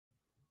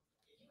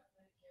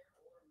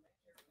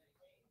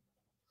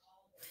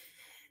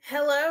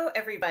Hello,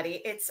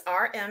 everybody. It's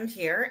RM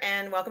here,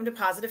 and welcome to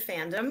Positive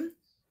Fandom.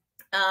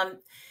 Um,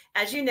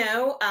 as you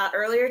know,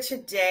 earlier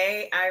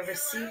today I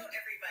received. Hello,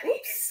 everybody.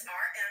 Oops. It's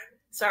RM.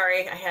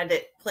 Sorry, I had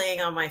it playing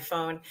on my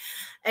phone.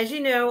 As you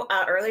know,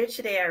 earlier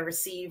today I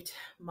received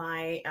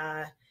my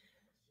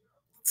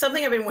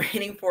something I've been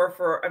waiting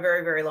for a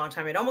very, very long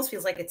time. It almost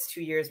feels like it's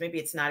 2 years. Maybe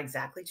it's not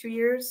exactly 2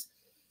 years.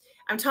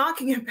 I'm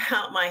talking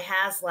about my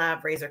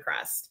Haslab Razor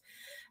Crest.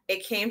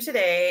 It came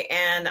today,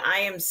 and I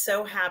am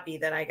so happy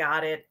that I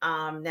got it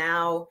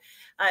now,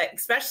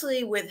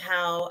 especially with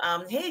how,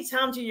 hey,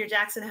 Tom Jr.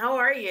 Jackson, how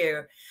are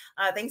you?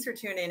 Thanks for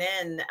tuning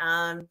in.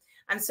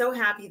 I'm so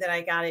happy that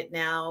I got it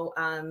now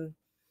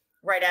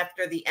right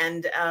after the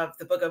end of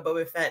the Book of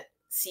Boba Fett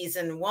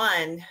season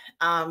 1,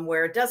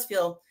 where it does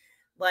feel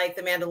like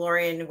The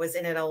Mandalorian was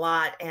in it a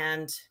lot.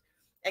 And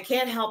I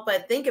can't help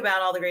but think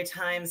about all the great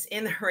times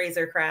in the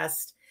Razor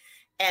Crest.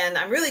 And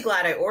I'm really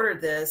glad I ordered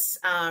this.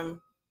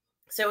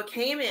 So it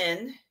came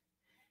in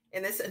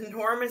this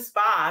enormous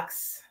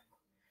box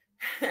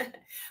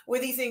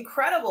with these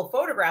incredible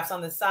photographs on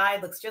the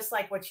side. Looks just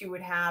like what you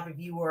would have if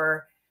you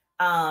were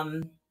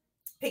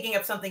picking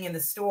up something in the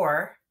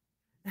store.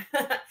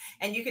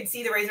 And you can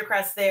see the Razor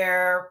Crest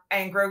there,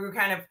 and Grogu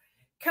kind of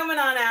coming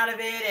on out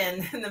of it,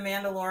 and the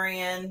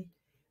Mandalorian,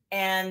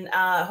 and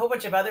a whole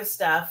bunch of other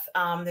stuff.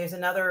 There's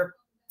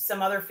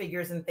some other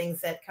figures and things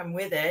that come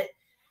with it.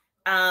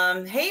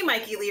 Hey,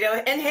 Mikey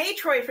Lito, and hey,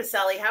 Troy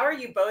Friselli. How are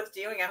you both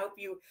doing? I hope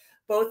you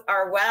both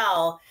are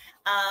well.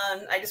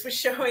 I just was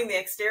showing the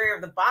exterior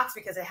of the box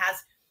because it has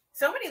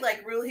so many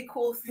like really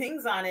cool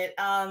things on it.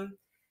 I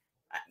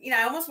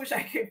almost wish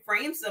I could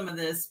frame some of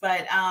this,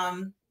 but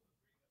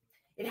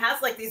it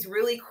has like these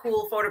really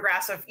cool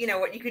photographs of,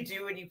 what you could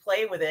do when you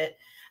play with it,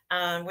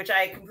 which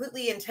I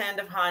completely intend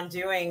upon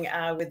doing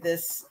with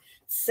this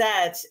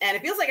set. And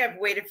it feels like I've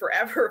waited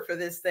forever for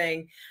this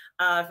thing,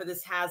 for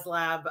this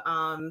Haslab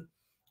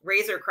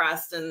Razor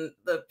Crest. And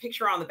the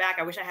picture on the back,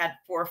 I wish I had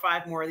 4 or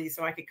 5 more of these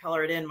so I could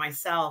color it in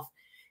myself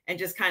and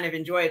just kind of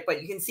enjoy it.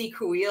 But you can see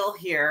Kuil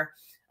here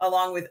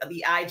along with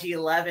the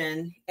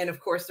IG-11, and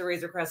of course the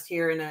Razor Crest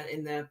here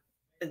in the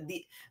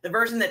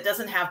version that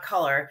doesn't have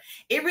color.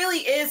 It really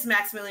is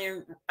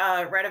Maximilian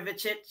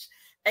Radovich.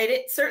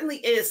 It certainly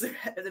is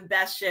the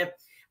best ship.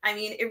 I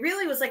mean, it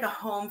really was like a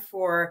home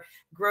for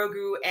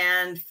Grogu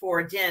and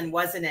for Din,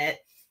 wasn't it?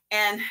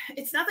 And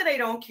it's not that I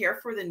don't care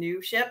for the new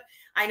ship.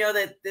 I know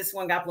that this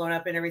one got blown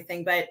up and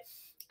everything, but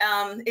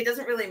it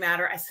doesn't really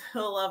matter. I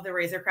still love the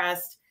Razor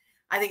Crest.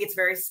 I think it's a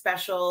very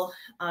special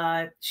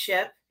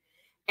ship.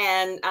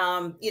 And,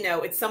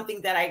 it's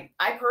something that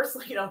I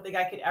personally don't think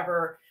I could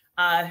ever,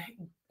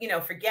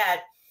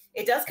 forget.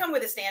 It does come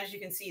with a stand. As you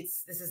can see,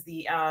 this is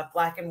the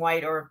black and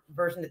white or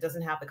version that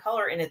doesn't have the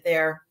color in it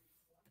there.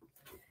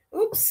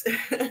 Oops,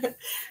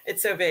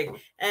 it's so big.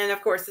 And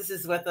of course, this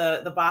is what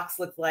the box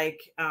looked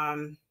like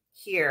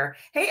here.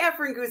 Hey,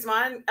 Efren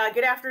Guzman,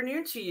 good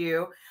afternoon to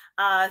you.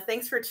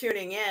 Thanks for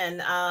tuning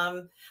in.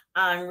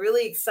 I'm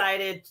really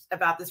excited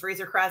about this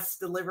Razor Crest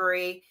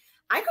delivery.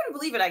 I couldn't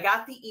believe it. I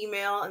got the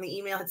email, and the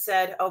email had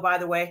said, oh, by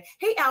the way,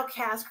 hey,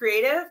 Outcast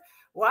Creative.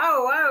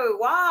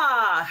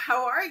 Wow.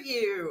 How are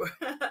you?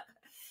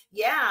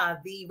 Yeah,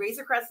 the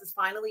Razor Crest has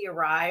finally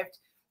arrived.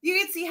 You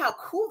can see how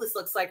cool this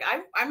looks like.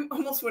 I'm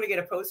almost want to get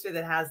a poster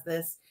that has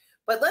this,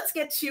 but let's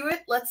get to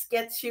it. Let's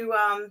get to,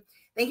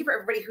 thank you for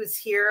everybody who's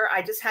here.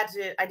 I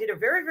did a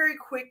very, very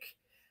quick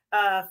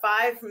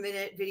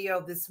 5-minute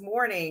video this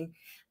morning,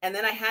 and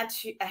then I had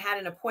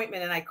an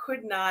appointment, and I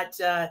could not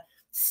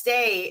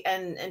stay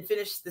and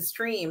finish the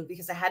stream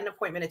because I had an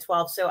appointment at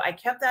 12. So I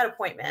kept that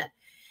appointment.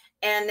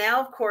 And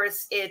now, of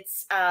course,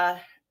 it's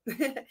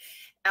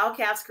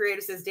Outcast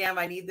Creator says, damn,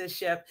 I need this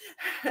ship.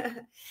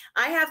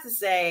 I have to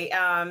say,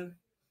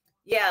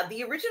 yeah,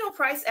 the original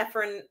price,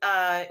 Efren,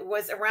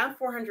 was around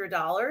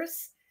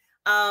 $400.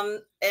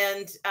 And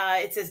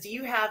it says, do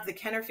you have the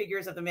Kenner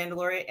figures of the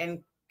Mandalorian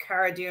and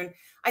Cara Dune?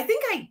 I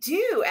think I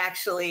do,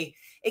 actually.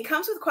 It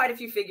comes with quite a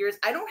few figures.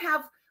 I don't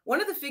have one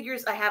of the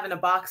figures I have in a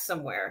box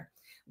somewhere.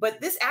 But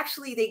this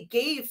actually, they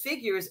gave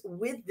figures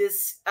with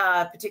this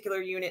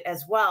particular unit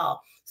as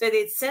well. So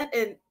they sent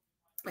a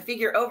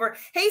figure over.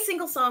 Hey,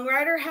 Single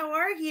Songwriter, how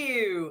are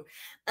you?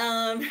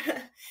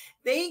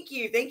 Thank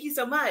you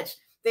so much.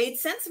 They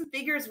sent some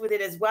figures with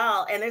it as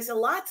well. And there's a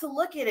lot to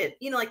look at it.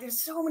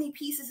 There's so many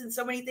pieces and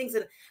so many things.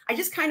 And I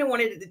just kind of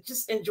wanted to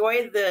just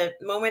enjoy the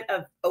moment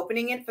of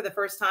opening it for the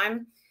first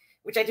time,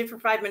 which I did for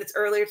 5 minutes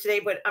earlier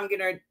today, but I'm going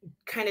to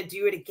kind of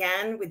do it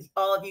again with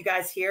all of you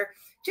guys here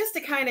just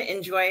to kind of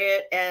enjoy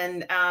it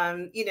and,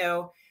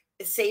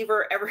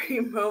 savor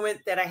every moment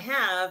that I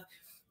have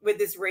with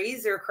this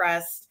Razor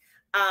Crest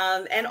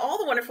and all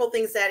the wonderful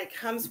things that it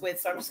comes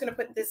with. So I'm just going to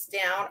put this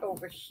down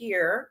over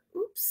here.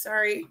 Oops,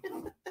 sorry.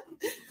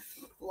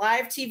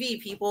 Live TV,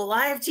 people,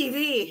 live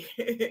TV.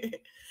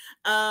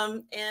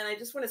 And I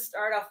just want to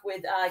start off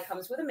with, it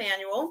comes with a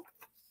manual.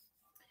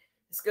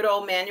 This good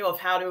old manual of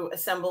how to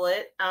assemble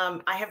it.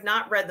 I have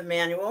not read the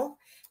manual,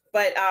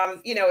 but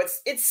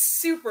it's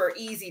super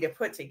easy to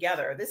put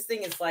together. This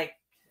thing is like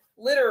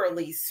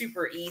literally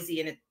super easy,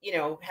 and it, you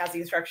know, has the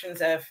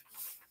instructions of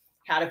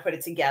how to put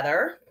it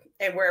together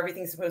and where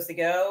everything's supposed to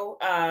go.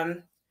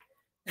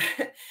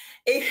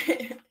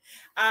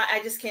 I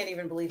just can't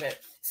even believe it.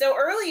 So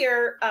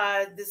earlier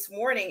this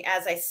morning,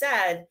 as I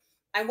said,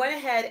 I went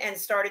ahead and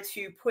started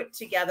to put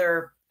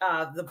together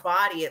the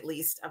body, at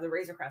least, of the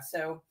Razor Crest.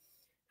 So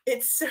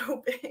it's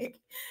so big.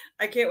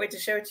 I can't wait to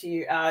show it to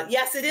you.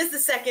 Yes, it is the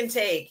second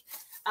take.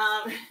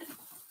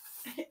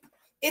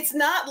 It's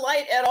not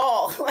light at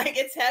all. Like,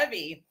 it's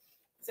heavy.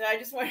 So I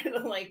just wanted to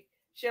like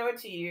show it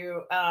to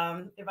you.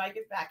 If I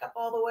get back up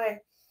all the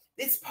way,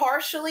 it's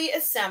partially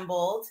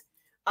assembled.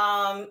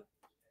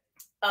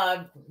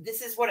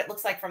 This is what it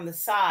looks like from the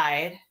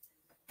side.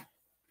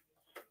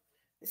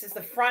 This is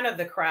the front of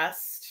the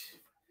crest.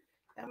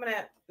 I'm going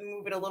to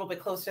move it a little bit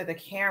closer to the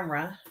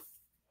camera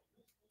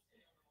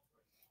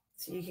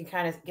so you can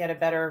kind of get a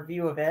better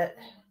view of it.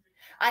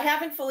 I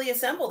haven't fully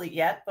assembled it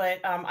yet, but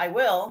I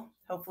will.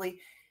 Hopefully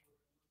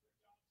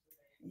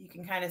you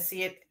can kind of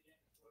see it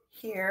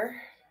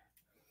here.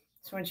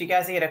 So once you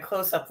guys get a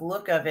close-up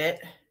look of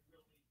it,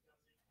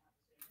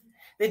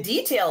 the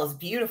detail is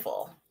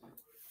beautiful.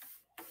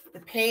 The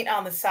paint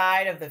on the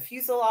side of the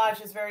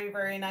fuselage is very,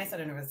 very nice. I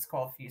don't know if it's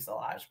called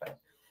fuselage, but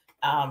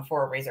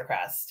for a Razor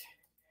Crest.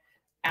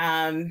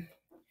 I'd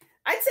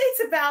say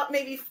it's about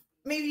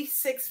maybe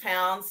 6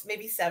 pounds,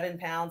 maybe 7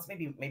 pounds,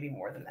 maybe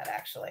more than that,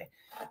 actually.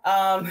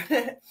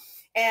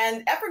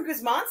 And Efren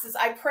Guzman says,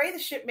 I pray the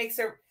ship makes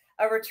a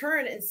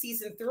return in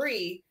season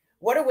 3.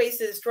 What a waste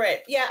to destroy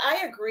it. Yeah,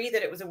 I agree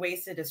that it was a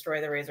waste to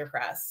destroy the Razor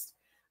Crest.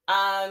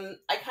 I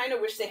kind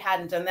of wish they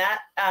hadn't done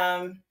that.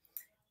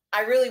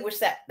 I really wish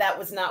that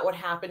was not what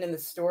happened in the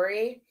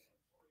story.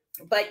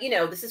 But, you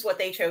know, this is what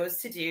they chose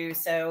to do.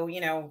 So, you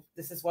know,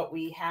 this is what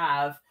we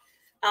have.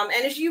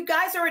 And as you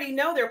guys already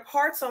know, there are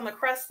parts on the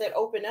crest that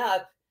open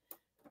up.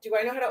 Do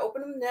I know how to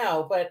open them?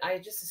 No, but I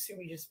just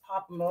assume you just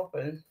pop them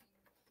open.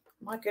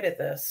 I'm not good at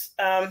this.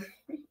 And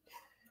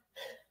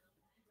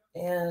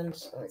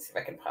let me see if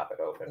I can pop it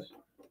open.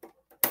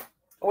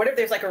 I wonder if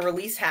there's like a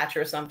release hatch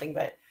or something,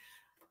 but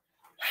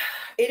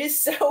it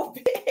is so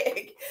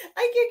big.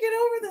 I can't get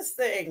over this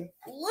thing.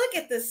 Look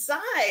at the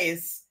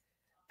size.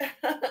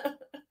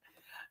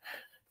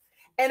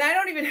 And I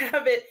don't even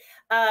have it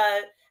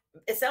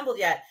assembled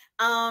yet.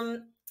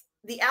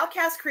 The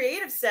Outcast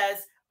Creative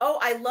says, oh,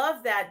 I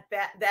love that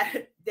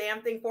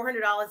damn thing,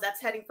 $400. That's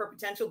heading for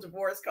potential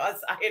divorce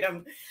cause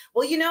item.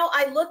 Well, you know,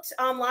 I looked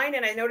online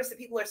and I noticed that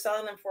people are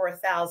selling them for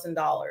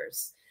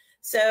 $1,000.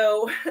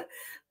 So,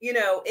 you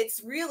know,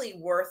 it's really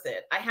worth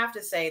it. I have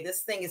to say,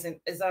 this thing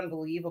is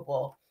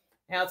unbelievable.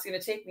 Now it's going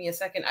to take me a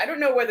second. I don't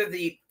know whether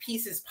the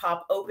pieces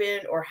pop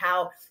open or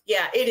how.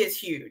 Yeah, it is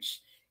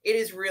huge. It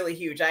is really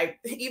huge.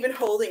 Even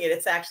holding it,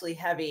 it's actually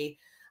heavy.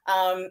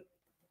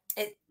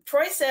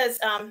 Troy says,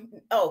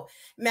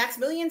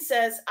 Maximilian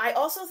says, I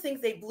also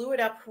think they blew it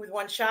up with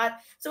one shot.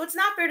 So it's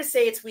not fair to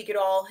say it's weak at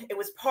all. It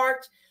was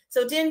parked.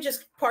 So Din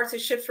just parks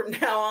his ships from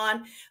now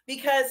on,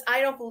 because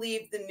I don't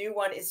believe the new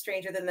one is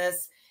stranger than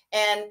this.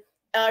 And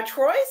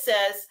Troy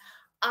says,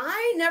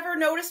 I never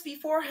noticed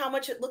before how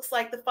much it looks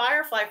like the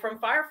Firefly from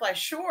Firefly.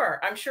 Sure,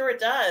 I'm sure it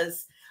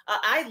does.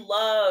 I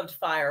loved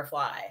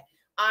Firefly.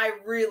 I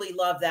really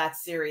love that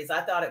series.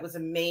 I thought it was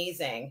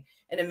amazing,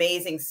 an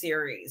amazing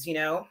series, you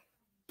know.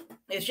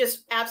 It's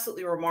just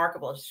absolutely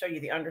remarkable. I'll just show you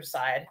the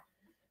underside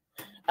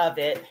of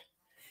it.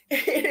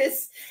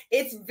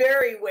 It's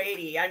very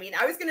weighty. I mean,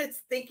 I was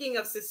thinking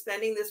of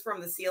suspending this from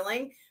the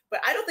ceiling,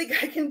 but I don't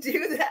think I can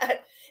do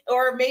that.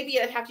 Or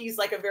maybe I'd have to use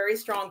like a very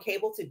strong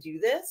cable to do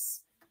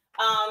this.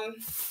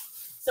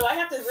 So I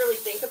have to really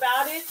think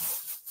about it.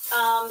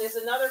 There's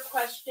another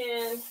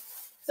question.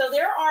 So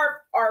there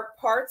are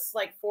parts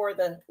like for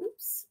the,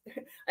 oops,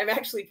 I'm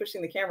actually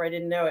pushing the camera. I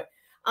didn't know it.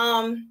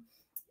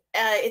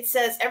 It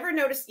says, ever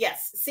notice?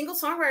 Yes. Single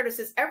Songwriter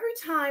says, every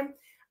time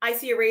I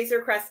see a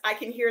Razor Crest, I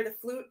can hear the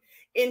flute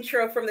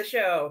intro from the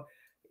show.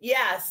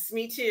 Yes,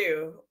 me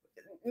too.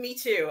 Me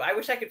too. I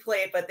wish I could play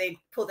it, but they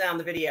pulled down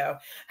the video.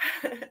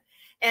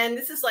 And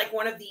this is like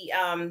one of the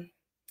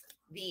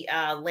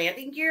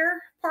landing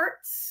gear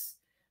parts.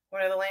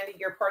 One of the landing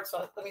gear parts.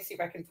 So let me see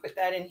if I can put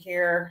that in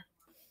here.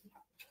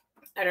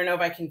 I don't know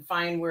if I can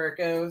find where it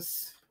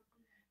goes.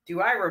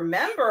 Do I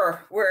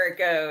remember where it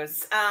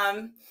goes?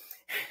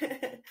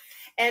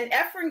 And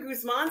Efren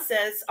Guzman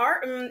says,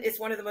 is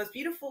one of the most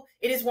beautiful.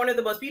 It is one of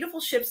the most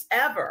beautiful ships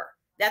ever.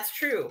 That's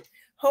true.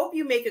 Hope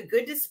you make a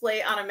good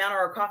display on a mount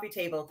or a coffee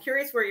table.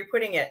 Curious where you're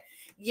putting it.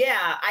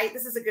 Yeah,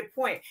 this is a good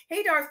point.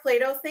 Hey, Darth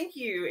Plato, thank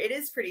you. It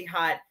is pretty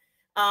hot.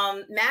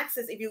 Max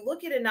says, if you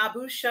look at a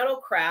Naboo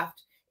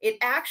shuttlecraft, it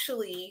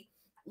actually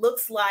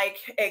looks like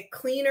a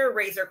cleaner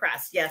Razor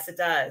Crest. Yes, it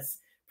does.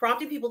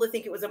 Prompting people to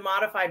think it was a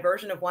modified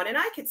version of one. And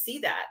I could see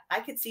that. I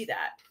could see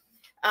that.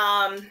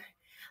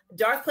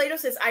 Darth Plato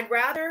says, I'd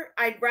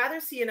rather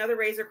see another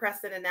Razor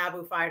Crest than a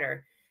Naboo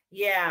fighter.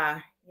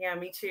 Yeah,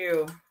 me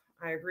too.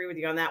 I agree with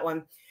you on that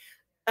one.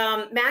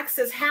 Max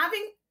says,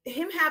 having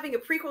a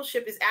prequel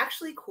ship is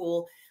actually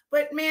cool,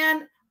 but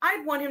man,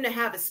 I'd want him to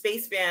have a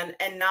space van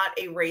and not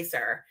a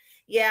racer.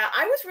 Yeah,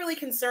 I was really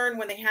concerned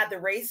when they had the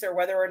racer,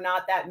 whether or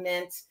not that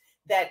meant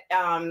that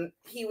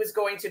he was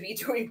going to be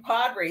doing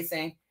pod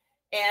racing.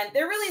 And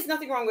there really is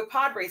nothing wrong with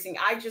pod racing.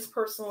 I just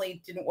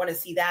personally didn't want to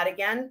see that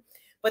again,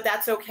 but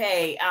that's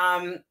okay.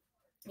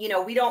 You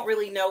know, we don't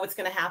really know what's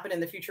going to happen in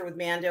the future with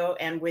Mando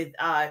and with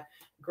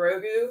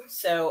Grogu.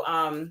 So,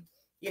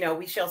 you know,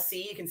 we shall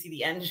see. You can see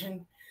the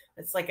engine.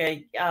 It's like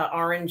a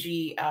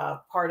RNG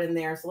part in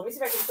there. So let me see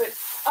if I can put,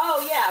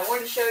 oh yeah, I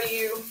wanted to show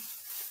you.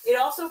 It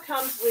also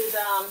comes with,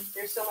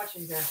 there's so much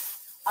in here.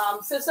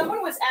 So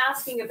someone was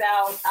asking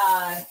about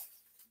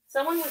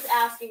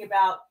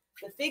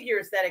the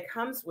figures that it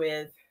comes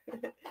with.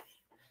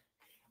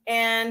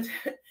 And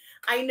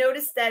I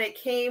noticed that it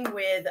came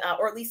with,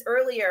 or at least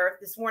earlier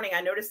this morning,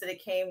 I noticed that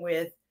it came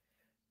with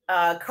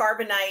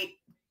carbonite,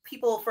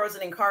 people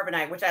frozen in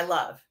carbonite, which I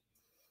love.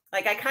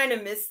 Like, I kind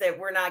of miss that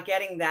we're not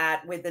getting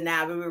that with the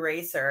Naboo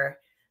racer.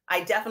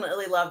 I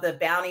definitely love the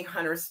bounty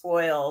hunter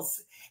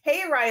spoils.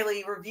 Hey,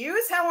 Riley,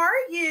 reviews, how are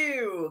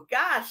you?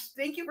 Gosh,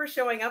 thank you for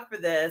showing up for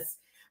this.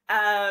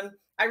 I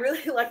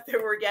really like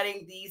that we're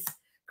getting these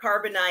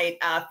carbonite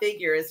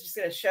figures. Just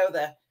going to show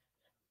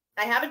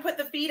I haven't put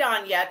the feet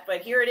on yet,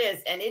 but here it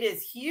is, and it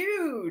is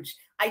huge.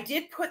 I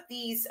did put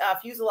these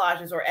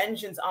fuselages or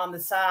engines on the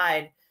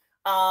side,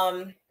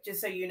 just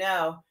so you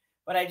know,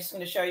 but I'm just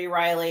going to show you,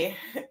 Riley.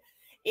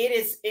 It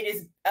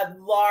is a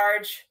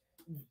large,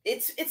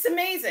 it's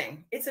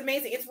amazing. It's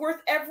amazing. It's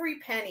worth every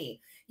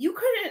penny. You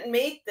couldn't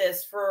make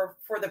this for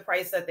the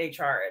price that they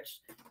charged.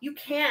 You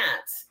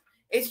can't.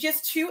 It's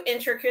just too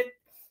intricate.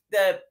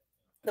 The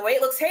way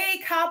it looks.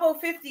 Hey, Cabo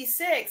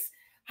 56.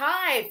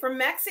 Hi, from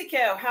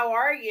Mexico. How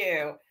are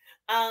you?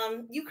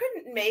 You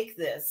couldn't make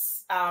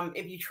this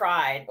if you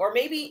tried. Or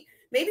maybe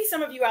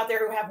some of you out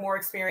there who have more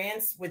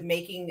experience with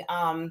making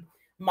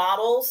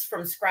models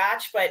from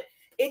scratch, but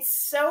it's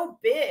so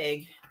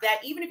big that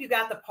even if you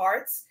got the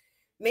parts,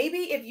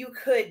 maybe if you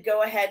could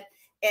go ahead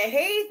and,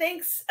 hey,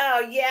 thanks.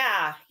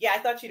 Yeah, I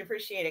thought you'd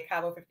appreciate it,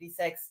 Cabo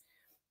 56.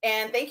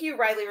 And thank you,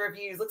 Riley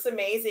Reviews. Looks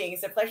amazing.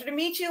 It's a pleasure to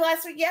meet you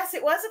last week. Yes,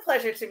 it was a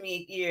pleasure to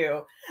meet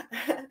you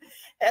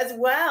as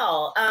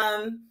well.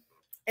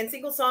 And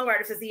Single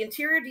Songwriter says the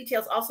interior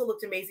details also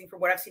looked amazing from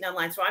what I've seen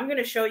online. So I'm going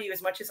to show you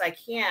as much as I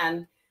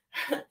can.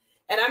 And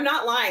I'm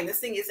not lying. This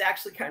thing is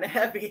actually kind of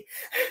heavy.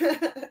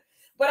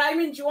 But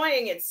I'm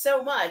enjoying it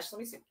so much. Let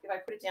me see if I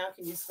put it down.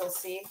 Can you still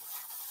see?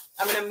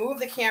 I'm going to move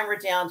the camera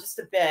down just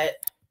a bit.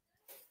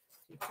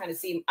 You kind of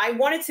see. I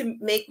wanted to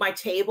make my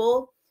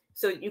table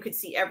so you could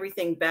see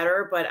everything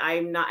better, but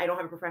I don't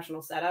have a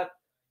professional setup.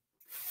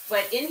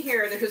 But in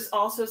here, there's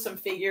also some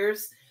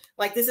figures.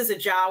 Like this is a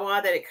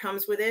Jawa that it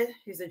comes with it.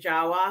 Here's a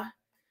Jawa.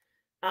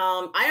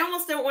 I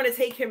almost don't want to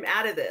take him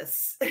out of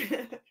this.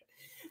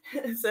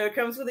 So it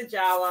comes with a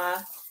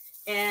Jawa.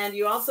 And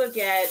you also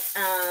get,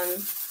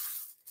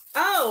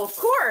 oh, of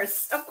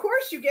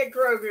course you get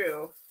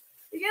Grogu.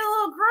 You get a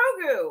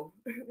little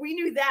Grogu. We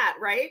knew that,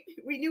 right?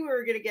 We knew we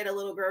were going to get a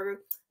little Grogu.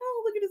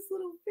 Oh, look at his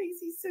little face.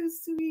 He's so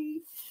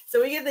sweet.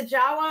 So we get the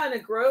Jawa and a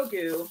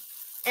Grogu.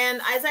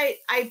 And as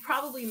I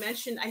probably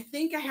mentioned, I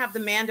think I have the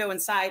Mando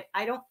inside.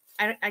 I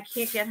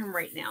can't get him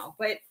right now,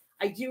 but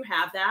I do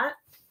have that.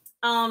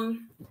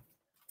 And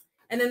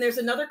then there's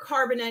another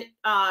carbonate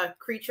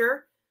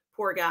creature.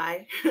 Poor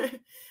guy.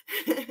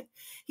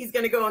 He's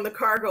going to go in the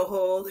cargo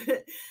hold.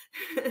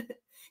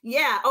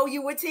 Yeah. Oh,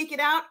 you would take it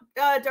out,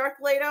 Darth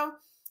Leto?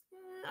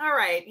 All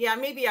right. Yeah,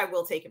 maybe I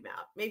will take him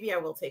out.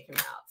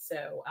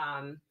 So,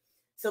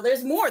 so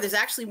there's more. There's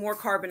actually more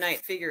carbonite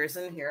figures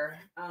in here.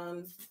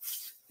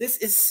 This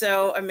is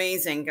so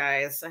amazing,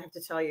 guys. I have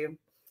to tell you.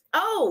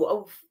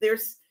 Oh,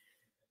 there's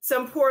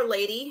some poor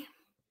lady.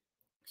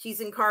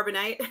 She's in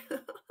carbonite.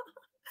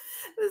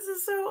 This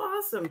is so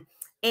awesome.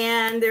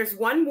 And there's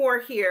one more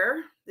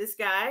here. This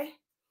guy.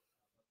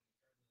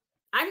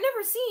 I've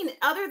never seen,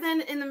 other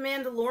than in the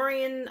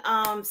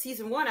Mandalorian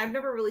season 1, I've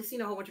never really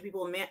seen a whole bunch of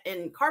people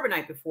in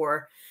carbonite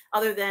before,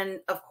 other than,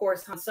 of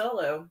course, Han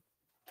Solo.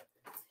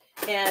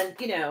 And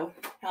you know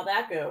how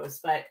that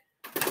goes. But,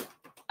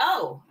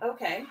 oh,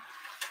 okay.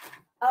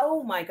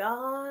 Oh, my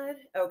God.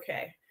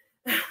 Okay.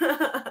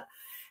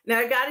 Now,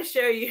 I got to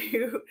show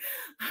you.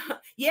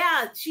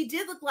 Yeah, she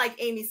did look like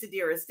Amy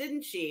Sedaris,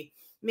 didn't she?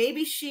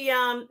 Maybe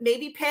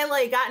maybe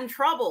Pele got in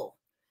trouble.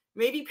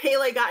 Maybe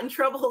Pele got in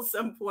trouble at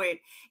some point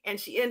and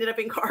she ended up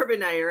in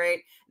carbonite, right?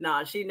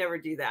 No, she'd never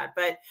do that.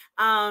 But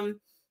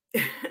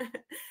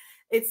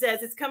it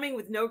says it's coming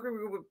with no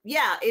Grogu.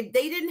 Yeah, if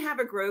they didn't have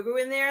a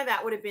Grogu in there,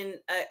 that would have been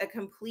a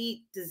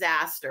complete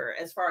disaster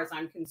as far as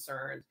I'm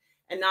concerned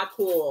and not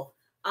cool.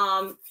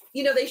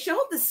 You know, they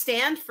showed the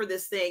stand for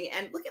this thing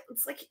and look at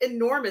it's like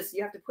enormous.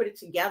 You have to put it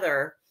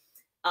together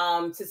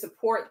to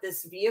support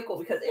this vehicle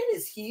because it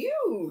is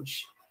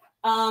huge.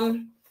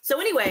 So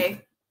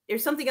anyway,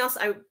 there's something else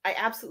I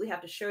absolutely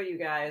have to show you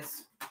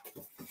guys.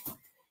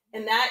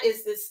 And that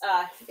is this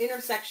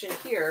intersection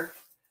here,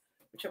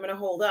 which I'm going to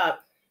hold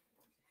up.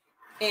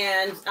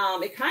 And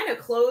it kind of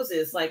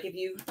closes. Like if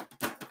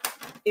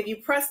you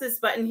press this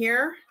button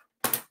here,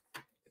 it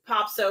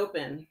pops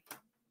open.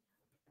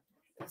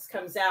 This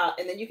comes out,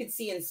 and then you can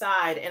see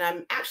inside, and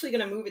I'm actually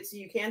going to move it so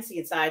you can see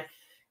inside.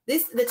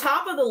 The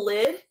top of the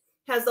lid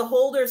has the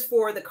holders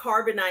for the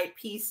carbonite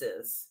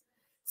pieces.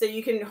 So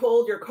you can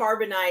hold your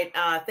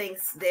carbonite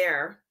things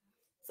there.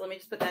 So let me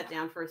just put that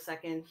down for a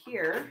second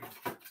here.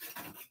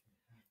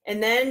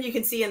 And then you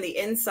can see in the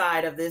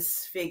inside of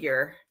this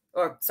figure,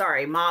 or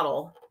sorry,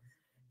 model,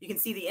 you can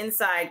see the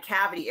inside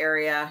cavity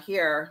area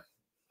here.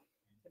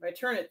 If I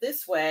turn it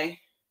this way,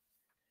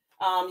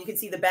 you can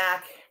see the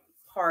back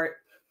part.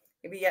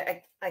 Maybe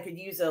I could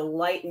use a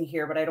light in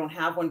here, but I don't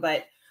have one.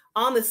 But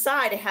on the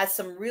side, it has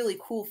some really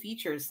cool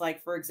features.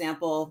 Like, for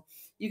example,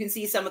 you can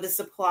see some of the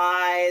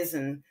supplies,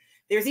 and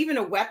there's even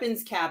a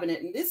weapons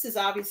cabinet. And this is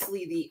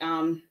obviously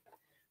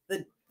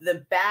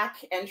the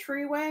back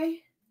entryway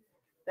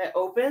that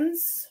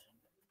opens.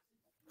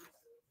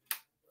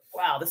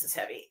 Wow, this is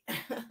heavy.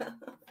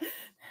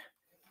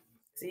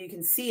 So you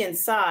can see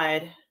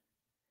inside.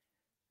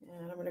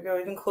 And I'm going to go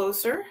even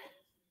closer.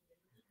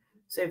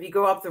 So if you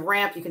go up the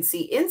ramp, you can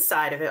see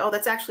inside of it. Oh,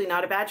 that's actually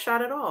not a bad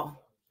shot at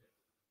all.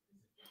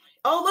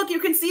 Oh, look, you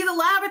can see the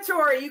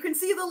lavatory. You can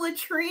see the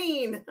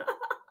latrine.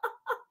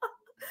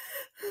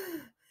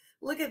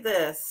 Look at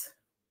this.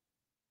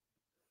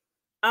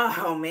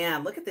 Oh,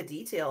 man, look at the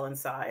detail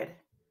inside.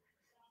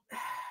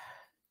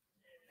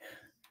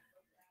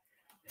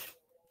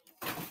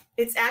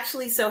 It's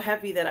actually so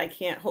heavy that I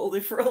can't hold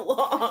it for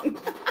long.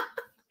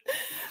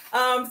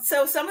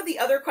 So some of the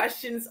other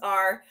questions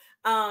are,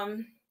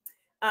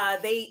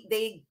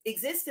 they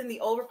exist in the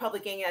Old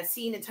Republic gang. I've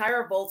seen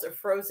entire bolts of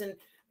frozen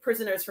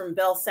prisoners from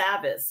Bel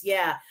Savis.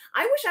 Yeah,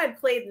 I wish I had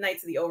played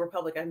Knights of the Old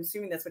Republic. I'm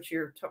assuming that's what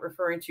you're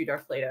referring to,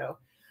 Darth Plato.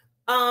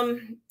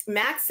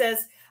 Max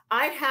says,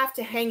 I'd have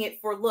to hang it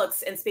for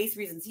looks and space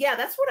reasons. Yeah,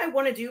 that's what I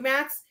want to do,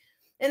 Max.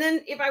 And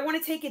then if I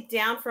want to take it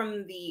down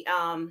from the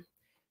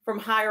from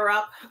higher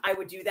up, I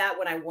would do that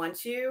when I want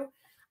to.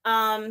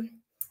 And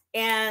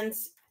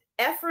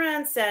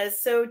Efren says,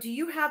 so do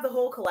you have the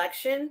whole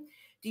collection?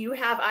 Do you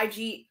have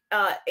IG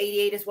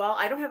 88 as well?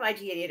 I don't have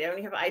IG 88. I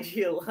only have IG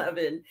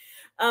 11.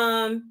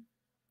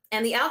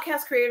 And the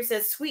Outcast creator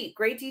says, sweet,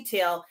 great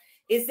detail.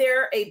 Is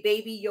there a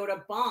Baby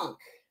Yoda bunk?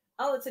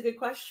 Oh, that's a good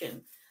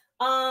question.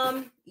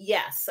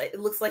 Yes,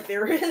 it looks like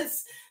there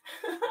is.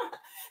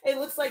 It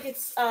looks like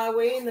it's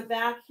way in the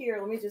back here.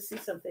 Let me just see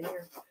something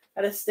here.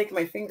 I gotta stick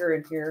my finger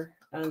in here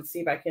and see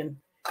if I can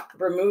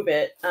remove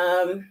it.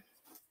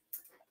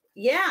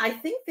 Yeah, I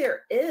think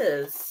there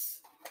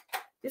is.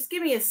 Just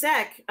give me a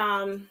sec.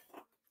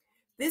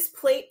 This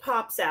plate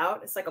pops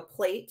out. It's like a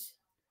plate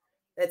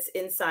that's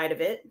inside of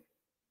it.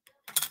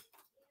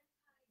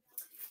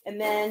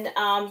 And then,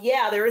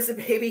 yeah, there is a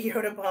Baby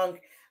Yoda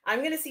bunk. I'm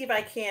going to see if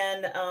I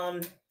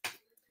can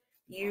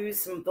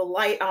use the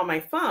light on my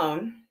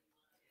phone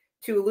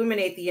to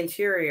illuminate the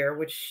interior,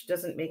 which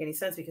doesn't make any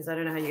sense because I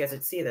don't know how you guys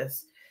would see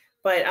this.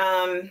 But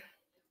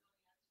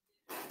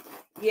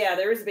yeah,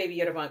 there is a Baby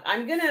Yoda bunk.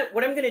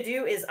 What I'm gonna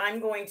do is I'm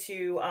going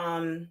to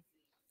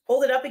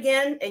hold it up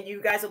again, and you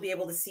guys will be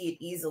able to see it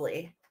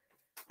easily.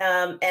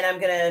 And I'm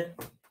gonna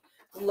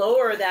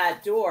lower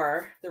that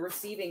door, the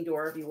receiving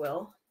door, if you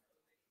will.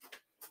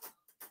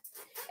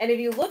 And if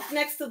you look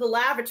next to the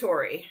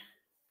lavatory,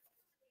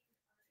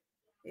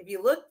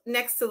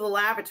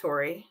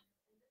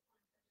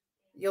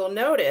 you'll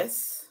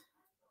notice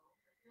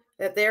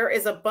that there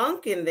is a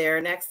bunk in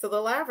there next to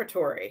the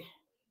lavatory.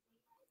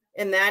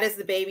 And that is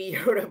the Baby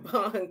Yoda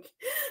bunk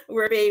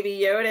where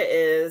Baby Yoda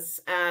is.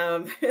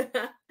 All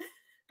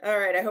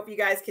right, I hope you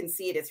guys can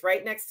see it. It's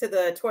right next to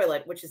the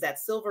toilet, which is that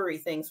silvery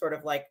thing sort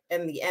of like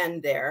in the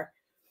end there.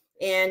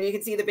 And you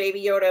can see the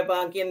Baby Yoda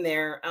bunk in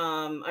there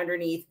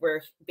underneath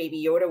where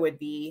Baby Yoda would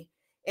be.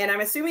 And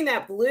I'm assuming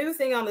that blue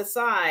thing on the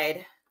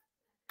side,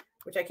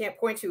 which I can't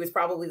point to, is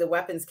probably the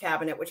weapons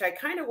cabinet, which I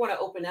kind of want to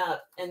open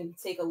up and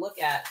take a look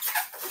at.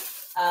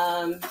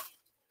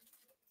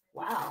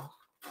 Wow.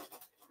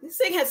 This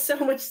thing has so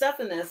much stuff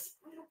in this.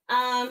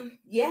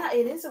 Yeah,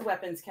 it is a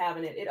weapons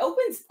cabinet. It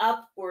opens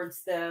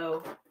upwards,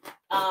 though.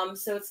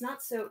 So it's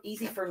not so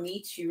easy for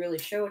me to really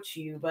show it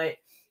to you, but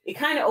it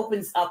kind of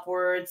opens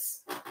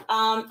upwards.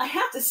 I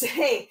have to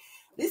say,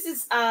 this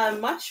is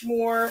much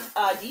more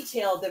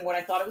detailed than what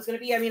I thought it was going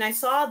to be. I mean, I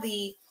saw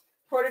the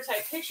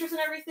prototype pictures and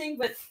everything,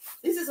 but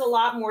this is a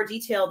lot more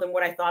detailed than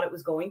what I thought it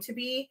was going to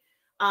be.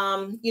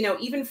 You know,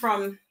 even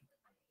from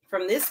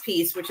this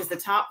piece, which is the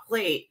top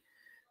plate,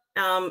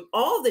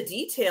 all the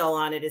detail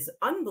on it is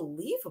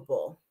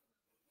unbelievable.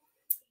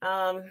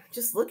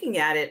 Just looking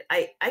at it,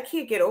 I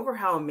can't get over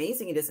how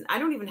amazing it is. And I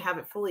don't even have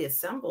it fully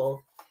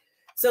assembled.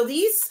 So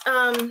these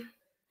carbonite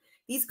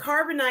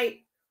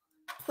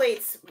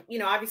plates, you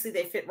know, obviously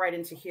they fit right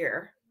into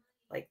here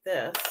like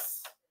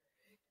this.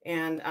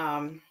 And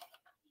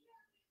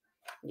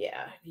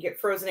yeah, if you get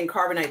frozen in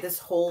carbonite, this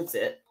holds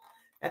it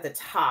at the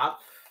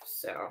top.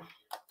 So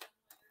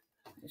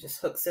it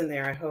just hooks in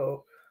there, I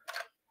hope.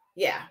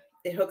 Yeah,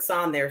 it hooks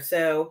on there.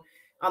 So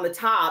on the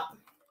top,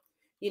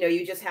 you know,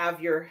 you just have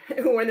your,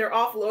 when they're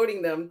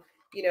offloading them,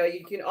 you know,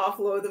 you can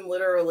offload them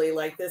literally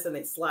like this and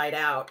they slide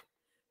out.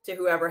 to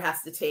whoever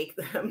has to take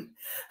them.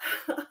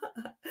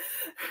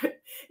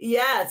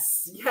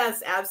 Yes,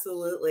 yes,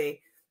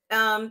 absolutely.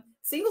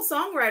 Single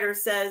songwriter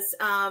says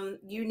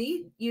you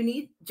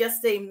need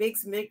just a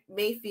mixed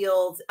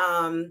Mayfield.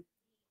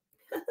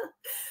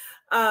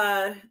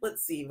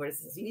 Let's see, what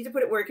is this? You need to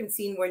put it where it can be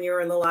seen when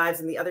you're in the lives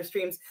and the other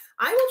streams.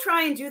 I will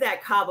try and do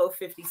that, Cabo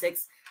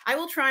 56. I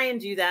will try and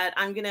do that.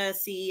 I'm gonna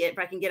see if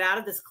I can get out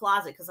of this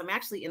closet, because I'm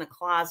actually in a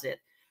closet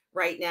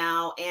right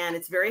now, and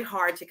it's very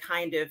hard to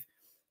kind of,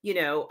 you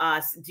know,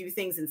 do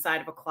things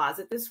inside of a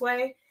closet this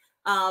way.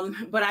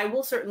 But I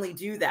will certainly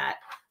do that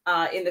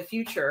in the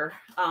future,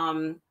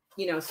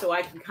 you know, so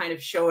I can kind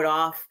of show it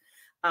off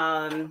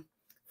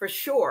for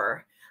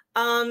sure.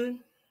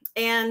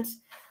 And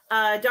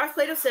Darth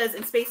Plato says,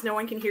 in space, no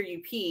one can hear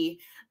you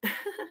pee.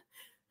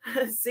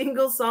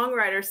 Single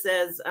songwriter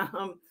says,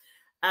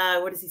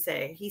 what does he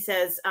say? He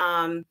says,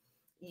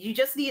 you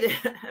just need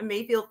a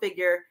Mayfield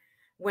figure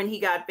when he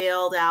got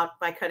bailed out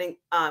by cutting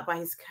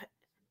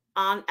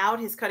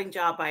his cutting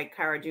job by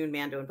Cara Dune,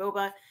 Mando, and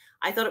Boba.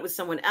 I thought it was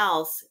someone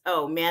else.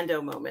 Oh,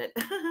 Mando moment.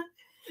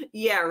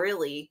 Yeah,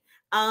 really.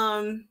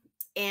 And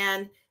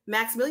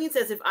Maximilian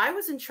says, if I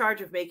was in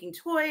charge of making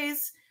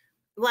toys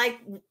like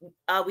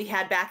we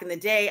had back in the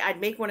day,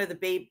 I'd make one of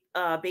the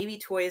baby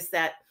toys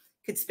that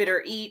could spit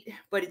or eat,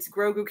 but it's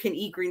Grogu can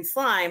eat green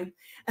slime.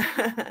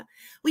 Well,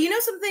 you know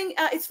something?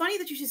 It's funny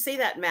that you should say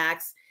that,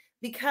 Max,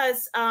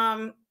 because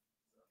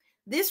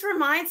this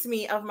reminds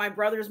me of my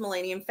brother's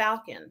Millennium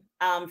Falcon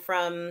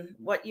from,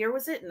 what year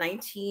was it?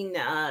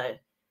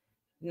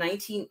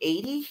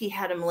 1980. He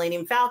had a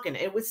Millennium Falcon.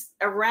 It was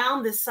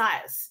around this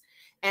size,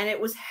 and it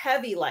was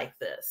heavy like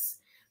this.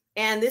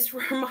 And this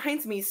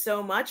reminds me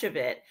so much of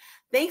it.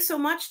 Thanks so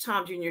much,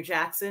 Tom Jr.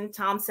 Jackson.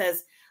 Tom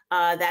says,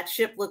 that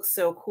ship looks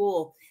so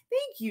cool.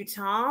 Thank you,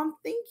 Tom.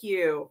 Thank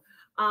you.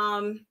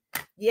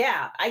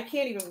 Yeah, I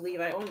can't even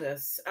believe I own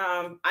this.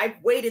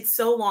 I've waited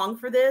so long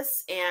for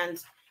this,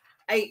 and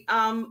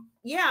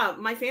yeah,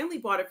 my family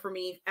bought it for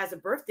me as a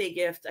birthday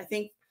gift, I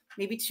think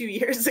maybe 2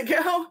 years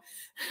ago,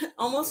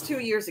 almost 2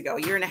 years ago,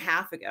 a year and a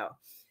half ago.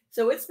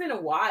 So it's been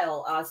a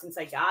while since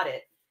I got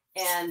it,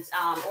 and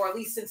or at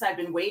least since I've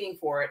been waiting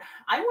for it.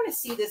 I want to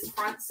see this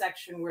front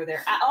section where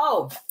they're at.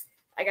 Oh,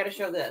 I got to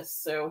show this.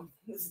 So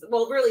this is,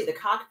 well, really the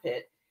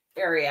cockpit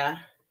area,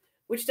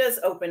 which does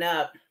open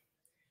up.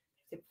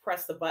 To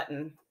press the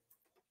button,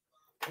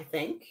 I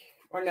think,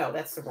 or no,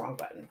 that's the wrong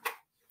button.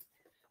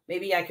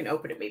 Maybe I can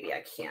open it, maybe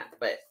I can't.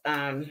 But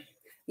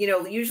you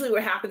know, usually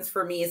what happens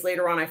for me is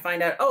later on I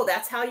find out, oh,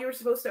 that's how you were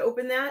supposed to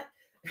open that.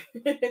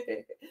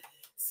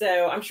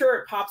 So I'm sure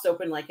it pops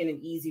open like in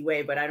an easy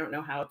way, but I don't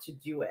know how to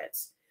do it.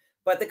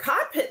 But the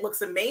cockpit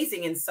looks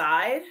amazing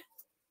inside.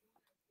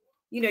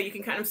 You know, you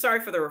can kind of, I'm sorry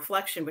for the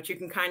reflection, but you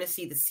can kind of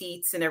see the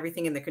seats and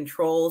everything in the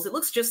controls. It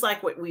looks just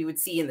like what we would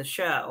see in the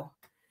show.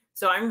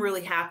 So I'm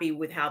really happy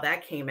with how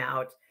that came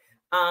out.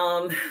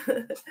 And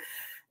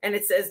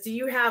it says, do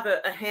you have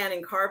a hand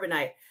in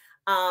carbonite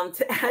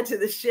to add to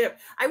the ship?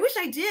 I wish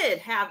I did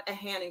have a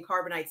hand in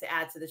carbonite to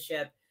add to the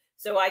ship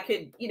so I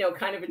could, you know,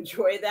 kind of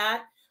enjoy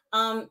that.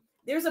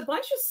 There's a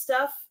bunch of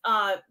stuff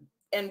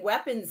and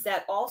weapons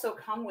that also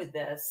come with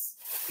this.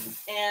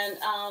 And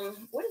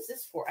what is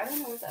this for? I don't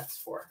know what that's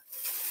for.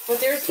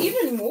 But there's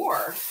even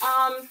more.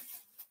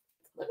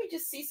 Let me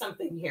just see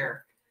something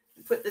here.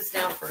 Put this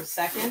down for a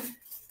second.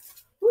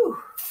 Whew.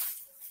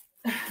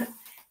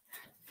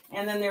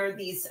 And then there are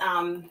these,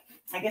 I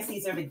guess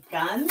these are the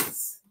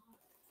guns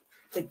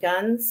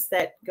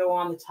that go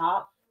on the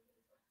top.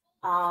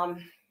 So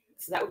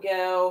that would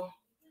go,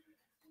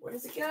 where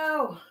does it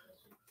go?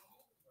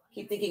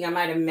 Keep thinking I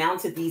might have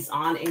mounted these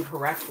on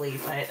incorrectly,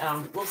 but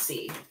we'll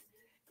see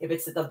if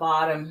it's at the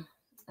bottom.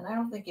 And I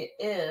don't think it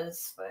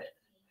is, but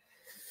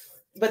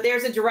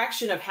there's a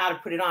direction of how to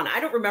put it on. I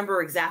don't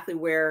remember exactly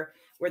where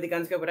the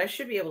guns go, but I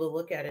should be able to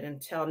look at it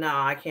until, no,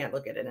 I can't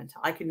look at it until,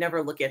 I could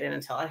never look at it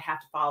until I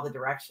have to follow the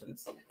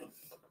directions.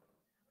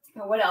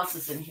 Now, what else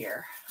is in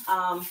here?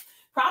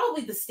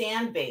 Probably the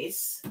stand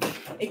base.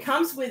 It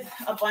comes with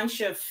a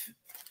bunch of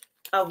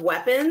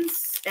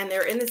weapons, and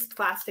they're in this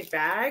plastic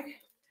bag.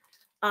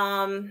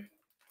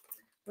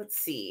 Let's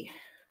see.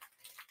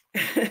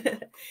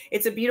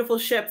 It's a beautiful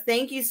ship.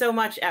 Thank you so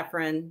much,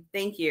 Efren.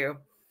 Thank you.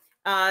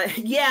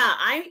 Yeah,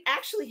 I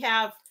actually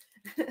have,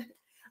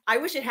 I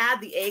wish it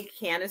had the egg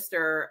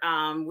canister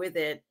with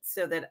it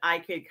so that I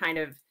could kind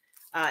of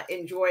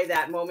enjoy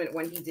that moment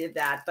when he did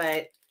that.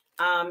 But,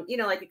 you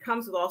know, like it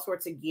comes with all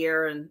sorts of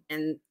gear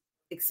and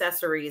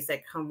accessories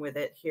that come with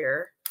it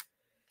here.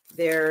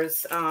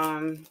 There's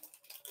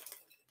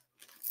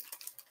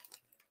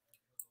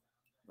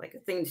like a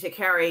thing to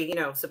carry, you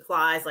know,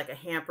 supplies, like a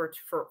hamper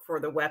for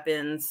the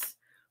weapons,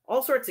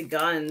 all sorts of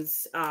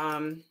guns,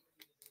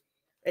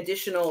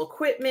 additional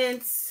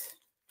equipment,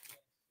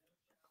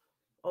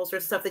 all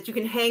sorts of stuff that you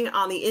can hang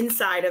on the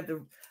inside of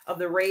the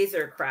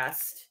Razor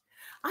Crest.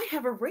 I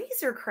have a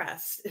Razor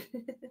Crest.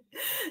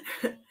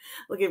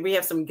 Look at, we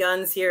have some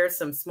guns here,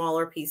 some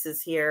smaller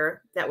pieces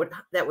here that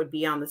would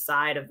be on the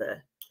side of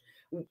the,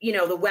 you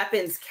know, the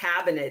weapons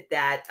cabinet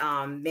that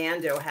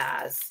Mando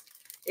has.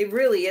 It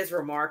really is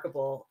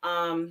remarkable.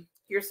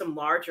 Here's some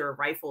larger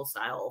rifle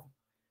style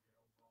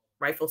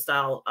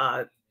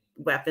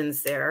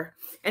weapons there.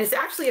 And it's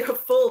actually a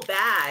full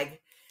bag.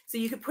 So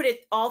you could put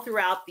it all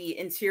throughout the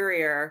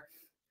interior.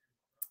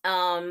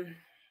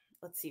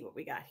 Let's see what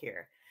we got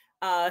here.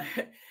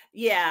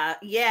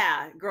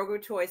 Yeah.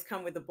 Grogu toys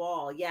come with a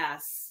ball.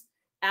 Yes,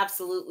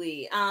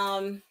 absolutely.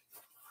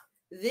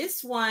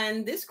 This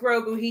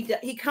Grogu,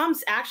 he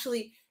comes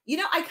actually, you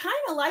know, I kind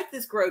of like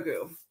this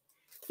Grogu.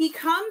 He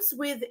comes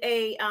with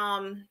a,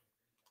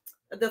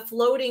 the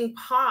floating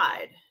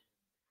pod.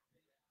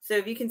 So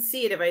if you can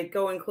see it, if I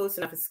go in close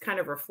enough, it's kind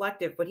of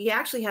reflective, but he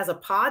actually has a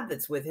pod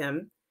that's with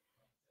him.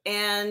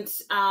 And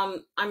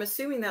I'm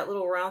assuming that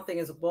little round thing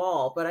is a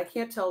ball, but I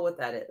can't tell what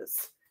that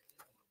is.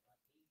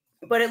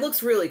 But it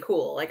looks really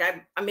cool. Like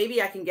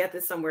maybe I can get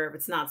this somewhere if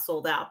it's not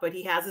sold out, but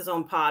he has his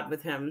own pod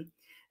with him.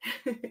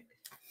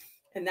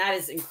 And that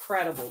is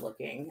incredible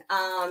looking.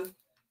 Yeah,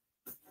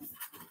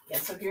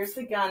 so here's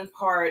the gun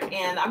part.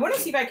 And I want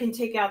to see if I can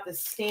take out the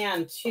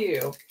stand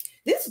too.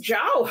 This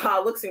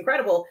Jawa looks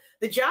incredible.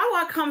 The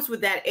Jawa comes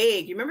with that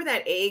egg. You remember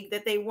that egg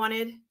that they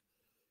wanted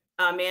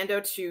Mando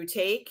to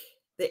take?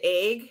 The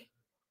egg,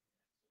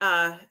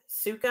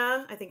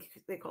 Suka, I think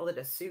they called it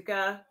a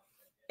Suka.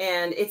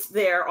 And it's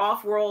their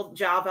off-world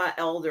Java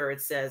Elder,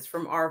 it says,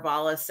 from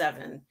Arvala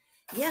 7.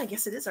 Yeah, I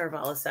guess it is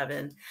Arvala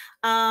 7.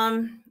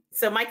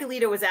 So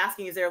Michaelito was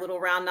asking, is there a little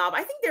round knob?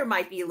 I think there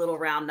might be a little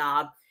round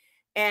knob.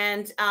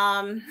 And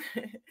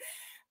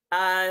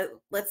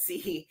let's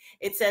see.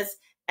 It says,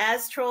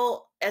 as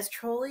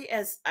trolly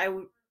as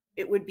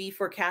it would be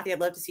for Kathy, I'd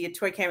love to see a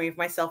toy cameo of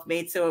myself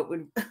made, so it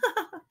would.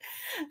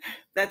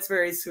 That's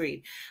very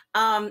sweet.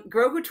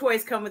 Grogu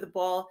toys come with a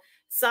ball.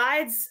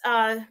 Sides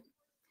by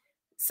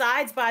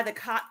the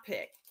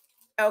cockpit.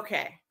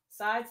 Okay.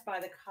 Sides by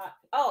the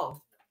cockpit.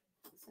 Oh.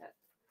 What's that?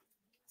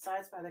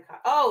 Sides by the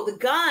cockpit. Oh, the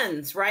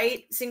guns,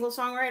 right? Single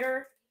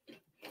songwriter.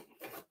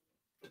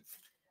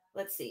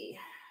 Let's see.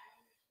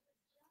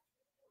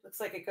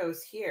 Looks like it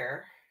goes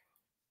here.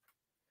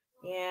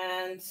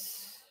 And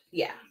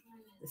yeah,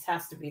 this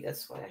has to be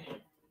this way.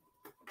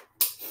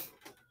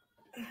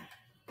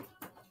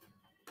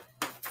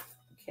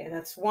 Okay,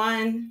 that's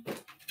one.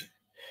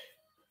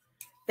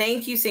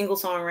 Thank you, single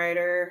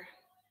songwriter.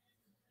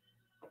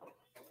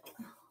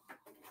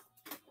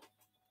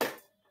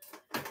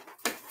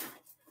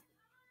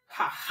 Ha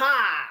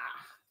ha.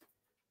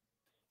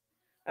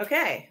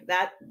 Okay,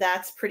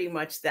 that's pretty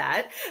much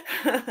that.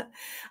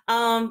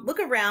 Look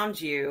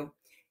around you.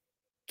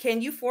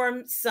 Can you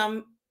form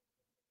some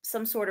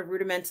sort of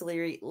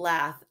rudimentary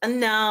laugh?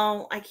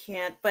 No, I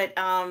can't, but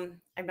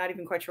I'm not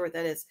even quite sure what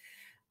that is.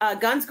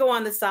 Guns go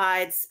on the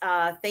sides.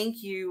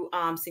 Thank you,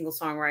 single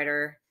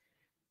songwriter.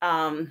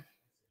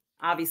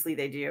 Obviously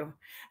they do.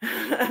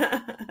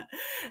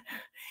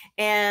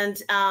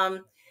 And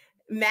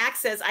Max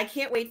says, I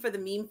can't wait for the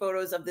meme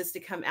photos of this to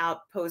come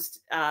out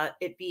post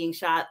it being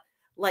shot.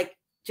 Like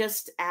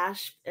just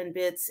ash and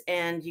bits,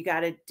 and you got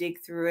to dig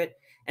through it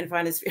and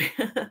find this.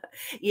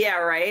 Yeah,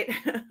 right.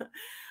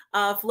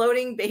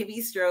 Floating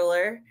baby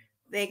stroller.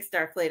 Thanks,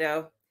 Dark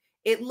Plato.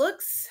 It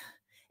looks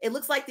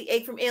like the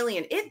egg from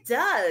Alien. It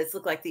does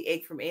look like the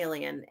egg from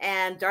Alien.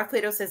 And Darth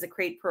Plato says a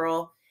crate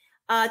pearl.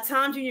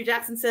 Tom Jr.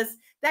 Jackson says,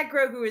 that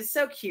Grogu is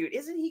so cute.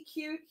 Isn't he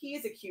cute? He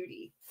is a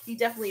cutie. He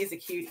definitely is a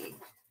cutie.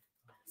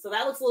 So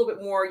that looks a little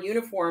bit more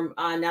uniform.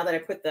 Now that I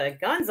put the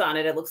guns on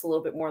it, it looks a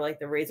little bit more like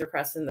the Razor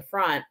Crest in the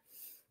front.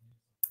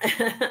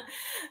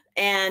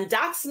 And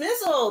Doc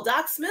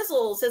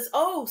Smizzle says,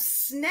 oh,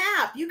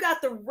 snap. You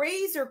got the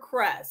Razor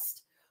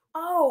Crest.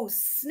 Oh,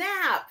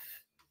 snap.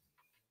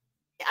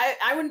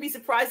 I wouldn't be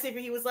surprised if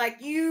he was like,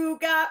 you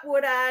got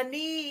what I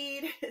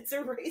need. It's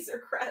a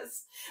Razor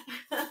Crest.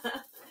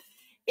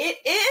 It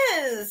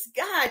is.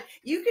 God,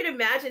 you can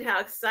imagine how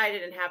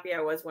excited and happy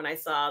I was when I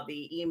saw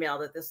the email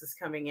that this was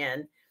coming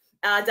in.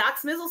 Doc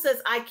Smizzle says,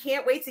 I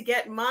can't wait to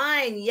get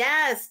mine.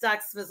 Yes,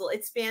 Doc Smizzle.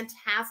 It's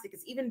fantastic.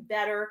 It's even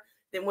better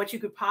than what you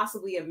could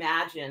possibly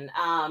imagine.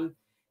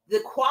 The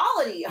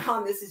quality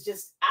on this is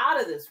just out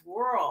of this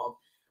world.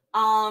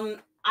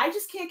 I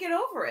just can't get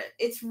over it.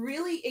 It's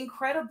really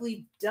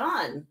incredibly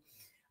done.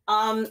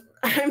 I'm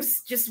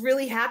just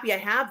really happy I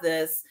have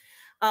this.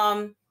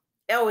 Oh,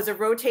 it's a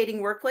rotating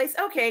workplace.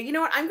 Okay, you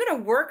know what? I'm going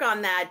to work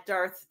on that,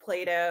 Darth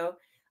Plato.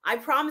 I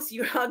promise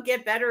you I'll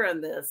get better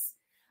on this.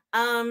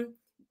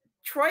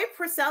 Troy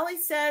Preselli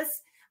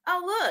says,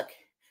 oh, look,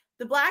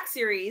 the Black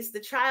Series, the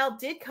child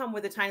did come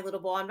with a tiny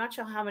little ball. I'm not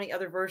sure how many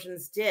other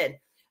versions did.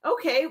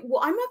 Okay,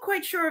 well, I'm not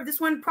quite sure if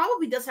this one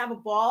probably does have a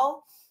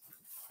ball.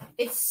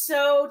 It's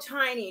so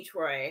tiny,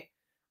 Troy.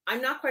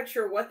 I'm not quite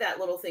sure what that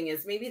little thing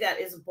is. Maybe that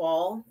is a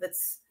ball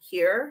that's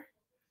here.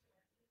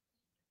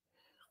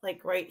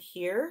 Like right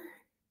here.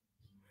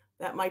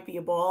 That might be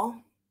a ball.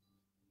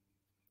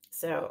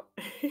 So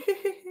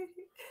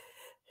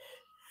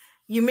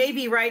you may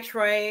be right,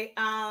 Troy.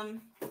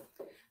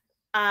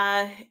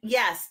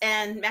 Yes,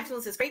 and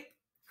Maxwell says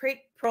crate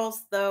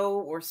pearls,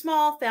 though, were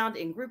small, found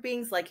in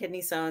groupings like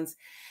kidney stones.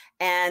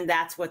 And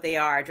that's what they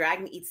are.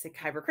 Dragon eats the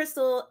kyber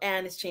crystal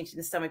and is changed in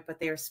the stomach, but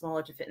they are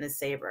smaller to fit in the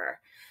saber.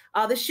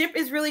 The ship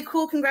is really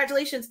cool.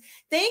 Congratulations.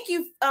 Thank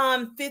you,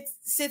 Fifth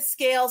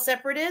Scale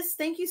Separatists.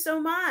 Thank you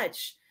so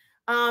much.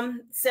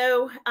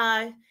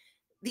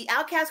 The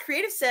Outcast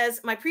Creative says,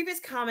 my previous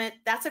comment,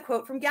 that's a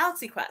quote from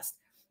Galaxy Quest.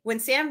 When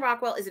Sam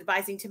Rockwell is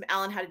advising Tim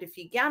Allen how to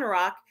defeat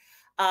Ganarok,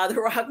 the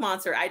rock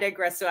monster, I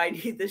digress, so I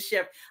need the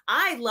ship.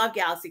 I love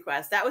Galaxy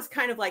Quest. That was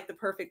kind of like the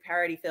perfect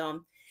parody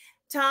film.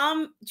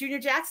 Tom Jr.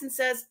 Jackson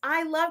says,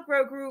 I love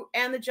Grogu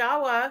and the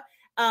Jawa,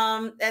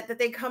 that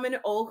they come in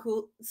an old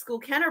school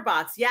Kenner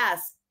box.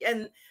 Yes.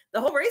 And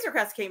the whole Razor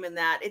Crest came in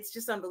that. It's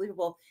just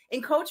unbelievable.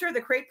 In Culture, the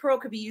Crate Pearl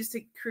could be used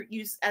to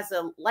use as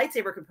a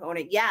lightsaber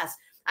component. Yes.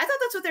 I thought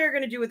that's what they were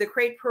going to do with the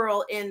Crate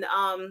Pearl in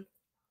The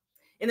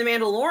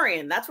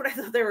Mandalorian. That's what I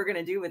thought they were going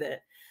to do with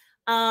it.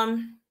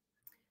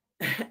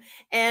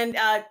 And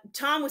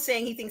Tom was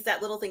saying he thinks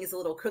that little thing is a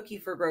little cookie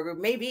for Grogu.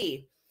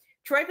 Maybe.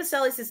 Troy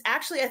Pacelli says,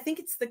 actually, I think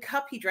it's the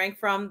cup he drank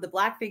from. The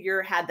black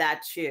figure had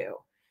that too.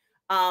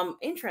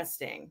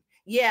 Interesting.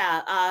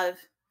 Yeah.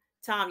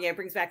 Tom, yeah, it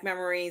brings back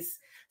memories.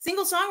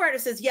 Single Songwriter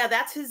says, yeah,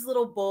 that's his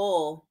little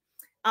bowl.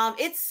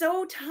 It's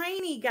so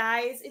tiny,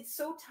 guys. It's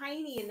so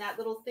tiny in that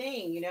little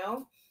thing, you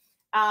know?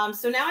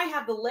 So now I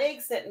have the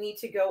legs that need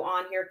to go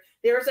on here.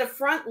 There's a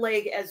front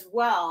leg as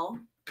well.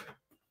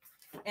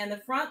 And the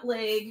front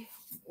leg,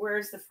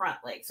 where's the front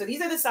leg? So these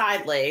are the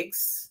side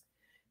legs.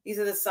 These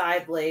are the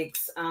side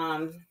legs.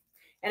 And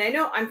I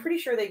know, I'm pretty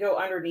sure they go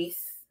underneath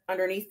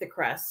the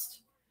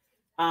crest.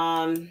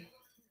 And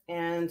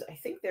I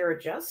think they're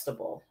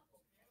adjustable.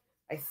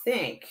 I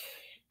think.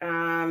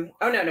 Oh,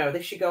 no,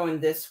 they should go in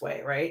this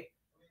way, right?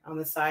 On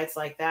the sides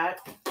like that.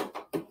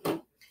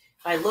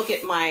 I look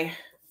at my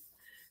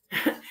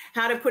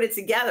how to put it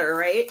together,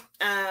 right?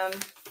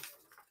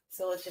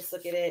 So let's just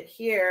look at it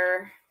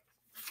here.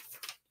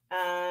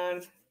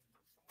 And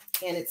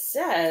it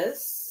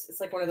says,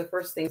 it's like one of the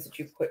first things that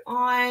you put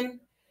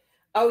on.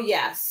 Oh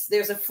yes,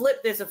 there's a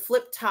flip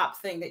top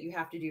thing that you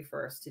have to do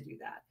first to do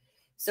that.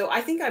 So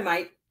I think I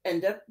might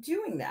end up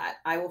doing that.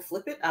 I will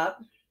flip it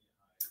up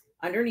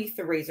underneath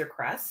the Razor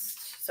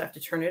Crest. So I have to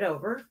turn it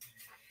over.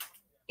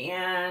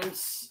 And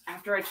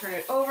after I turn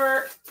it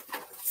over,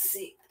 let's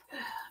see,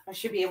 I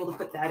should be able to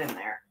put that in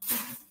there.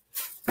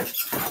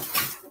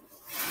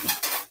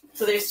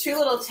 So there's two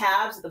little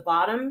tabs at the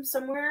bottom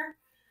somewhere.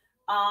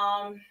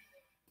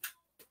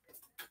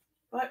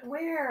 But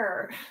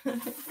where?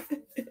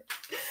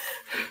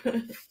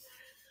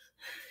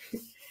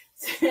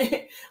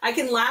 I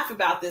can laugh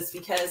about this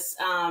because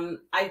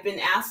I've been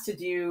asked to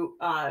do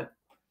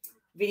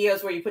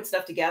videos where you put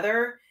stuff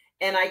together.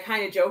 And I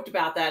kind of joked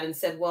about that and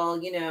said,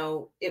 well, you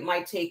know, it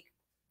might take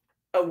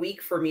a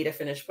week for me to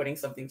finish putting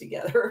something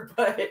together.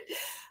 But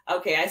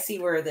okay, I see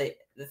where the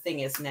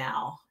thing is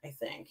now, I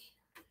think.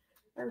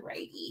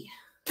 Alrighty.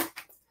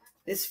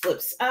 This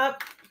flips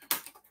up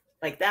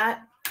like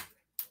that.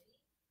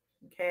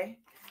 Okay.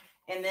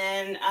 And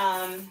then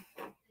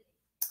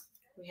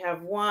we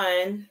have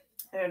one.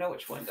 I don't know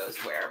which one goes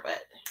where,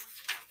 but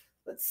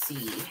let's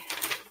see.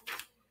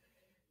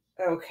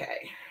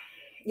 Okay.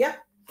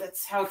 Yep.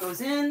 That's how it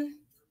goes in,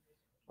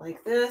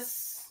 like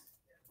this.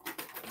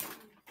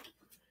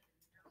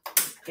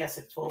 Guess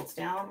it folds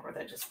down or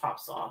that just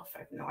pops off. I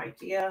have no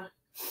idea.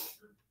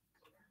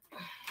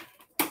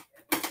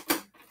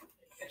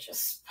 It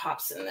just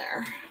pops in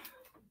there.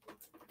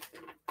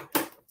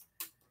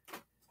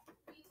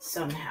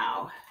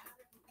 Somehow.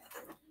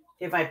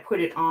 If I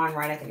put it on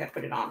right, I think I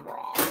put it on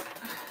wrong.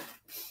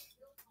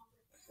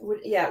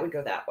 Yeah, it would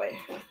go that way.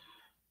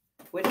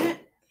 Wouldn't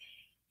it?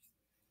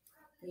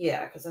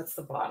 Yeah, because that's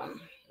the bottom.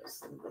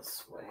 Goes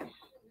this way.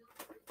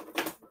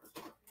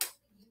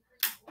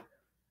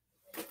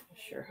 I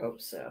sure hope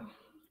so.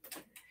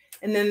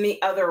 And then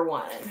the other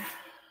one.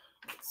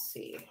 Let's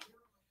see.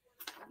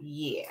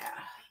 Yeah,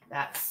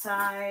 that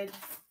side.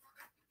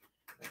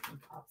 I can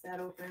pop that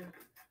open.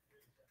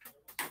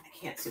 I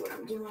can't see what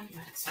I'm doing,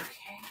 but it's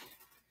okay.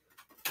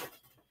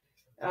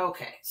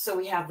 Okay, so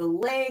we have the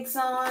legs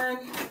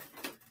on.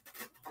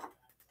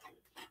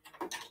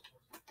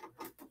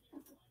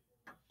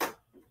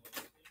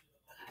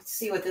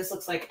 See what this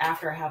looks like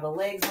after I have the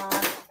legs on.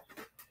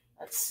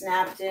 That's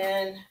snapped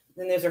in.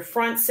 Then there's a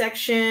front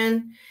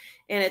section,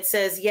 and it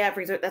says, yeah,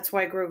 that's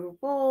why Grogu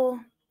Bowl.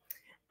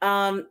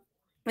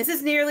 This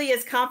is nearly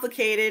as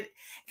complicated.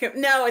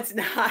 No, it's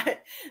not.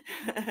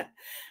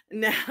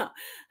 No.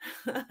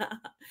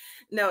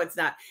 No, it's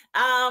not.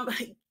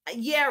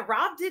 Yeah,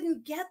 Rob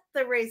didn't get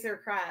the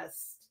Razor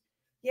Crest.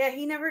 Yeah,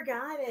 he never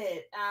got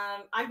it.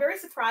 I'm very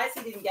surprised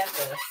he didn't get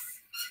this.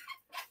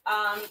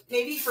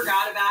 Maybe he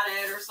forgot about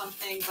it or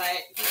something, but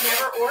he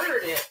never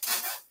ordered it,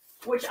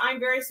 which I'm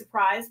very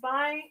surprised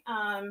by.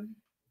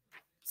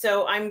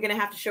 So I'm going to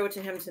have to show it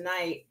to him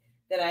tonight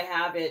that I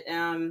have it.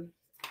 And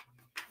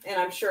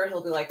I'm sure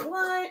he'll be like,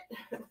 what?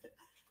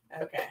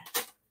 Okay.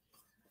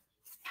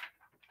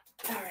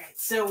 All right.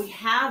 So we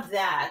have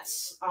that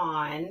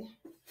on.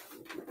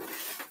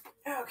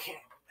 Okay.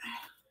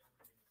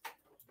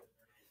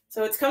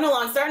 So it's coming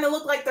along, starting to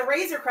look like the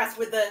Razor Crest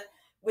with the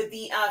with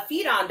the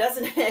feet on,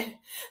 doesn't it?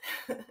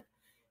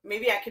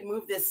 Maybe I could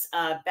move this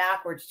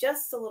backwards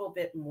just a little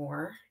bit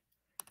more.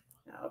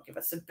 That'll give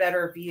us a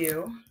better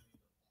view.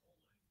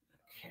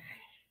 Okay.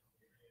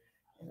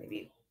 And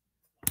maybe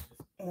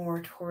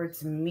more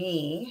towards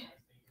me.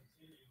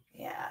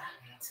 Yeah.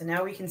 So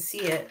now we can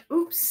see it.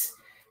 Oops.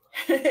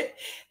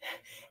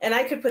 And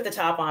I could put the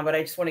top on, but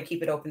I just want to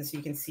keep it open so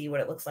you can see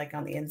what it looks like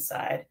on the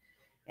inside.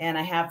 And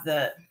I have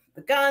the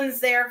guns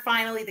there.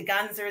 Finally, the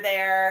guns are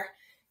there.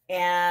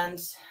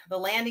 And the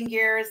landing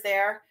gear is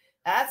there.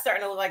 That's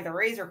starting to look like the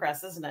Razor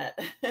Crest, isn't it?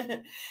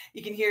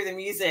 You can hear the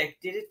music.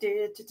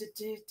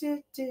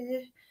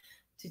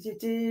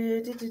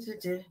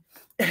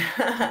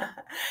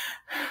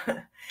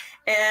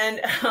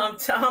 And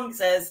Tom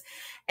says,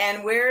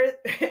 and where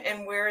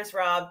is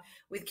Rob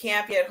with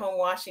Campy at home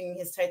washing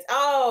his tights?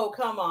 Oh,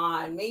 come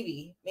on.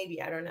 Maybe.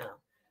 I don't know.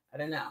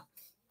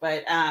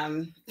 But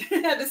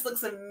this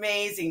looks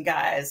amazing,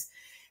 guys.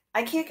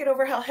 I can't get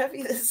over how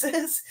heavy this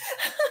is.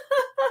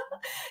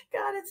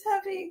 God, it's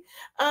heavy.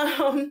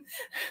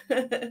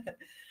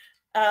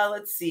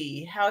 Let's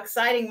see. How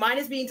exciting. Mine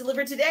is being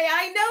delivered today.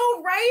 I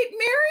know, right,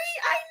 Mary?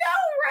 I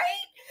know,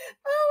 right?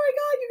 Oh, my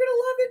God. You're going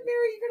to love it,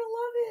 Mary. You're going to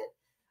love it.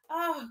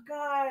 Oh,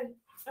 God.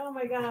 Oh,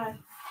 my God.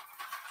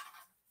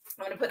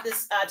 I'm going to put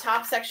this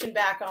top section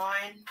back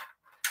on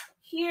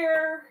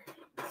here.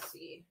 Let's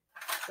see.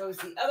 Goes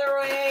the other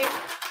way.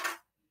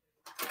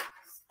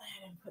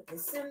 And put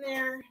this in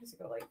there. Does it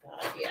go like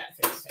that? Yeah, I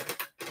think so.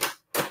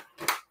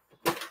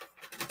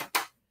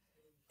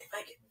 If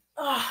I can,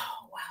 oh,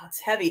 wow, it's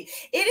heavy.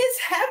 It is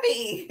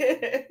heavy.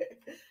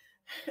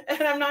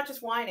 And I'm not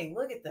just whining.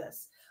 Look at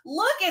this.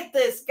 Look at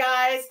this,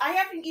 guys. I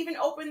haven't even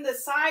opened the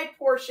side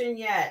portion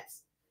yet.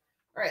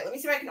 All right, let me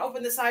see if I can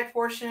open the side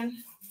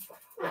portion.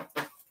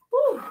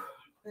 Whew.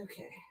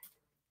 Okay.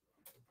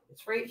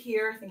 It's right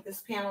here. I think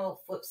this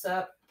panel flips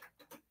up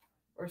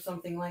or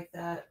something like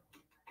that.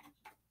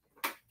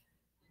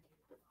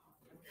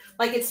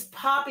 Like it's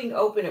popping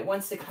open. It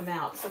wants to come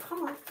out. So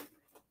come on.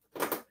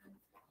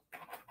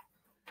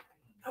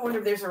 I wonder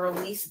if there's a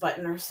release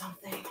button or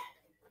something.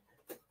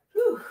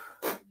 Whew.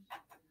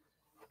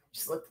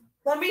 Just look.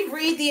 Let me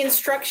read the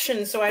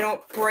instructions so I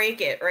don't break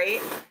it, right?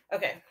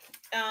 Okay.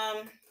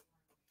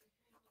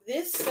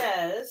 This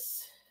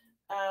says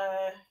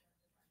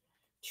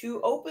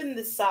to open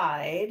the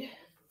side,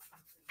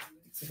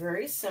 it's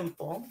very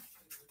simple.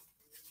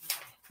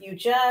 You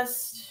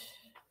just,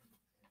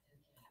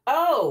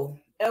 oh,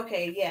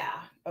 okay,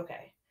 yeah,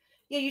 okay.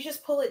 Yeah, you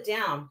just pull it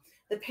down.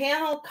 The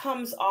panel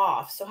comes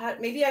off, so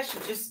maybe I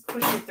should just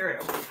push it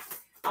through.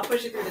 I'll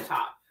push it through the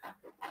top.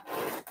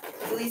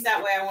 At least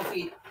that way I won't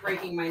be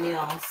breaking my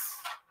nails.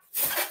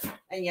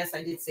 And yes,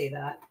 I did say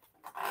that.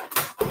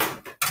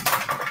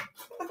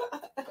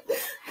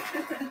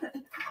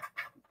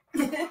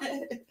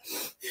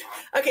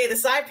 Okay, the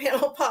side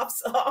panel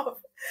pops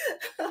off.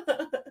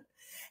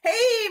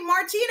 Hey,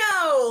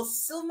 Martino,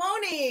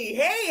 Simone.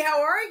 Hey,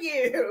 how are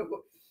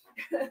you?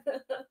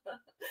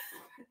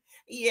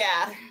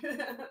 Yeah.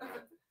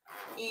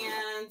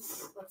 And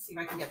let's see if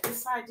I can get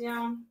this side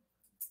down.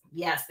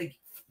 Yes,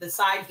 the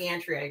side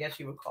gantry, I guess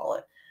you would call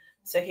it.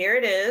 So here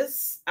it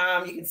is.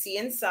 You can see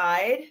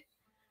inside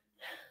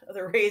of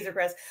the Razor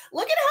Crest.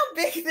 Look at how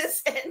big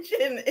this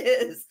engine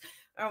is.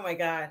 Oh my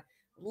God.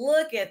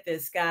 Look at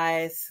this,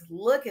 guys.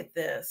 Look at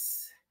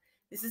this.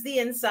 This is the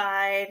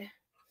inside.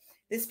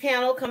 This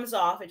panel comes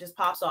off. It just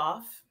pops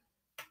off.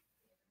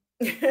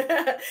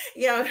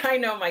 Yeah, I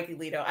know, Mikey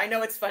Lito. I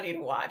know it's funny to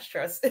watch,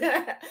 trust.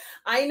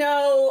 I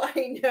know.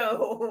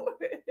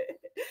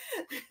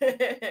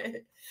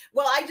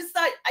 Well, I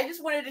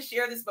just wanted to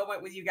share this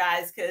moment with you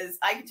guys because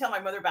I can tell my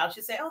mother about it.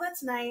 She'll say, oh,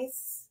 that's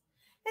nice.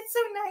 It's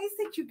so nice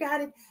that you got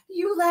it.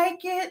 You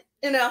like it?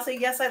 And I'll say,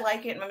 yes, I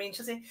like it. And I mean,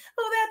 she'll say,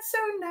 oh, that's so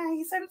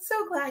nice. I'm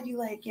so glad you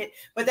like it.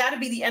 But that'll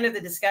be the end of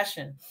the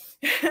discussion.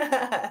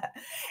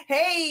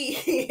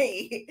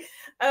 Hey,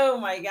 oh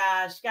my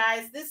gosh,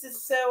 guys, this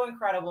is so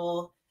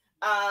incredible.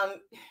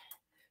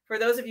 For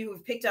those of you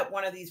who've picked up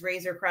one of these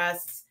Razor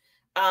Crests,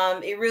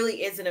 it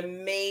really is an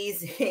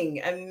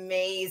amazing,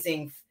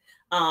 amazing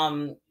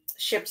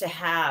ship to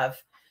have.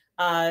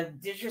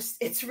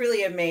 It's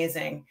really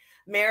amazing.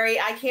 Mary,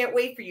 I can't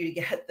wait for you to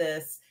get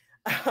this.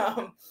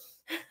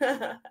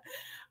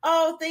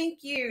 Oh,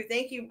 thank you.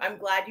 Thank you. I'm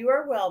glad you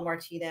are well,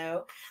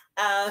 Martino.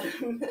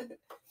 And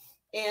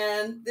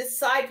this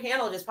side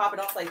panel just popping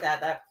off like that,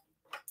 that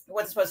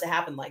wasn't supposed to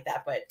happen like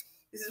that, but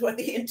this is what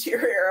the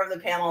interior of the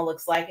panel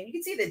looks like. And you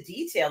can see the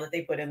detail that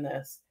they put in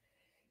this,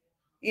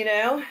 you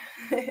know?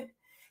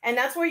 And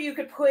that's where you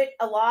could put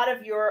a lot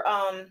of your,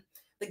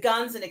 the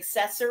guns and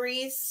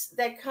accessories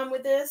that come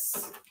with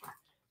this.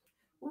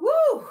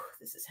 Woo,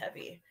 this is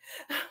heavy.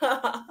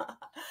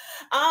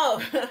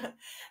 Oh,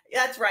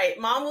 that's right.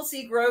 Mom will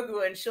see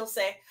Grogu and she'll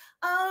say,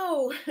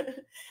 oh,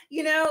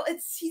 you know,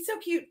 he's so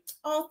cute.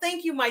 Oh,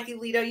 thank you, Mikey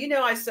Lito. You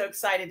know, I'm so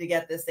excited to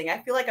get this thing. I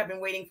feel like I've been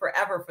waiting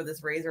forever for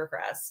this Razor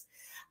Crest.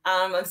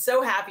 I'm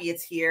so happy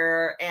it's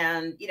here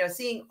and, you know,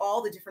 seeing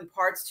all the different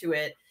parts to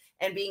it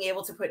and being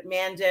able to put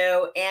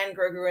Mando and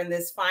Grogu in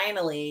this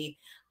finally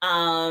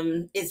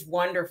is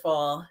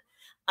wonderful.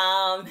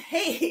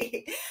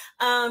 Hey,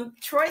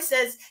 Troy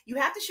says you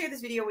have to share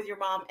this video with your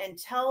mom and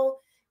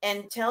tell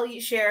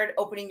you shared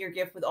opening your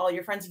gift with all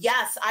your friends.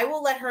 Yes, I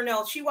will let her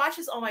know. She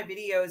watches all my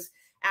videos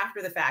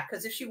after the fact,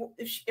 because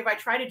if I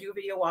try to do a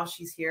video while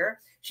she's here,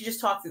 she just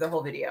talked through the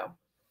whole video.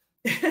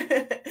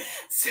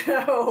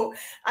 So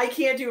I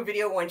can't do a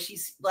video when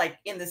she's like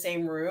in the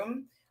same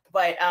room,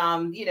 but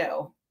you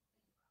know,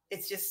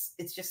 it's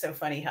just so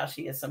funny how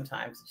she is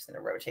sometimes. I'm just going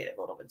to rotate it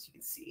a little bit so you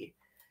can see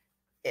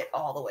it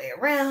all the way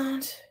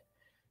around.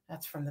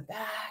 That's from the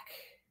back.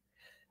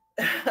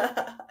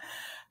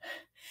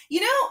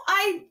 You know,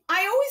 I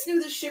always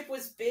knew the ship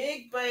was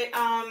big, but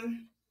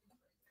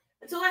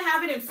until I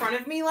have it in front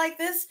of me like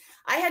this,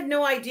 I had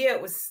no idea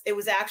it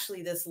was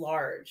actually this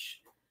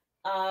large.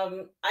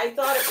 I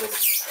thought it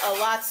was a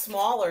lot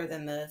smaller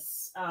than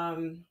this.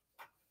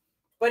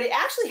 But it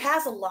actually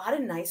has a lot of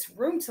nice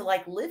room to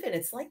like live in.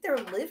 It's like their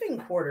living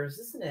quarters,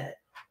 isn't it?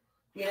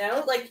 You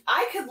know, like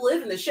I could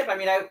live in the ship. I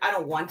mean, I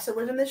don't want to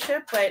live in the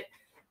ship, but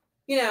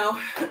you know,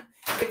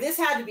 if this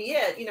had to be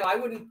it, you know, I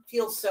wouldn't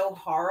feel so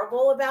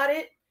horrible about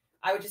it.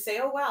 I would just say,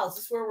 oh, wow, is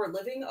this where we're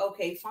living?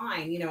 Okay,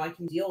 fine. You know, I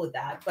can deal with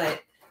that.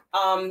 But,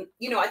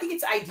 you know, I think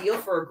it's ideal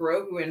for a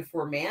Grogu and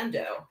for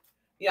Mando.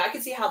 You know, I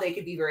can see how they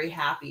could be very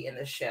happy in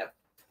the ship.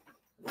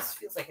 This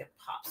feels like it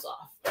pops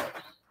off.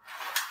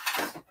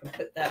 But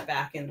put that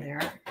back in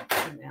there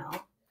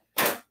now.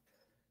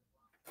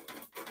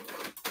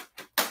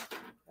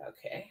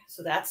 Okay,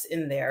 so that's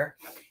in there.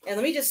 And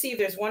let me just see if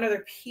there's one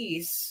other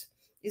piece.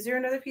 Is there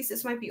another piece?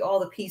 This might be all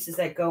the pieces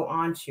that go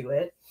onto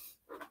it.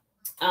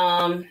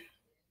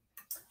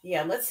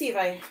 Yeah, let's see if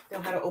I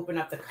know how to open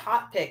up the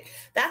cockpit.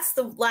 That's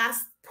the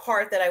last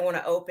part that I want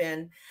to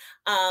open.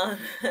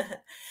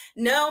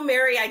 No,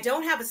 Mary, I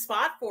don't have a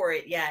spot for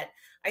it yet.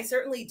 I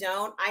certainly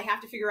don't. I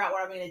have to figure out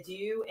what I'm going to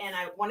do. And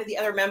one of the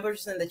other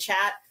members in the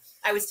chat,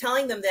 I was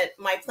telling them that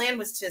my plan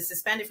was to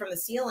suspend it from the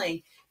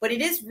ceiling, but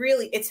it is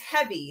really, it's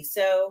heavy.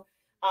 So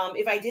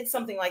if I did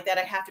something like that,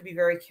 I'd have to be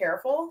very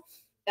careful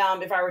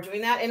if I were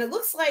doing that. And it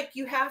looks like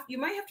you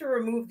might have to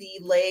remove the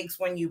legs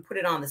when you put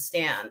it on the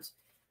stand.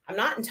 I'm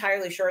not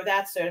entirely sure of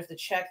that, so I have to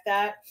check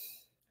that.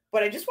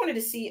 But I just wanted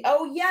to see,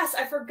 oh yes,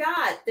 I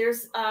forgot.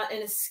 There's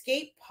an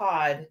escape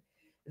pod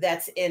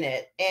that's in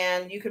it.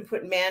 And you can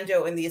put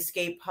Mando in the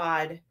escape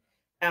pod,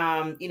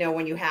 you know,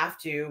 when you have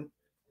to.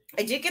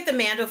 I did get the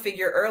Mando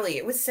figure early.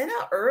 It was sent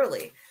out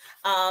early.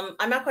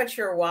 I'm not quite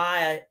sure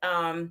why.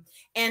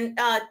 And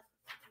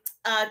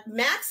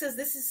Max says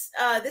this is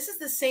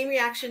the same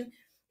reaction.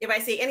 If I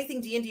say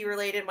anything D&D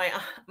related,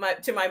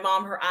 to my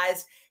mom, her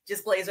eyes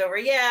just glaze over.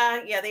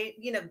 Yeah, they,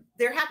 you know,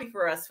 they're happy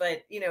for us,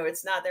 but you know,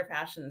 it's not their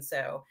passion.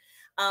 So,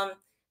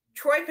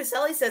 Troy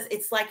Pacelli says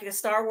it's like a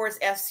Star Wars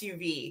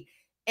SUV.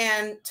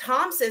 And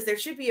Tom says there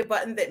should be a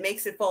button that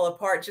makes it fall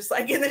apart, just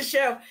like in the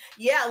show.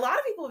 Yeah, a lot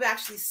of people have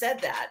actually said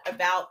that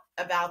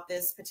about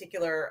this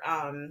particular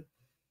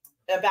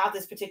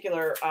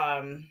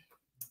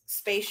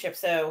spaceship.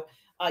 So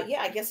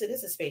yeah, I guess it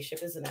is a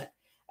spaceship, isn't it?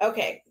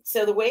 Okay,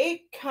 so the way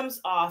it comes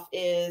off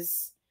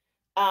is,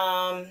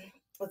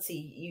 let's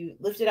see, you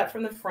lift it up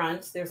from the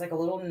front. There's like a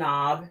little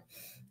knob,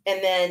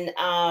 and then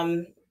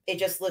it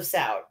just lifts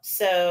out.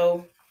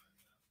 So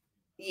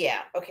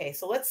yeah, okay,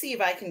 so let's see if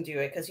I can do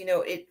it, because, you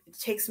know, it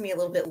takes me a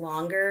little bit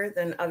longer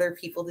than other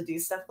people to do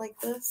stuff like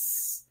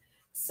this.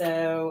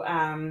 So,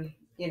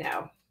 you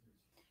know,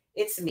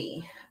 it's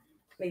me.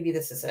 Maybe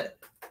this is it.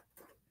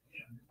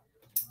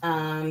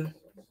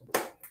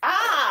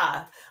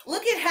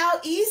 Look at how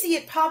easy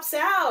it pops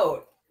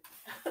out.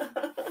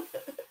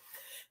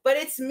 But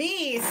it's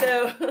me,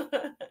 so.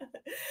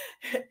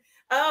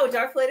 Oh,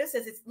 Darth Plato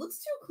says it looks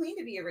too clean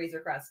to be a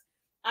Razor Crest.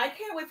 I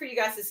can't wait for you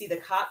guys to see the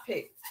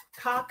cockpit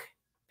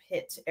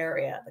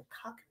area, the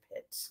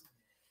cockpit.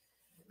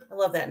 I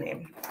love that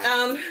name.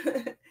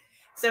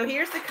 So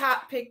here's the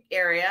cockpit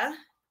area.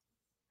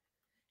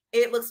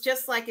 It looks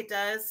just like it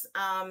does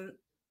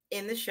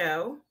in the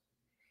show.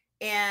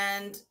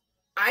 And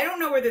I don't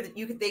know whether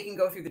they can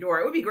go through the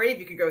door. It would be great if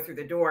you could go through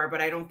the door, but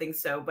I don't think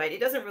so. But it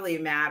doesn't really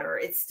matter.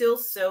 It's still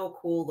so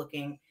cool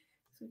looking.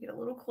 So get a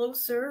little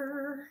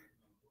closer.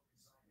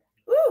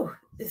 Ooh,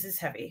 this is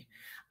heavy.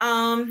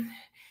 And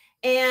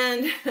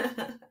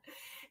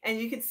and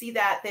you can see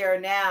that there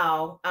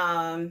now.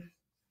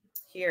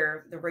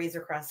 Here, the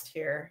Razor Crest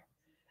here.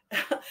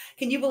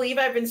 Can you believe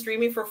I've been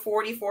streaming for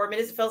 44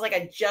 minutes? It feels like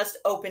I just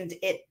opened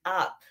it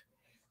up.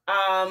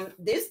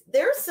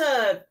 There's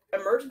a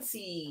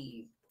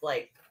emergency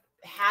like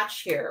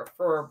hatch here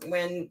for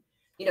when,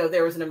 you know,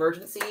 there was an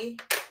emergency.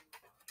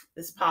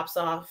 This pops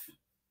off,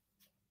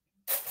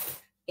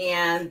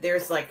 and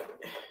there's like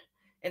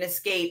an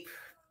escape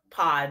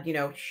pod, you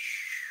know,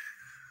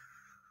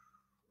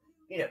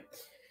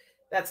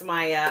 that's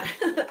my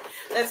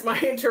that's my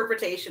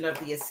interpretation of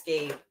the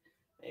escape.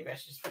 Maybe I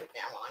should just put it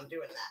down while I'm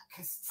doing that,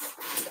 because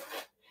it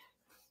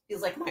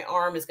feels like my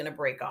arm is going to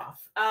break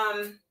off.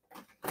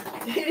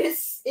 It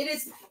is,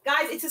 guys,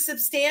 Guys, it's a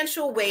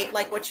substantial weight,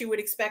 like what you would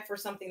expect for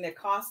something that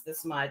costs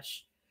this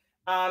much.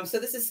 So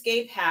this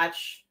escape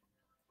hatch,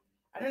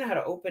 I don't know how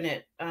to open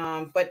it,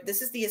 but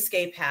this is the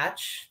escape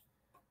hatch.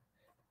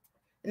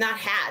 Not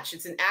hatch,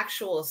 it's an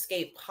actual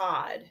escape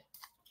pod.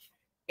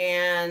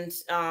 And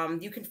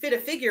you can fit a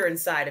figure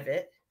inside of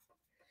it.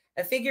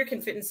 A figure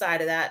can fit inside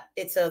of that.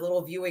 It's a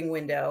little viewing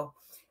window.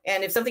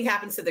 And if something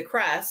happens to the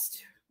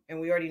Crest, and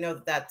we already know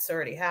that that's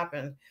already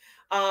happened,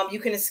 you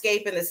can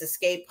escape in this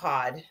escape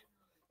pod.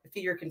 The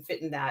figure can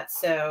fit in that.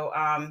 So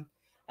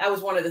that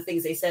was one of the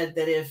things they said,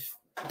 that if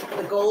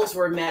the goals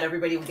were met,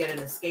 everybody would get an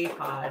escape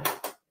pod.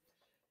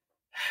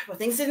 Well,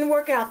 things didn't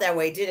work out that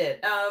way, did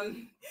it?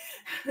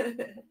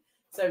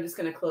 So I'm just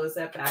going to close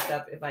that back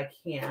up if I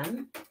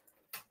can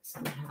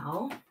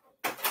somehow.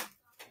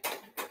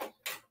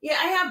 Yeah,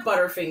 I have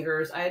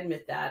butterfingers. I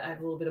admit that. I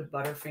have a little bit of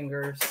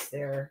butterfingers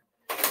there.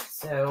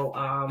 So,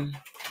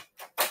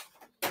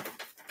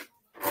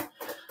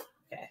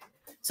 okay.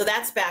 So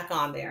that's back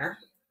on there.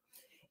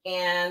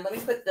 And let me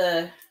put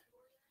the,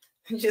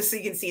 just so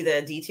you can see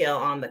the detail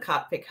on the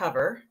cockpit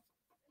cover.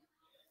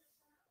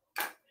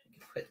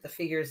 Put the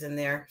figures in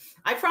there.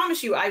 I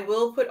promise you, I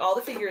will put all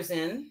the figures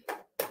in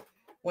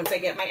once I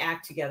get my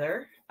act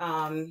together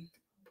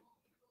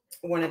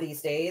one of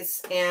these days.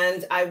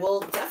 And I will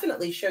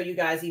definitely show you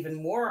guys even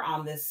more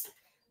on this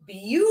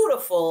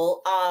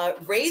beautiful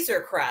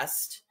Razor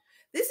Crest.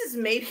 This is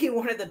maybe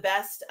one of the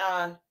best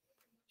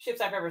ships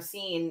I've ever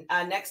seen,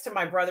 next to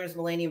my brother's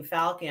Millennium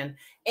Falcon.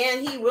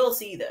 And he will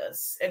see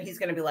this and he's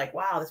going to be like,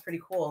 wow, that's pretty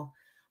cool.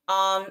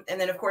 And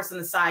then of course on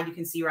the side, you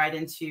can see right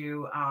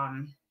into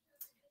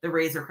the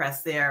Razor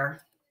Crest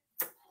there.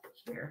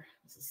 Here,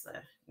 this is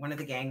one of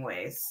the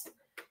gangways.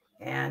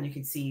 And you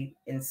can see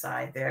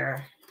inside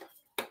there.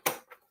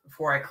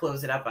 Before I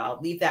close it up,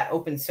 I'll leave that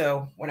open.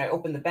 So when I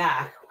open the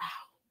back,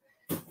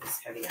 wow, it's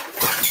heavy.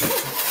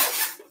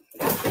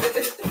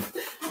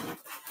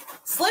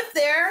 Slip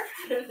there,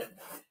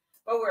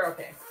 but we're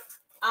okay.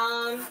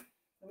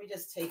 Let me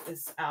just take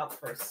this out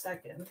for a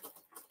second.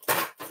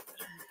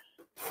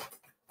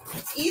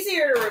 It's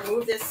easier to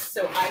remove this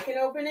so I can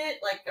open it.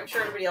 Like, I'm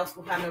sure everybody else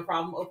will have no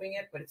problem opening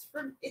it, but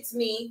it's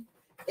me.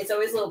 It's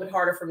always a little bit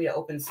harder for me to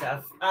open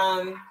stuff.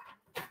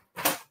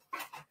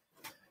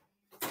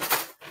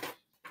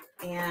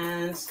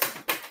 And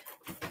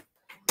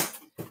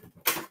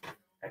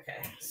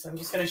okay, so I'm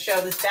just going to show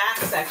this back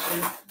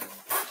section.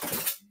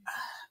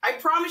 I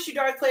promise you,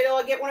 Darth Plato,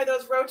 I'll get one of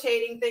those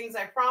rotating things.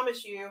 I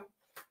promise you.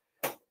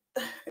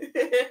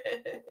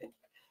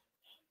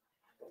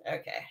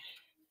 Okay.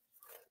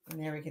 And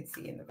there we can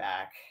see in the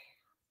back.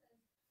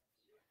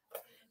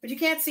 But you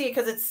can't see it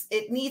because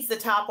it needs the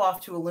top off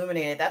to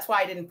illuminate it. That's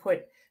why I didn't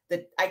put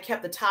I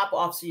kept the top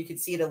off so you could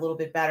see it a little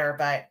bit better.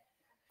 But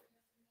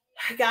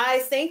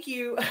guys, thank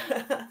you.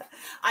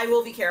 I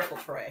will be careful,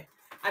 Troy.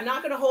 I'm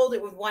not going to hold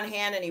it with one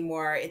hand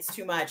anymore. It's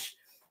too much.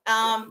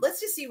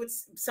 Let's just see what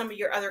some of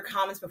your other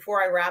comments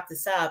before I wrap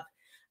this up.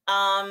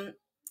 The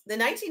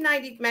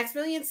 1990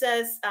 Maximilian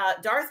says,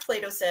 Darth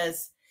Plato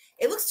says,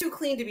 it looks too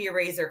clean to be a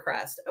Razor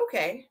Crest.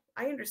 Okay,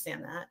 I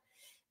understand that.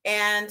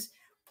 And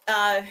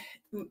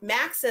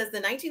Max says the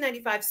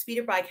 1995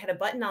 speeder bike had a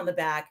button on the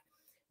back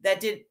that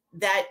did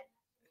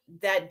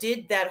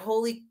that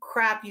holy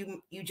crap,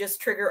 you just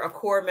trigger a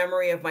core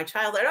memory of my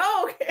childhood.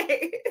 Oh,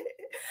 okay.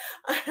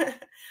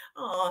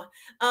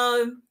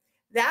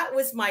 That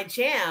was my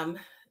jam.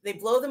 They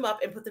blow them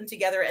up and put them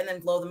together and then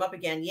blow them up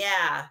again.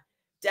 Yeah,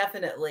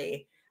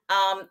 definitely.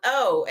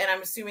 Oh, and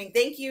I'm assuming,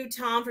 thank you,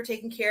 Tom, for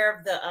taking care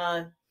of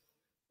the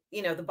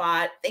the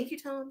bot. Thank you,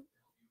 Tom.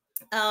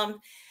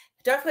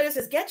 Darth Plato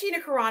says, get Gina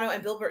Carano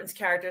and Bill Burton's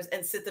characters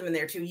and sit them in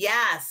there too.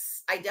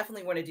 Yes, I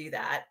definitely want to do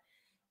that.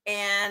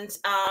 And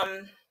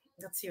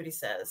let's see what he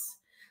says.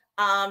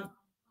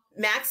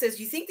 Max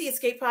says, you think the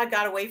escape pod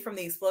got away from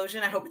the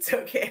explosion? I hope it's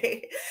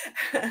okay.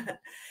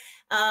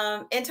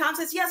 And Tom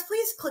says, yes,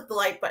 please click the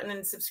like button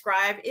and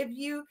subscribe if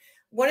you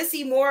want to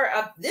see more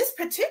of this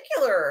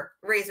particular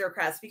Razor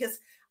Crest, because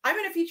I'm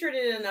going to feature it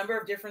in a number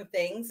of different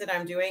things that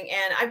I'm doing.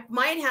 And I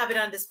might have it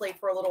on display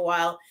for a little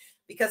while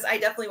because I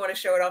definitely want to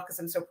show it off because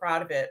I'm so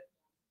proud of it.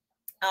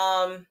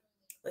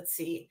 Let's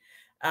see.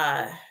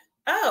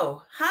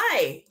 Oh,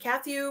 hi,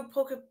 Kathu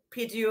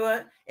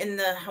Pokapidua in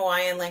the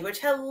Hawaiian language.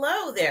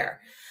 Hello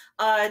there.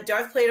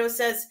 Darth Plato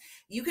says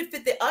you could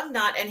fit the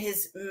Ugnaught and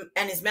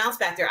his mouse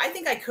back there. I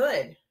think I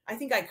could.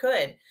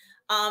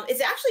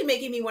 It's actually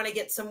making me want to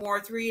get some more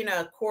 3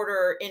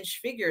 1/4 inch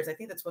figures. I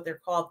think that's what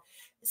they're called.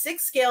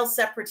 6 Scale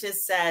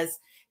Separatist says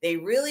they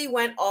really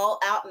went all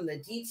out in the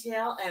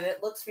detail and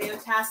it looks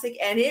fantastic.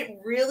 And it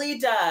really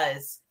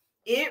does.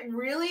 It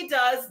really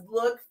does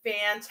look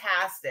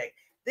fantastic.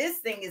 This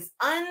thing is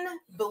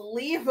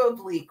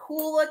unbelievably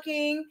cool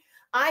looking.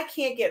 I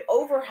can't get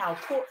over how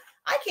cool.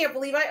 I can't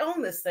believe I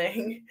own this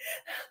thing.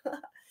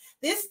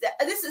 This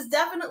is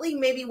definitely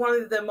maybe one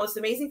of the most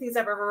amazing things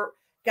I've ever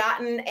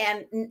gotten,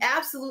 and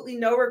absolutely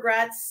no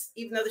regrets,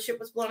 even though the ship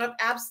was blown up,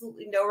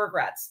 absolutely no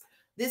regrets.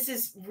 This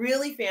is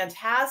really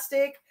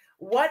fantastic.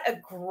 What a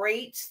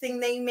great thing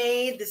they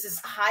made. This is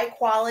high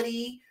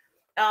quality.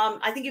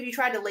 I think if you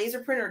tried to laser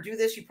print or do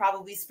this, you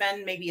probably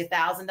spend maybe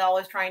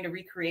 $1,000 trying to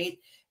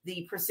recreate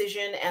the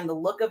precision and the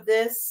look of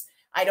this.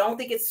 I don't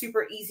think it's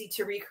super easy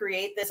to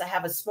recreate this. I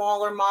have a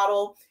smaller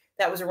model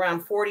that was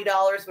around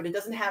 $40, but it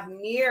doesn't have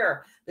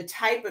near the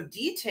type of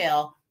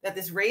detail that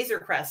this Razor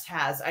Crest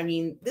has. I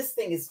mean, this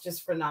thing is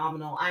just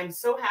phenomenal. I'm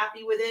so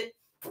happy with it.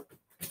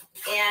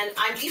 And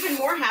I'm even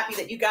more happy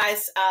that you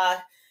guys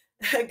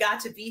got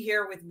to be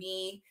here with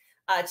me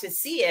to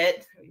see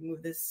it. Let me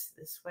move this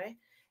way.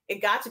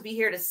 It got to be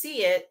here to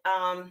see it.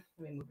 Let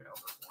me move it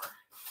over more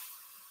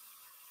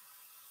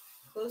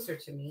closer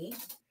to me.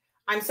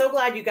 I'm so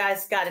glad you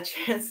guys got a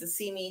chance to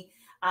see me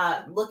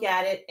look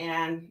at it,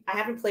 and I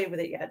haven't played with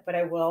it yet, but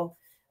I will.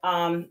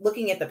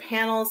 Looking at the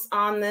panels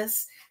on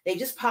this, they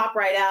just pop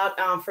right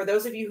out. For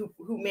those of you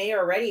who may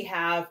already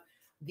have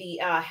the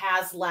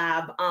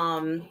Haslab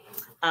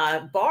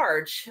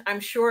barge, I'm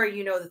sure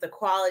you know that the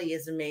quality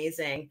is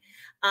amazing.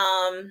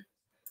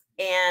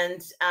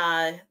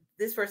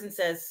 This person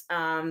says,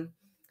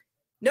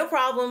 no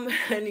problem.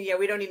 And yeah,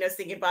 we don't need no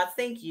stinking bots.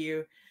 Thank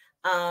you.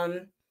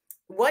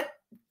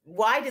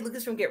 Why did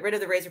Lucasfilm get rid of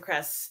the Razor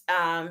Crest?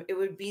 It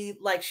would be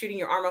like shooting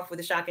your arm off with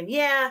a shotgun.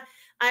 Yeah,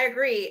 I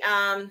agree.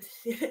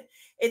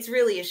 It's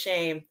really a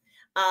shame.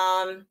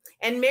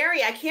 And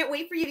Mary, I can't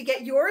wait for you to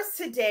get yours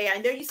today. I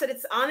know you said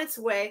it's on its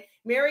way.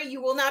 Mary,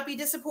 you will not be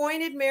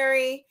disappointed,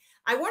 Mary.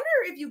 I wonder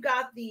if you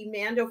got the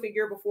Mando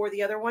figure before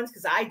the other ones,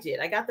 because I did.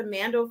 I got the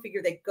Mando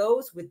figure that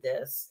goes with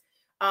this.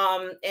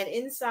 And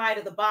inside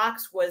of the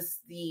box was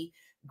the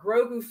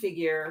Grogu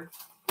figure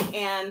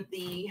and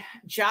the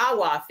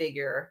Jawa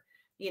figure,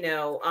 you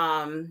know,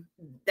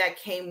 that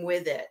came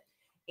with it.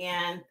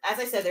 And as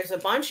I said, there's a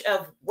bunch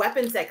of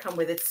weapons that come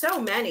with it.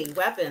 So many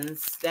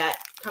weapons that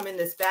come in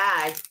this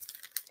bag,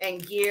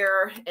 and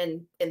gear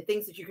and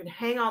things that you can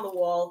hang on the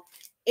wall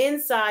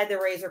inside the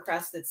Razor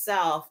Crest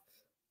itself,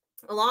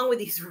 along with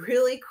these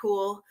really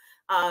cool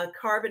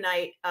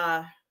carbonite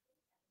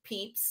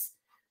peeps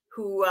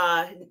who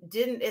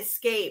didn't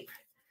escape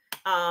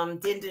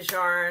Din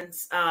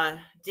Djarin's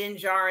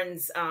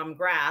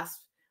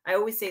grasp. I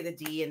always say the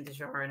D in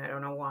Djarin. I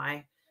don't know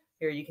why.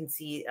 Here you can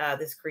see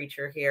this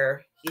creature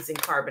here. He's in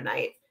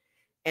carbonite.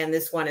 And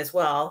this one as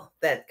well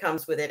that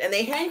comes with it. And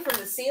they hang from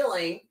the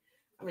ceiling.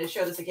 I'm going to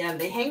show this again.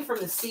 They hang from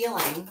the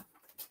ceiling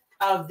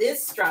of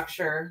this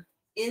structure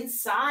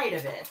inside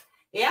of it.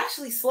 They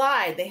actually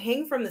slide. They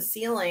hang from the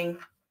ceiling,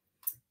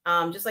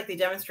 just like they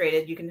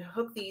demonstrated. You can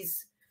hook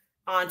these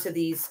onto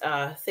these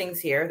things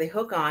here. They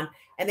hook on,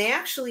 and they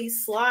actually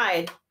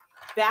slide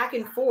back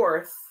and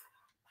forth.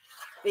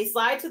 They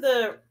slide to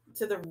the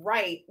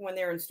right when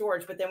they're in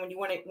storage, but then when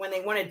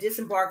they want to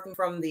disembark them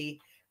from the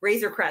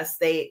Razor Crest,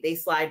 they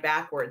slide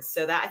backwards.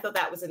 So that, I thought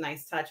that was a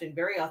nice touch and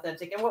very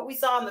authentic. And what we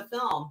saw in the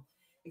film,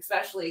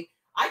 especially,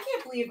 I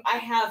can't believe I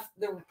have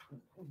the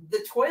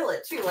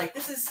toilet too. Like,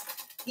 this is,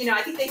 you know,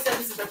 I think they said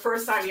this is the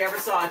first time you ever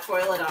saw a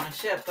toilet on a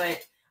ship,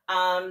 but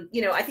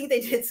you know, I think they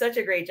did such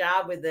a great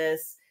job with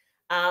this.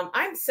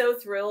 I'm so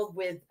thrilled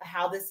with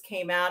how this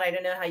came out. I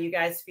don't know how you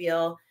guys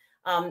feel.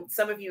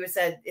 Some of you have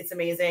said it's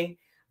amazing.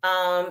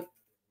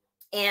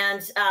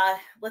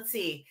 Let's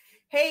see.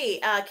 Hey,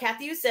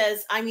 Kathy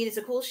says, I mean, it's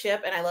a cool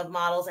ship and I love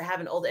models. I have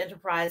an old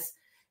Enterprise,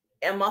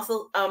 a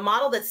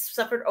model that's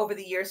suffered over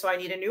the years, so I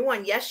need a new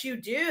one. Yes, you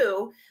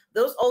do.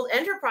 Those old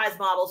Enterprise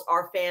models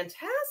are fantastic.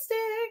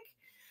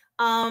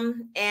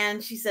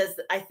 And she says,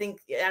 I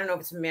don't know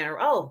if it's a man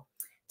or, oh,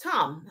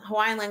 Tom,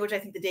 Hawaiian language, I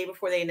think the day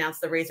before they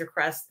announced the Razor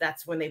Crest,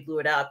 that's when they blew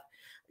it up.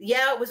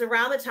 Yeah, it was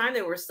around the time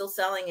they were still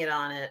selling it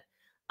on it.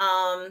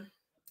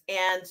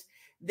 And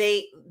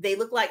they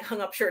look like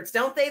hung up shirts,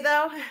 don't they,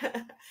 though?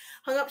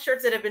 Hung up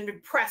shirts that have been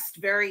pressed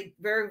very,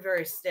 very,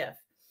 very stiff.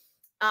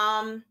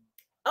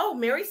 Oh,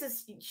 Mary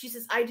says, she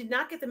says, I did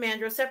not get the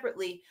Mandro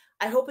separately.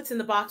 I hope it's in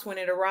the box when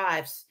it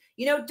arrives.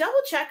 You know,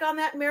 double check on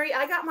that, Mary.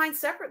 I got mine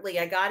separately.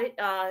 I got it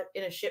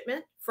in a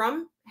shipment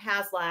from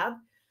Haslab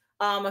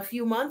a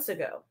few months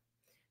ago.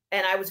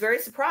 And I was very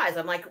surprised.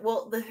 I'm like,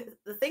 well,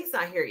 the thing's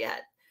not here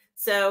yet.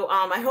 So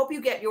I hope you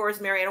get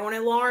yours, Mary. I don't want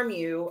to alarm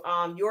you.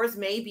 Yours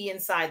may be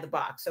inside the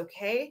box,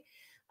 okay?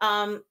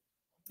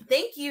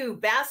 Thank you,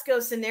 Basco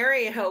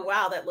Scenario.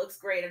 Wow, that looks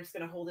great. I'm just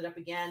going to hold it up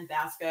again,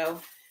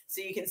 Basco,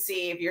 so you can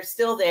see, if you're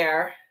still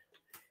there,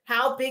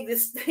 how big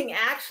this thing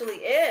actually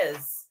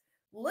is.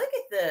 Look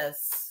at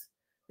this.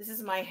 This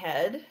is my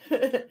head.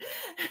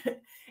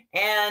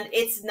 And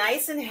it's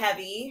nice and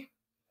heavy.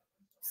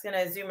 Just going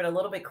to zoom in a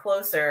little bit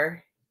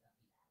closer.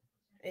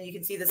 And you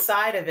can see the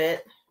side of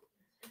it.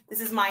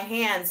 This is my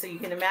hand, so you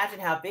can imagine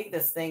how big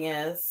this thing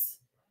is.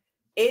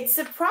 It's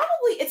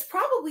probably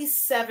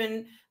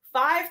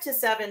 5 to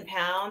 7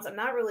 pounds. I'm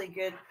not really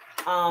good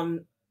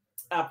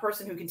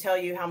person who can tell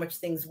you how much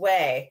things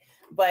weigh,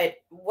 but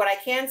what I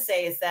can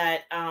say is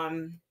that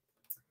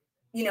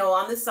you know,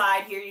 on the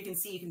side here, you can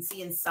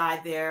see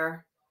inside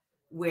there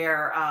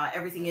where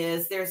everything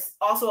is. There's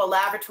also a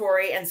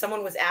lavatory, and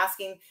someone was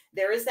asking,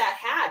 there is that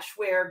hatch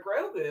where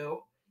Grogu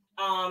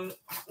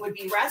would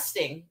be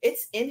resting.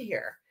 It's in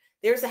here.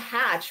 There's a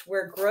hatch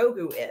where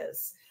Grogu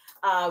is,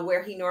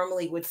 where he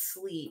normally would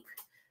sleep.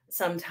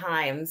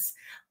 sometimes.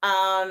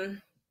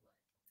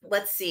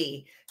 Let's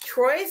see.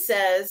 Troy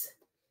says,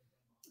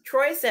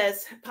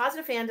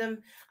 positive fandom.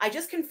 I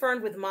just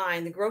confirmed with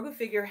mine. The Grogu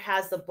figure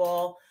has the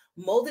ball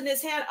molded in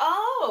his hand.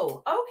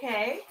 Oh,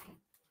 okay.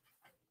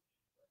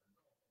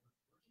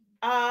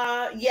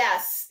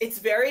 Yes, it's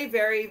very,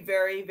 very,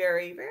 very,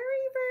 very, very,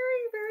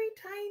 very, very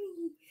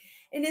tiny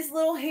in his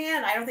little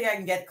hand. I don't think I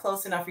can get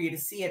close enough for you to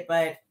see it,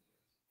 but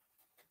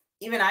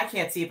even I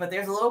can't see it, but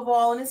there's a little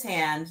ball in his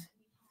hand.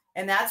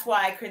 And that's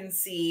why I couldn't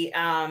see.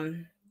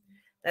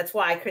 That's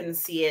why I couldn't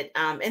see it.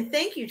 And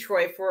thank you,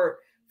 Troy, for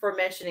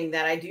mentioning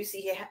that. I do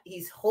see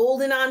he's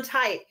holding on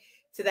tight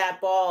to that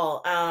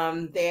ball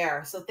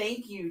there. So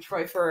thank you,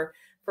 Troy, for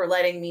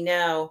letting me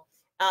know.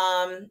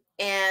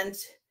 And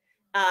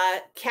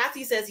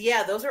Kathy says,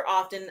 yeah, those are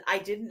often. I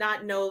did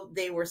not know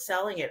they were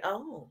selling it.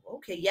 Oh,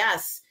 okay.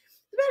 Yes.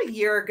 About a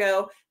year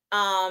ago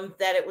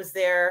that it was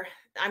there.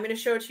 I'm going to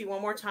show it to you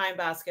one more time,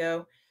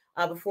 Bosco,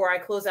 before I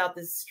close out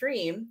this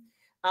stream.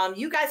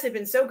 You guys have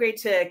been so great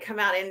to come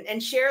out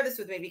and share this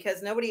with me,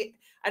 because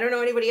I don't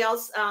know anybody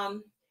else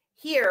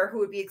here who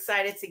would be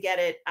excited to get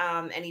it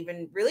and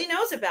even really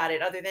knows about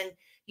it, other than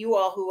you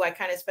all, who I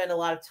kind of spend a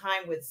lot of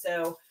time with.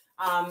 So,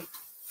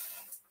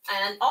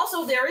 and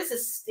also there is a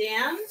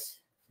stand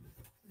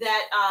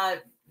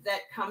that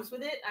comes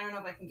with it. I don't know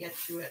if I can get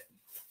to it.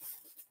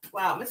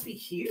 Wow, it must be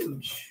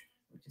huge.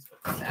 Let me just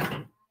put this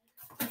out.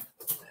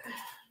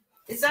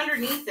 It's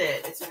underneath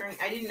it.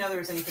 I didn't know there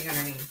was anything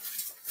underneath.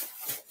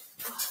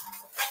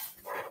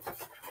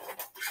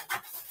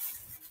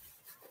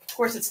 Of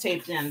course, it's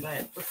taped in,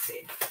 but let's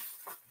see.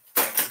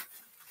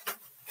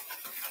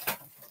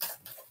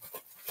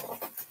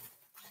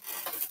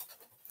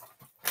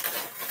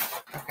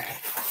 Okay.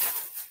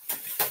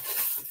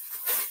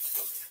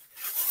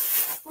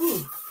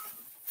 Ooh.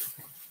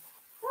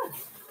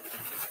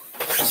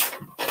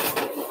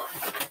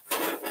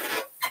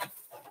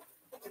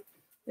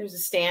 There's a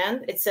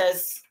stand. It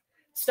says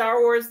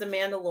Star Wars: The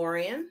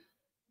Mandalorian.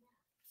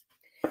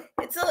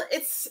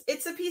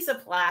 It's a piece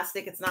of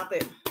plastic. It's not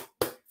the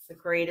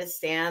greatest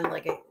stand,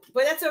 but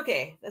that's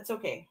okay. That's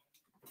okay.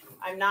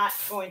 I'm not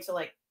going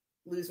to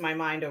lose my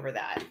mind over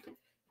that.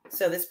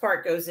 So this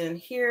part goes in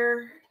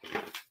here,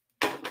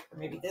 or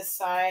maybe this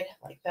side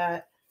like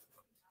that.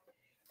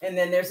 And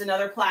then there's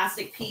another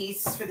plastic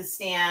piece for the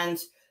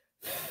stand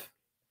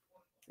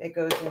that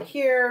goes in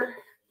here.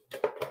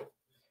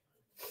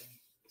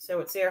 So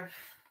it's there.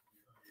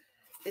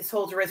 This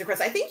holds a Razor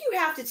Crest. I think you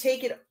have to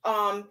take it.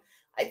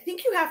 I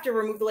think you have to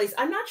remove the lace.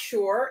 I'm not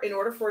sure in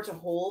order for it to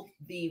hold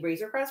the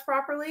Razor Crest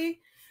properly,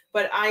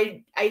 but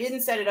I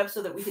didn't set it up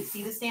so that we could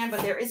see the stand,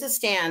 but there is a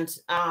stand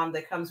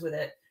that comes with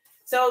it.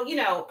 So,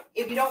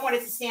 if you don't want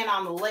it to stand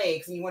on the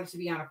legs and you want it to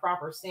be on a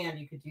proper stand,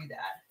 you could do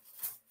that.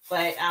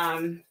 But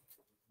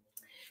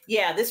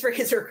yeah, this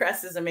Razor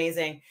Crest is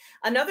amazing.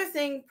 Another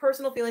thing,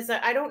 personal feelings,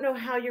 that I don't know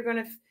how you're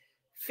going to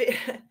fit.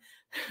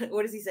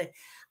 What does he say?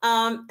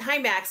 Hi,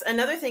 Max.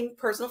 Another thing,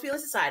 personal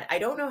feelings aside, I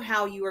don't know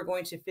how you are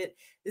going to fit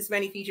this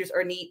many features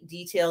or neat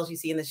details you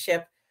see in the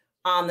ship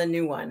on the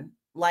new one.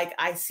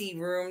 I see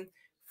room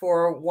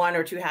for 1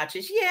 or 2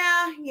 hatches.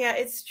 Yeah,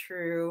 it's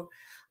true.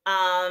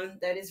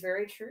 That is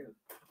very true.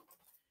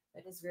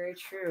 That is very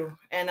true.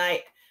 And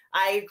I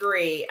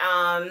agree.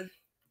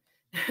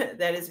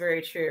 That is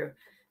very true.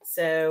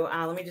 So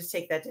let me just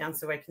take that down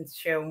so I can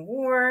show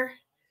more.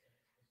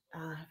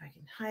 If I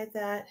can hide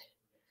that.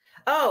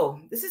 Oh,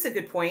 this is a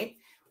good point.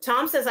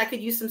 Tom says I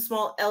could use some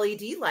small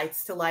LED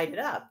lights to light it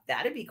up.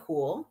 That'd be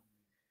cool.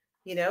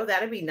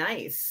 That'd be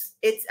nice.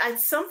 It's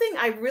something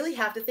I really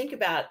have to think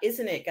about,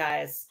 isn't it,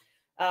 guys?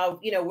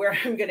 Where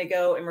I'm going to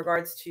go in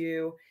regards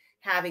to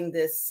having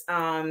this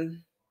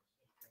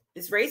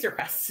this Razor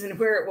Crest and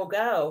where it will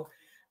go.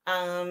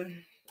 But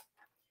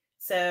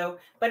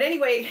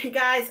anyway,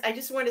 guys, I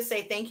just want to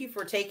say thank you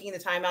for taking the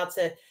time out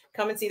to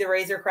come and see the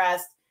Razor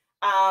Crest.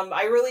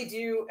 I really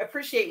do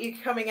appreciate you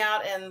coming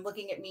out and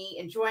looking at me,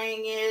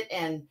 enjoying it,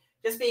 and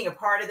just being a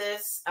part of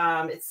this.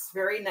 It's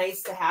very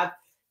nice to have,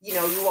 you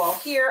all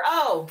here.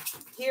 Oh,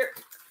 here.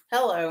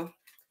 Hello.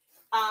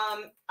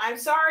 I'm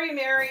sorry,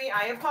 Mary.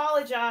 I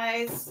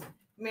apologize.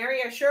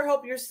 Mary, I sure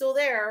hope you're still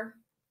there,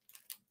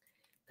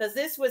 because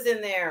this was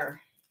in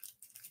there.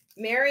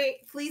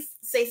 Mary, please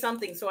say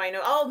something so I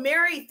know. Oh,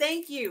 Mary,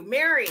 thank you.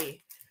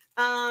 Mary,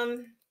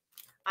 I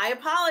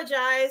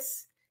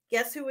apologize.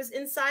 Guess who was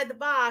inside the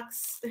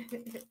box?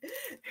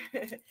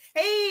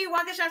 Hey,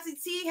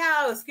 Wakashashi Tea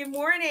House. Good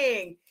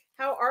morning.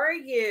 How are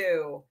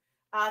you?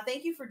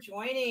 Thank you for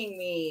joining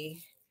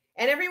me.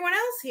 And everyone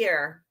else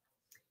here.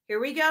 Here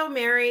we go,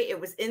 Mary. It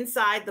was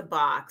inside the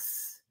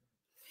box.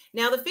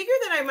 Now, the figure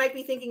that I might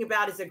be thinking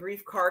about is a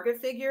Grief Karga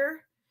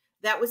figure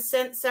that was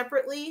sent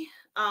separately.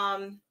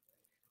 I'm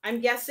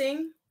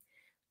guessing,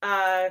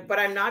 but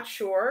I'm not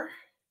sure.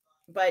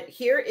 But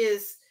here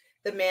is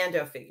the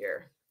Mando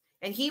figure.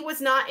 And he was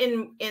not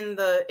in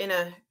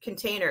a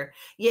container.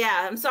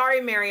 Yeah, I'm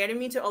sorry, Mary. I didn't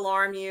mean to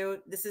alarm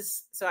you.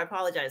 So I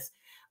apologize.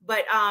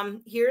 But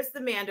here's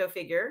the Mando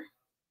figure.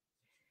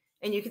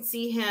 And you can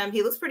see him.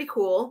 He looks pretty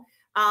cool.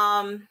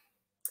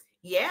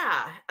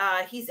 Yeah,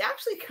 he's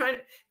actually kind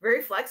of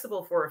very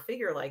flexible for a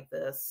figure like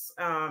this,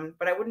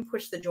 but I wouldn't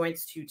push the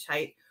joints too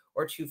tight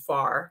or too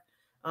far.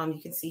 You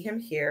can see him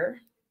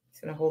here. He's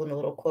going to hold him a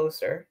little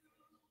closer.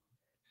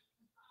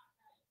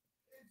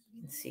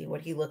 You can see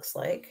what he looks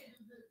like.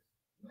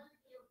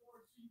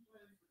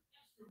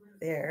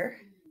 There.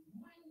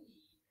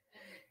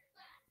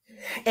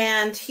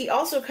 And he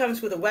also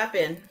comes with a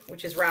weapon,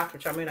 which is wrapped,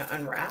 which I'm going to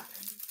unwrap.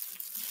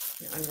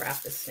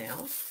 Unwrap this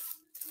now.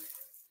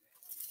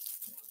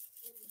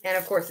 And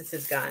of course, it's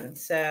his gun.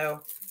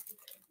 So,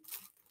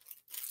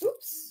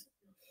 oops.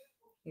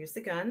 Here's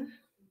the gun.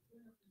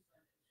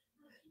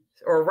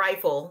 Or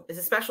rifle. Is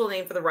a special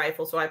name for the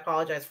rifle, so I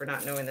apologize for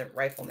not knowing the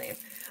rifle name.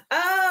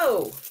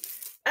 Oh,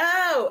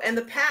 and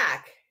the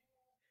pack.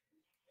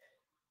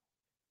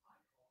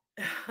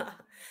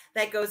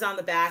 That goes on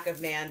the back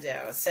of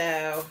Mando.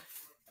 So,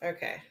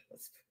 okay.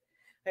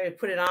 I would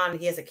put it on.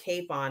 He has a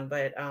cape on,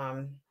 but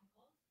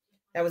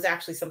that was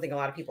actually something a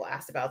lot of people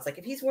asked about. It's like,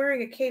 if he's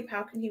wearing a cape,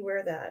 how can he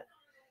wear that?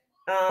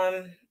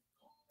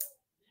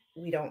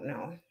 We don't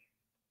know.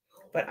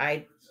 But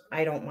I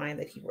don't mind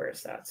that he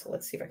wears that. So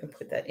let's see if I can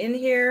put that in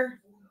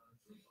here.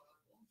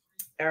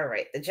 All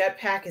right. The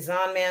jetpack is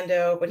on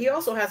Mando, but he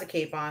also has a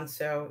cape on.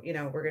 So, you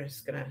know, we're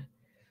just going to,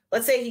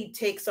 let's say he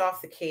takes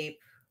off the cape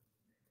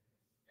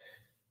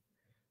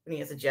when he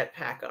has a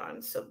jetpack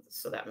on. So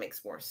that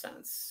makes more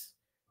sense.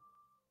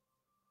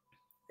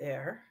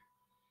 There.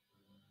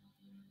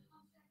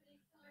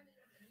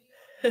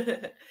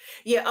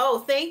 Yeah.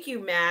 Oh, thank you,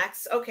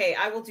 Max. Okay,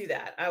 I will do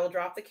that. I will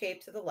drop the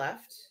cape to the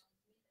left.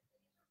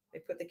 They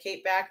put the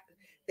cape back.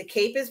 The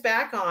cape is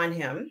back on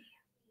him.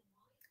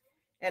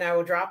 And I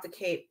will drop the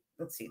cape,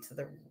 let's see, to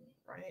the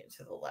right,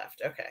 to the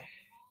left. Okay.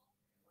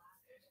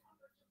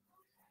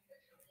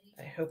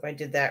 I hope I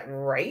did that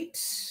right.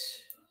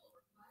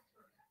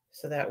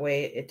 So that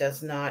way it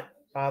does not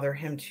bother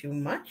him too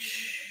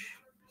much.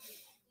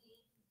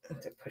 I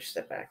have to push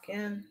that back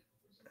in.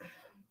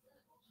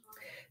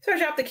 So I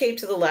dropped the cape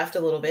to the left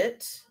a little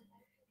bit.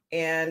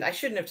 And I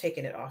shouldn't have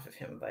taken it off of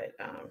him, but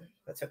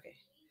that's okay.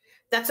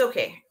 That's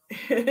okay.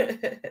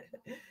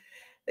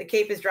 The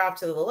cape is dropped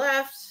to the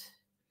left.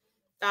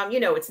 You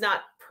know, it's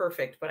not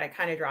perfect, but I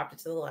kind of dropped it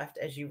to the left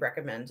as you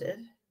recommended.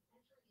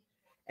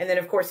 And then,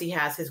 of course, he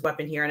has his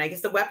weapon here. And I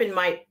guess the weapon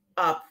might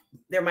up.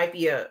 There might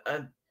be a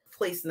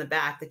place in the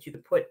back that you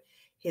could put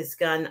his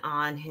gun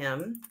on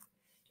him.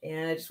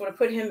 And I just want to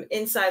put him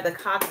inside the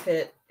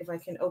cockpit if I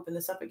can open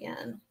this up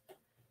again.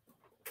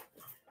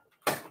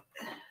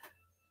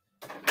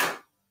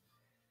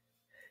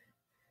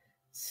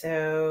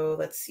 So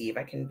let's see if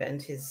I can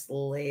bend his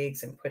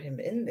legs and put him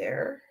in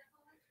there.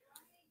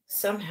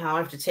 Somehow I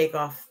have to take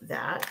off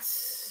that.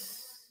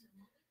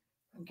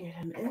 Get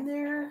him in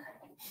there.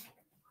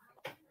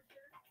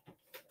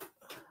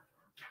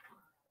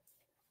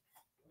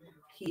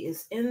 He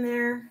is in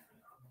there.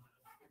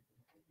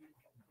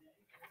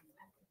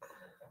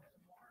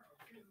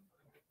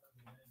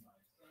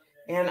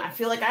 And I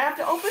feel like I have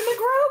to open the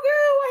Grogu.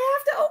 I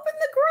have to open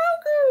the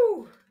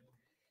Grogu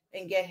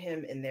and get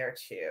him in there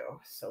too.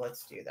 So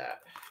let's do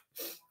that.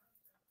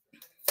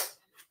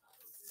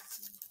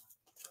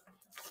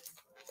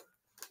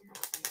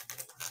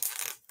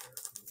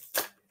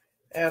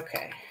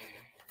 Okay.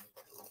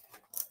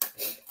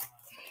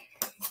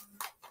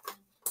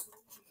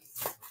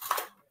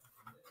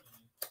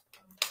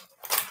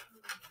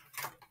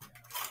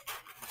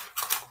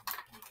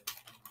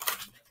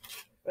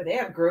 But they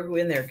have Grogu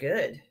in there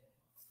good.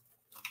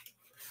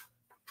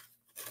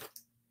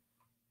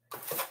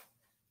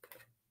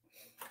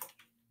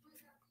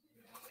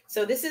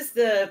 So this is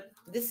the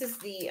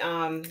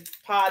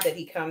pod that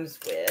he comes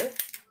with.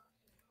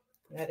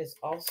 That is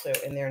also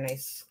in there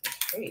nice.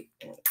 Great.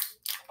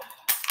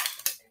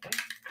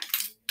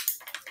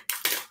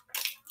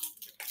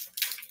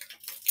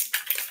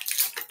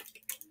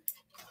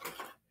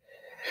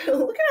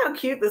 Look at how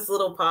cute this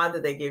little pod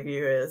that they give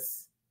you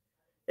is.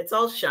 It's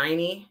all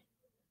shiny.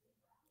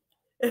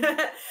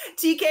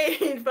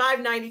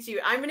 TK592.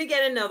 I'm going to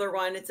get another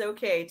one. It's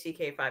okay,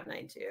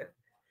 TK592.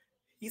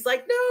 He's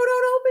like, no,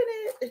 don't open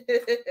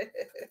it.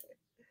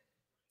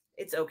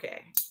 It's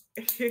okay.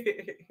 Don't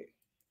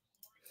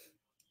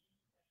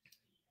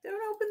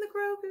open the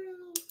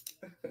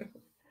Grogu.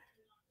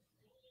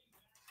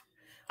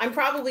 I'm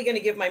probably going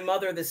to give my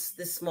mother this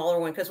smaller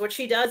one, because what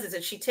she does is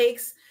that she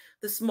takes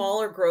the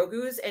smaller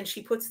Grogus and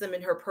she puts them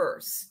in her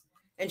purse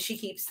and she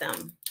keeps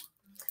them.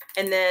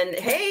 And then,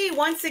 hey,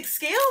 1/6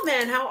 scale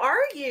man, how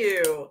are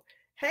you?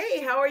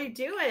 Hey, how are you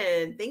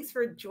doing? Thanks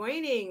for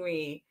joining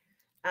me.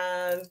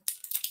 And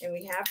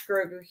we have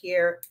Grogu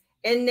here.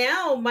 And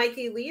now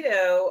Mikey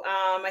Lito,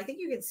 I think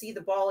you can see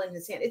the ball in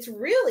his hand. It's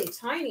really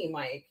tiny,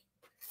 Mike.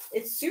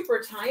 It's super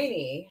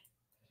tiny.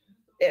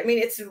 I mean,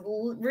 it's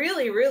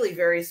really, really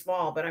very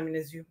small, but I'm going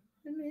to zoom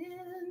him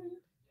in.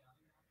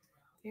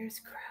 There's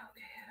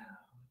Grogu.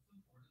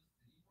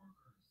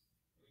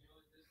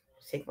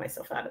 Take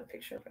myself out of the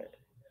picture, but.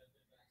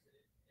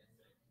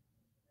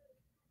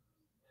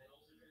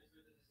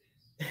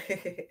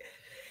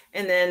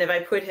 And then if I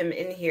put him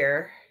in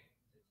here,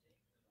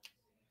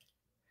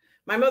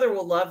 My mother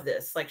will love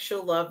this. Like,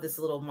 she'll love this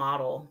little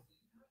model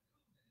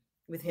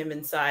with him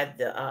inside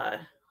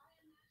the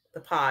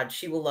pod.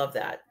 She will love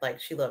that.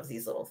 Like, she loves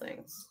these little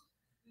things.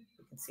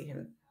 You can see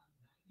him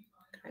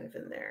kind of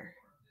in there.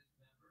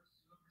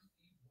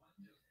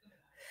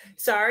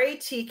 Sorry,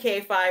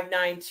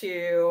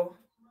 TK592.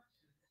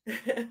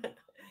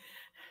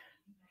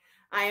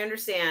 I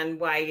understand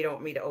why you don't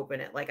want me to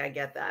open it. Like, I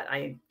get that.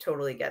 I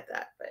totally get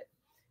that. But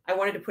I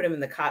wanted to put him in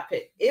the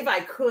cockpit if I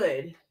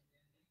could.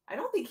 I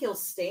don't think he'll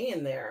stay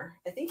in there.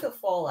 I think he'll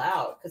fall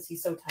out because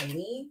he's so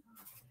tiny.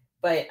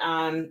 But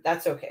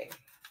that's okay.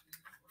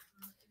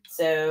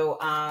 So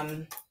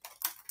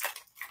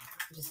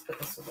just put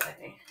this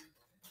away.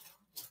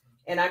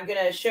 And I'm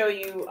going to show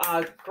you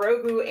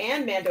Grogu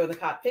and Mando in the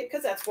cockpit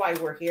because that's why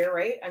we're here,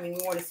 right? I mean,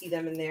 we want to see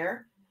them in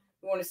there.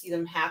 We want to see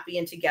them happy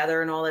and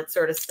together and all that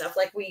sort of stuff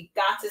like we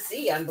got to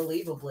see,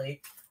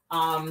 unbelievably,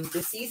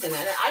 this season.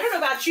 And I don't know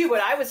about you,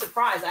 but I was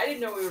surprised. I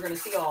didn't know we were going to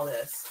see all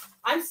this.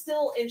 I'm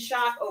still in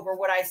shock over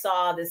what I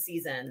saw this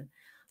season.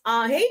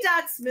 Hey,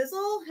 Doc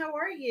Smizzle, how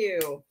are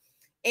you?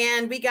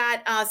 And we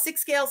got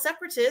 6-scale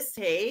Separatist.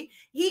 Hey,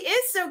 he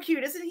is so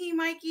cute, isn't he,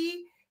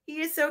 Mikey?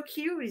 He is so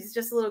cute. He's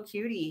just a little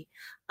cutie.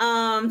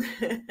 Let's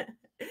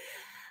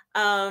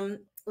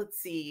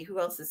see. Who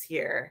else is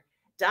here?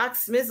 Doc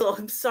Smizzle.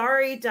 I'm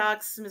sorry,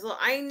 Doc Smizzle.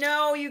 I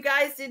know you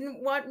guys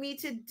didn't want me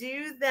to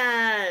do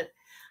that.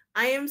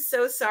 I am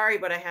so sorry,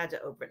 but I had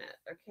to open it.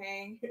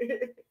 Okay.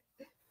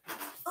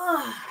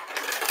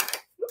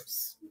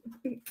 Oops.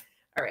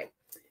 All right.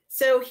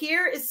 So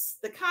here is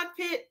the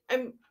cockpit.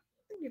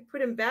 You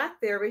put him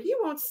back there, but he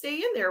won't stay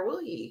in there, will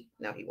he?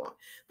 No, he won't.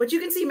 But you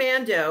can see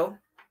Mando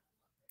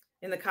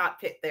in the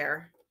cockpit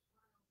there.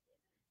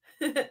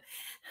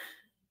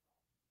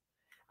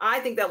 I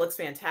think that looks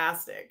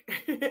fantastic.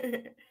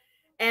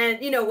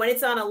 And, you know, when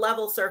it's on a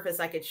level surface,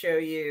 I could show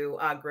you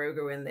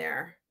Grogu in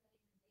there.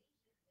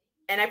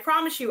 And I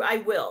promise you, I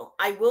will.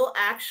 I will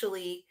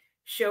actually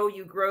show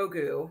you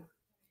Grogu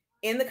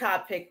in the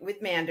cockpit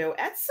with Mando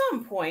at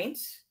some point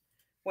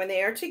when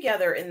they are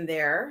together in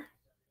there.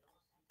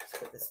 Let's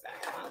put this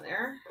back on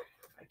there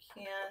if I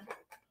can.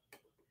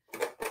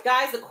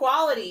 Guys, the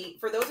quality,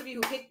 for those of you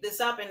who picked this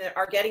up and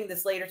are getting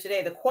this later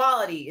today, the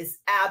quality is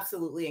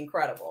absolutely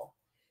incredible.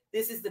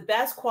 This is the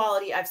best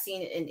quality I've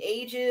seen in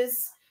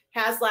ages.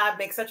 Haslab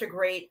makes such a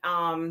great,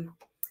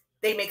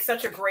 they make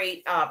such a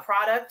great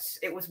product.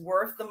 It was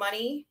worth the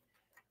money.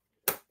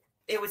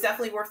 It was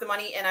definitely worth the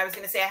money. And I was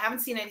going to say, I haven't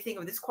seen anything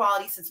of this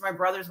quality since my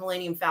brother's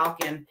Millennium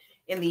Falcon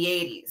in the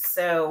 80s.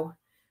 So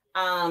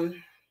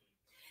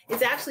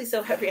it's actually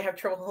so heavy, I have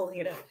trouble holding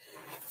it up.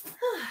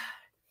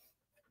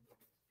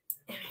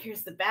 And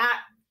here's the back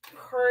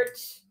part.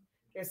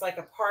 There's like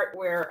a part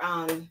where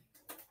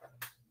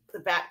the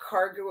back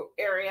cargo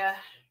area.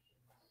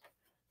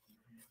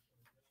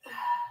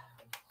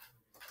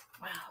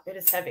 Wow, it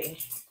is heavy.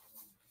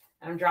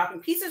 I'm dropping.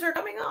 Pieces are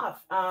coming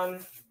off. I'm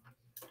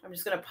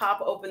just going to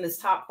pop open this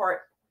top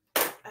part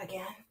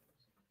again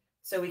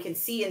so we can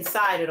see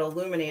inside. It'll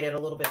illuminate it a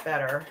little bit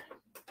better.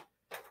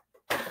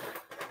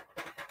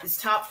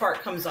 This top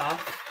part comes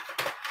off.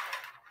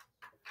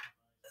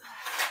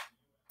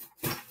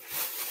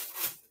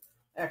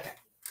 Okay.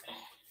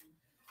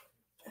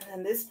 And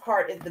then this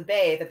part is the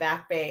bay, the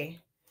back bay.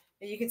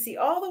 And you can see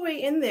all the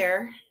way in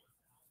there,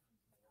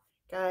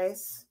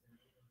 guys.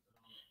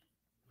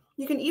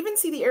 You can even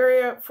see the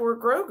area for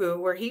Grogu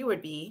where he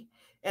would be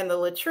and the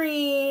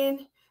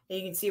latrine. And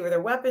you can see where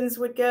their weapons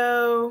would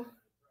go.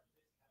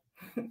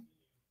 And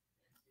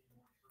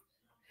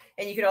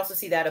you can also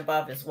see that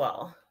above as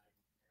well.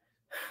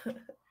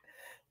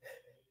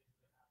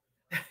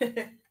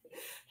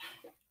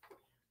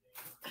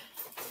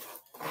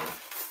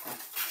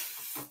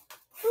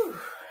 Oh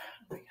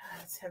my God,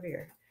 it's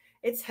heavier.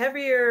 It's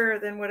heavier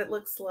than what it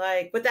looks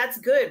like, but that's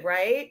good,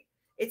 right?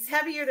 It's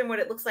heavier than what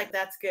it looks like.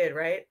 That's good,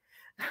 right?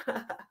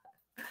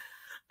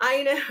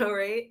 I know,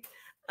 right?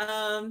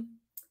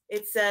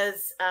 It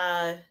says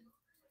that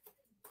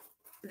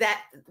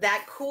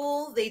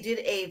cool. They did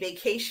a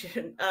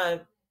vacation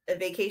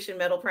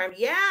metal prime.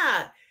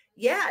 Yeah,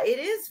 it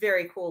is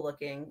very cool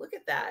looking. Look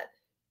at that.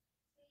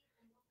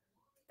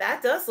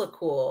 That does look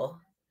cool.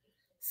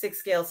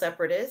 6-scale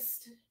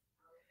Separatist.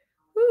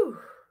 Whew.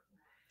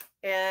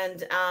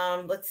 And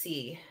let's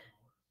see.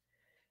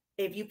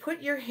 If you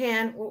put your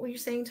hand, what were you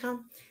saying,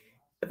 Tom?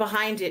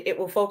 Behind it, it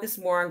will focus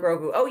more on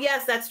Grogu. Oh,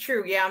 yes, that's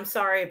true. Yeah, I'm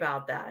sorry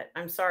about that.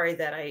 I'm sorry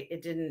that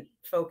it didn't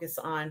focus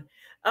on.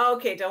 Oh,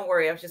 okay, don't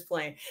worry. I was just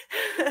playing.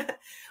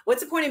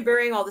 What's the point in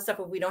burying all this stuff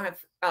if we don't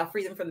have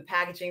freedom from the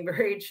packaging?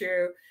 Very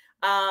true.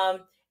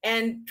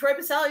 And Troy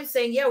Pacelli is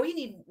saying, yeah, we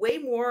need way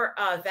more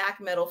vac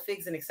metal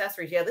figs and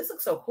accessories. Yeah, this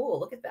looks so cool.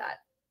 Look at that.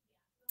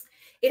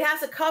 It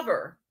has a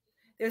cover.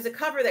 There's a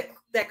cover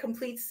that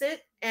completes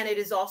it, and it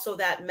is also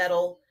that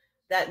metal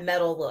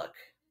look.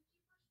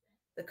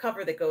 The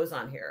cover that goes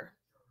on here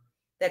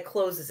that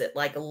closes it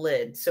like a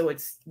lid. So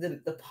it's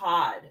the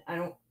pod.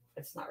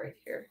 It's not right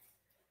here.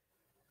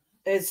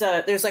 It's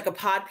there's like a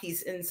pod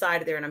piece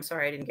inside of there, and I'm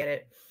sorry I didn't get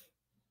it.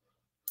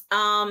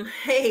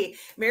 Hey,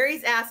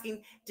 Mary's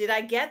asking, did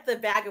I get the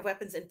bag of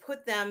weapons and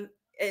put them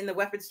in the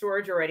weapon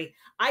storage already?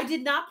 I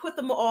did not put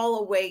them all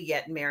away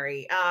yet,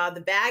 Mary.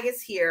 The bag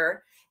is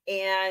here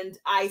and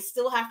I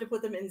still have to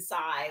put them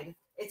inside.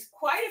 It's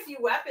quite a few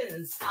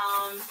weapons,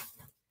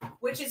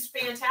 which is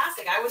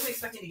fantastic. I wasn't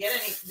expecting to get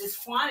this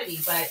quantity,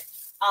 but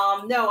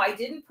no, I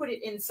didn't put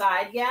it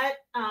inside yet.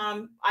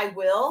 I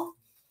will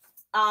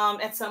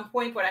at some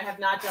point, but I have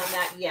not done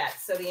that yet.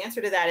 So the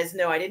answer to that is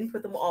no, I didn't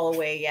put them all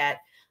away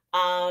yet.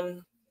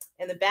 And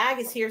the bag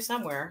is here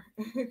somewhere.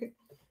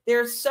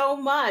 There's so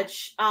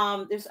much.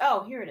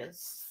 Oh, here it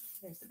is.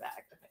 Here's the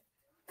bag.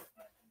 Okay.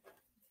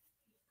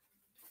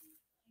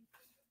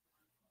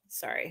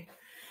 Sorry.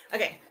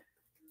 Okay.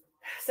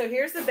 So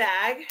here's the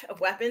bag of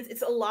weapons.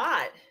 It's a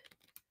lot.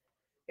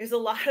 There's a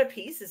lot of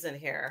pieces in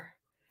here.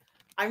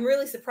 I'm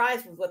really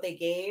surprised with what they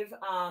gave.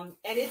 And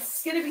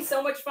it's going to be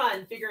so much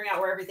fun figuring out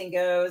where everything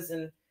goes.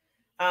 And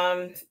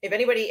if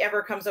anybody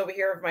ever comes over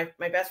here, if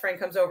my best friend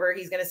comes over,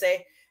 he's going to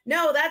say,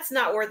 no, that's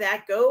not where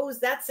that goes.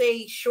 That's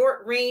a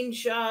short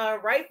range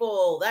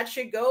rifle. That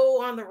should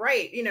go on the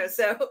right,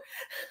 so,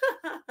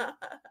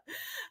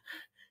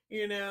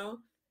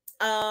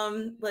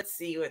 let's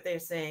see what they're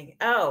saying.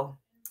 Oh,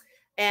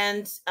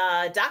 and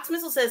Doc's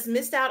Missile says,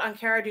 missed out on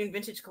Cara Dune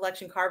Vintage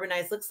Collection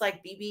Carbonized. Looks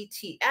like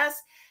BBTS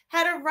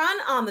had a run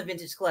on the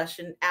Vintage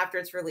Collection after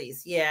its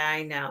release. Yeah,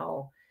 I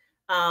know.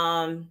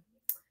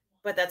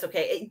 But that's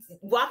okay.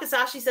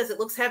 Wakasashi says it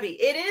looks heavy.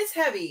 It is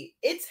heavy.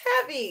 It's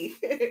heavy.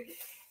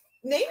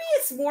 Maybe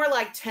it's more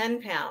like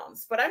 10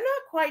 pounds, but I'm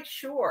not quite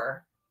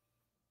sure.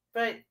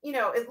 But,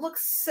 it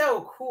looks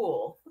so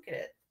cool. Look at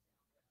it.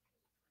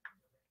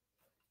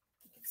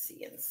 You can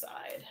see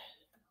inside.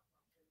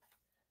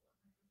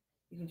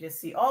 You can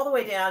just see all the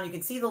way down. You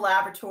can see the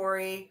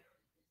laboratory.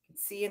 You can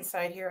see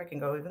inside here. I can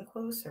go even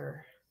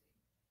closer.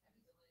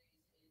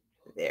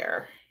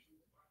 There.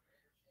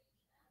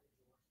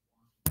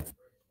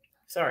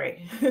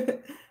 Sorry. You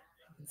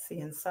can see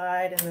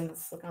inside, and then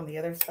let's look on the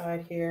other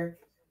side here.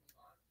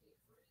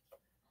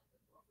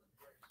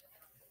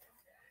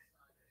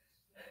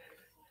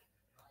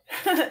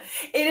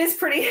 It is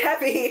pretty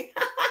heavy.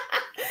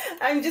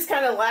 I'm just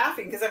kind of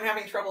laughing because I'm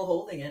having trouble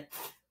holding it.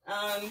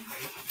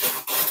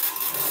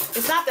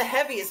 It's not the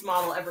heaviest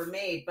model ever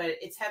made, but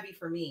it's heavy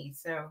for me.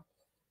 So,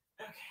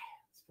 okay,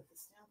 let's put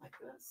this down like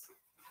this.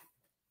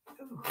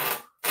 Ooh.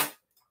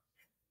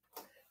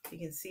 You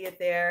can see it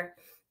there.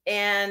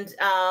 And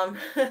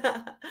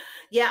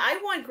yeah, I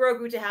want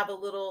Grogu to have a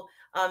little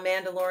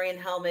Mandalorian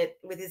helmet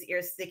with his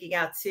ears sticking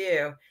out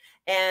too.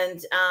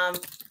 And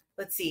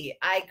let's see,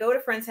 I go to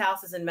friends'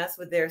 houses and mess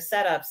with their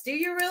setups. Do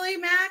you really,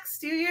 Max?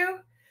 Do you?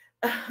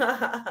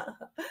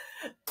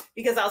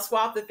 Because I'll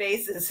swap the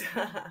faces.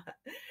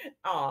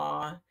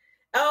 Aw.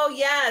 Oh,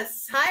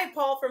 yes. Hi,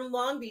 Paul from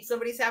Long Beach.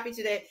 Somebody's happy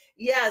today.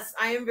 Yes,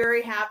 I am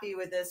very happy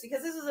with this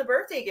because this is a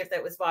birthday gift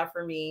that was bought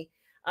for me,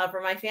 for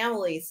my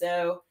family.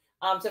 So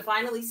to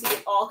finally see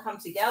it all come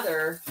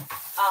together,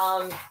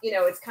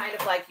 it's kind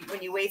of like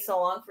when you wait so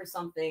long for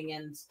something,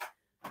 and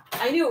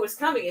I knew it was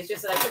coming. It's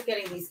just that I kept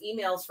getting these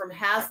emails from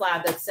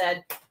Haslab that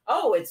said,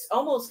 oh, it's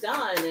almost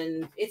done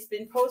and it's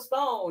been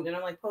postponed. And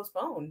I'm like,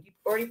 postponed? You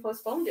already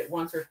postponed it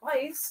once or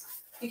twice.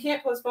 You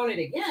can't postpone it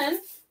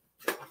again.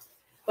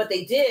 But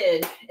they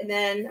did. And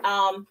then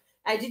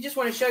I did just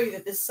want to show you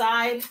that this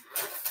side,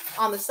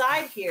 on the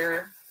side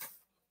here,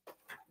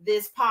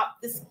 this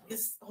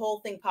whole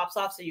thing pops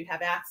off so you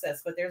have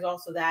access. But there's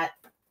also that,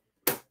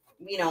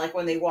 like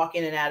when they walk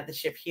in and out of the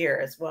ship here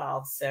as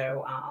well.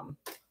 So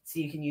so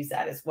you can use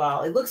that as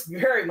well. It looks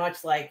very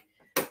much like,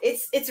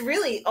 it's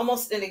really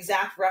almost an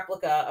exact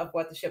replica of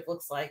what the ship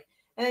looks like.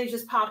 And then you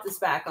just pop this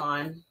back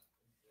on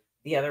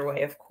the other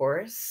way, of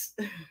course.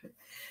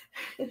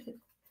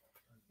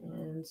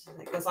 And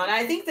that goes on.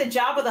 I think the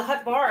Jabba the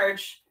Hutt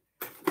barge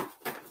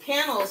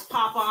panels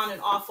pop on and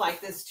off like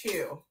this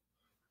too.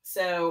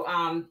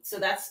 So so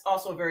that's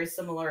also a very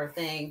similar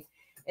thing.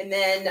 And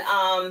then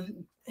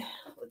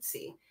let's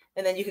see.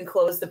 And then you can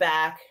close the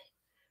back,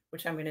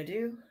 which I'm going to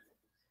do.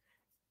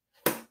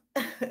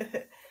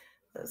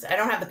 I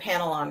don't have the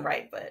panel on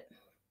right, but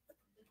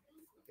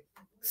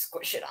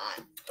squish it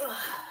on. Ugh.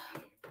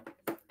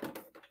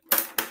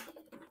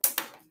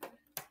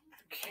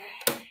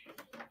 Okay.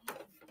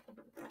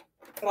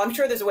 Well, I'm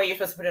sure there's a way you're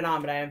supposed to put it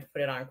on, but I haven't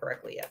put it on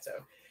correctly yet. So,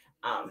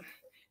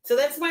 so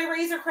that's my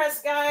Razor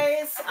Crest,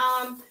 guys.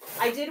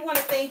 I did want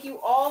to thank you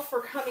all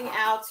for coming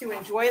out to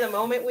enjoy the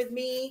moment with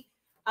me.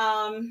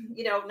 None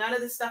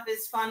of this stuff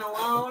is fun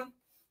alone.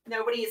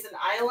 Nobody is an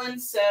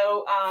island,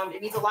 so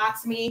it means a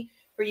lot to me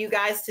for you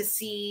guys to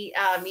see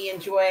me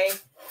enjoy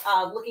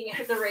looking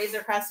at the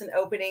Razor Crest and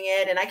opening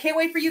it. And I can't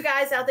wait for you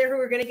guys out there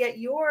who are going to get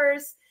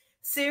yours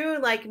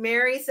soon. Like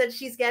Mary said,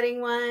 she's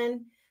getting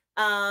one.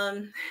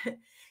 And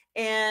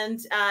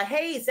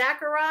hey,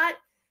 Zacharot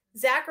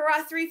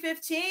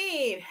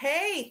 315.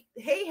 Hey,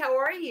 how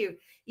are you?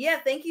 Yeah,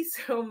 thank you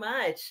so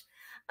much.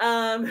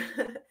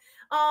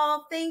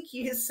 Oh, thank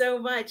you so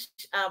much,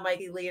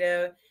 Mikey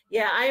Lito.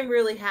 Yeah, I am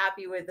really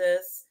happy with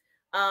this.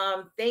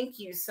 Thank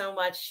you so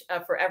much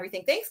for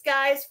everything. Thanks,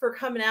 guys, for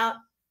coming out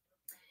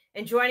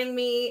and joining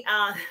me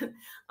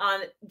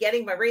on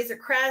getting my Razor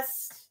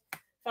Crest.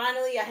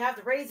 Finally, I have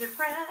the Razor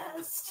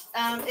Crest.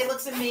 It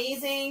looks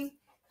amazing.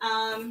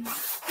 I'm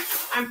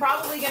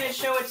probably going to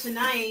show it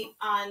tonight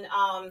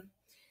on,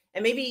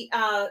 and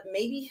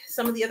maybe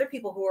some of the other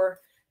people who are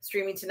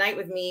streaming tonight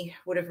with me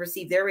would have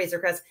received their Razor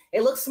Crest.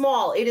 It looks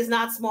small. It is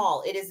not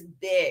small. It is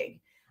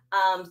big.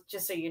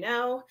 Just so you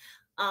know.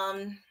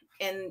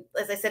 And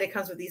as I said, it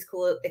comes with these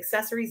cool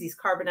accessories, these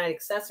carbonite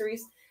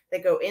accessories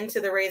that go into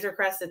the Razor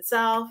Crest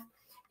itself.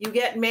 You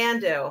get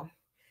Mando.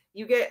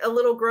 You get a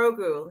little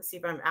Grogu. Let's see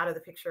if I'm out of the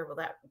picture. Will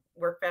that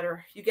work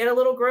better? You get a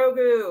little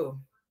Grogu.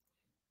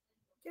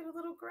 Get a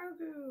little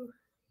Grogu.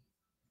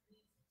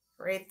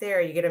 Right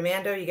there. You get a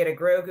Mando. You get a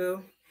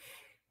Grogu.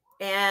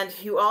 And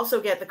you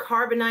also get the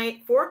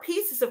carbonite, 4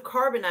 pieces of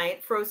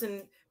carbonite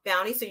frozen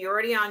bounty. So you're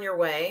already on your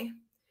way.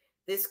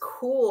 This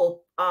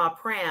cool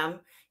pram.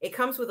 It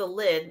comes with a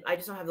lid. I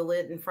just don't have the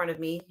lid in front of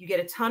me. You get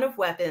a ton of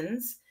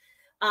weapons.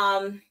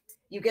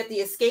 You get the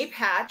escape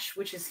hatch,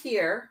 which is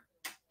here.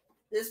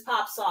 This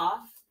pops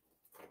off.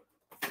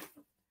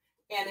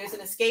 And there's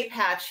an escape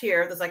hatch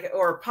here. There's like,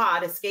 or a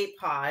pod, escape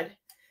pod,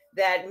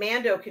 that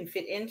Mando can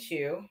fit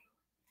into.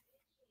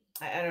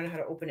 I don't know how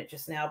to open it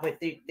just now, but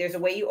there's a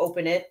way you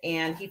open it,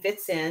 and he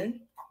fits in.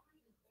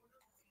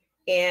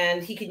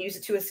 And he can use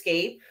it to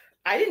escape.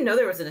 I didn't know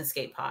there was an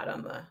escape pod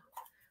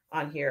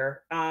on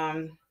here.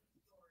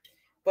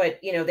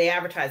 But, you know, they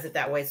advertise it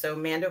that way. So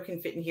Mando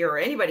can fit in here, or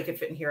anybody could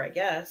fit in here, I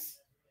guess.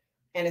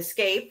 And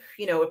escape,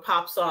 you know, it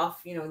pops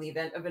off, you know, in the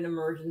event of an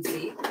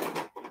emergency.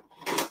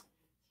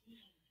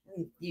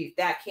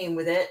 That came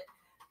with it.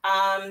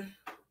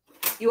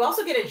 You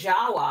also get a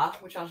Jawa,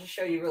 which I'll just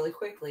show you really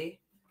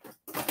quickly.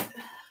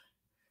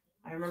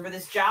 I remember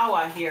this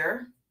Jawa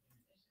here.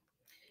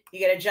 You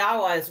get a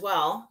Jawa as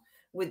well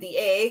with the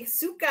egg.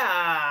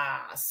 Suka.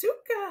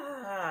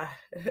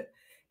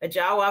 A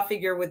Jawa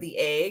figure with the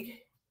egg.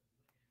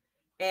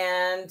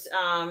 And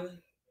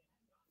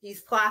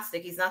he's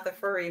plastic. He's not the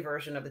furry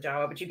version of the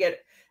Jawa, but you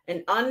get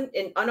an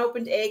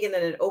unopened egg and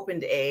then an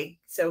opened egg.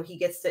 So he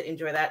gets to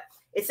enjoy that.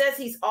 It says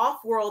he's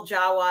off-world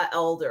Jawa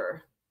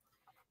elder.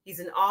 He's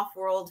an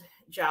off-world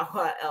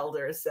Jawa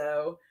elder.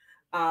 So,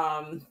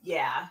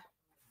 yeah.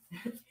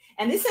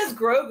 And this says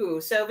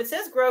Grogu. So if it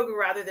says Grogu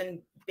rather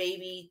than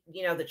baby,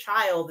 you know, the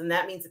child, then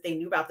that means that they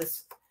knew about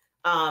this,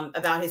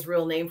 about his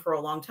real name for a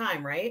long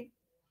time, right?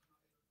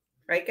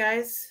 Right,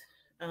 guys?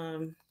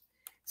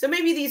 So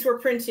maybe these were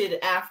printed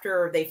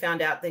after they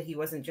found out that he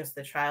wasn't just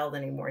the child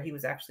anymore. He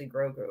was actually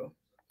Grogu,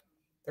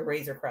 the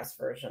Razor Crest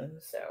version.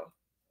 So,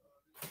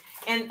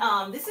 and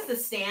this is the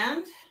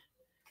stand.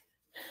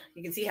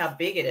 You can see how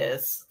big it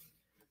is.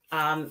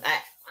 I'm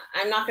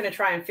not going to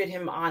try and fit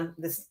him on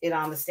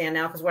on the stand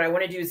now, because what I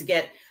want to do is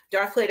get,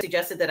 Darth Plato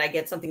suggested that I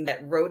get something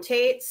that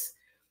rotates,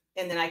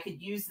 and then I could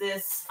use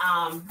this,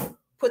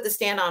 put the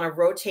stand on a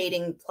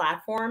rotating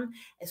platform,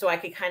 and so I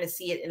could kind of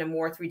see it in a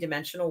more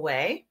 3-dimensional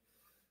way.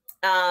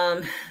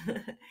 And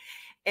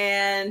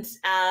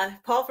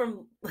Paul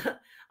from,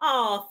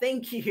 oh,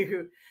 thank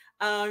you.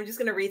 I'm just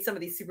going to read some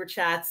of these super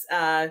chats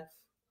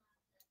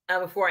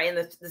before I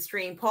end the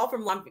stream. Paul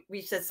from Long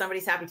Beach says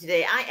somebody's happy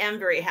today. I am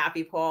very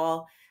happy,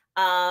 Paul.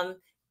 And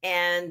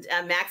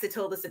Max had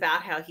told us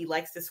about how he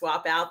likes to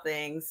swap out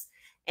things.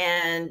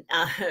 And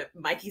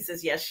Mikey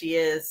says, yes, she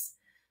is.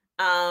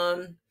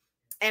 And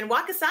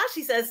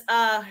Wakasashi says,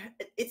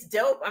 it's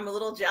dope. I'm a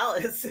little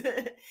jealous.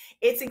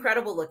 It's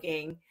incredible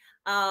looking.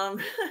 Am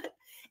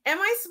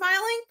I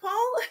smiling,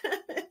 Paul?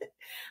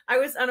 I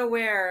was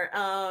unaware.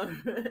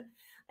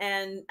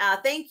 And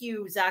thank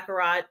you,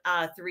 Zachariah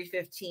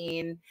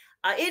 315.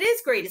 It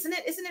is great, isn't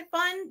it? Isn't it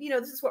fun? You know,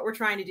 this is what we're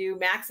trying to do.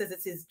 Max says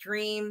it's his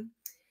dream.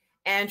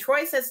 And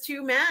Troy says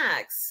too,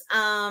 Max.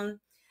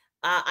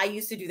 I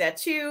used to do that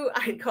too.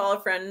 I'd call a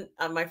friend,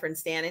 my friend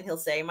Stan, and he'll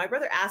say, my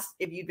brother asked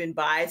if you'd been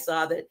by,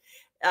 saw that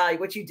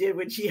what you did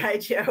with G.I.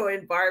 Joe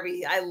and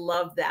Barbie. I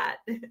love that.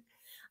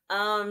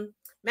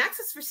 Max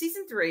says for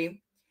season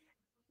 3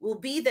 will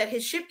be that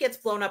his ship gets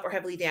blown up or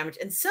heavily damaged,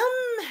 and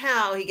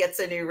somehow he gets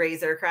a new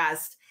Razor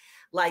Crest,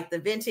 like the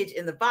vintage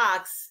in the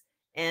box,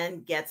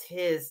 and gets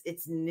his.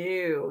 It's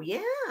new.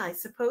 Yeah, I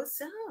suppose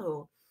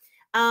so.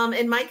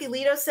 And Mikey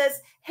Lito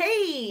says,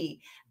 hey,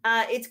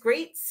 it's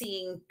great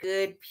seeing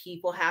good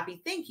people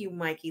happy. Thank you,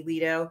 Mikey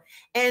Lito.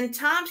 And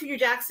Tom Jr.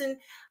 Jackson,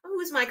 who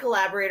is my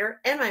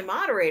collaborator and my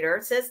moderator,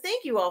 says,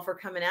 thank you all for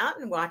coming out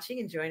and watching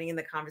and joining in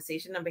the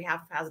conversation on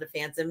behalf of Positive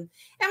Phantom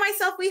and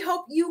myself. We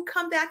hope you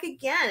come back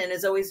again. And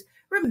as always,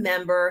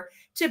 remember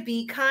to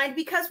be kind,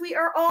 because we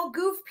are all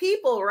goof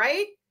people,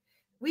 right?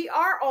 We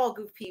are all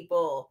goof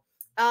people.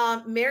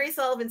 Mary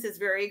Sullivan says,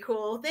 very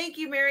cool. Thank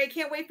you, Mary. I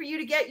can't wait for you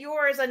to get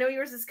yours. I know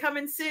yours is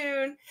coming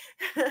soon.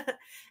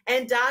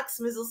 And Doc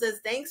Smizzle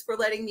says, thanks for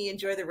letting me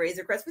enjoy the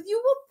Razor Crest with you.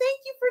 Well, thank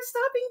you for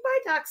stopping by,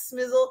 Doc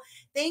Smizzle.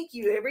 Thank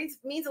you. It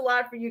means a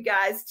lot for you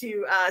guys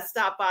to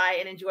stop by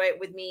and enjoy it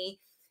with me.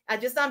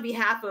 Just on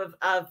behalf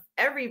of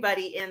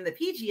everybody in the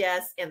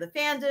PGS and the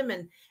fandom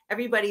and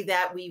everybody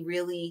that we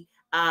really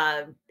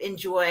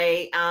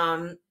enjoy.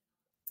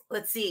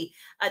 Let's see.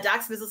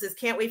 Doc Smizzle says,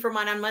 can't wait for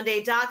mine on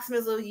Monday. Doc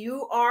Smizzle,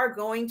 you are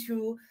going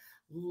to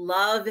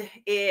love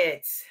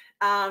it.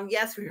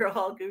 Yes, we are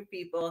all good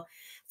people.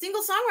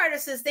 Single Songwriter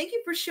says, thank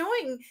you for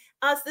showing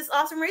us this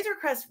awesome Razor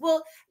Crest.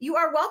 Well, you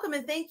are welcome.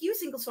 And thank you,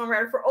 Single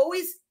Songwriter, for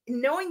always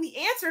knowing the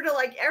answer to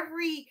like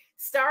every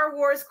Star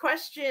Wars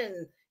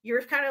question.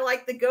 You're kind of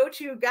like the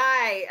go-to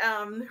guy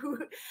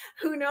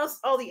who knows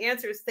all the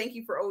answers. Thank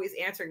you for always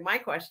answering my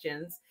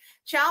questions.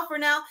 Ciao for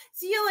now.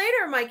 See you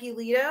later, Mikey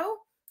Lito.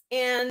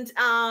 And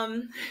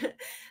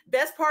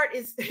best part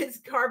is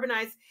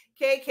carbonized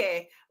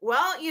KK.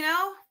 Well, you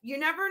know, you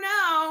never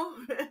know.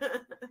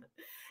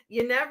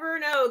 You never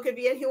know. It could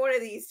be any one of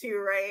these two,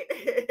 right?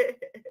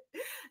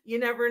 You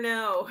never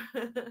know.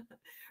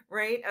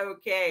 Right?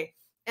 Okay.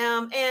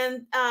 And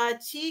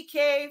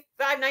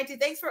TK592,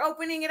 thanks for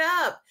opening it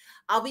up.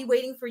 I'll be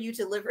waiting for you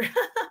to deliver.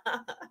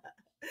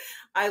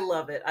 I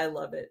love it. I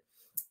love it.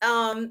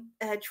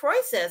 Troy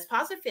says,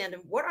 positive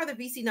fandom, what are the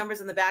VC numbers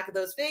in the back of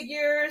those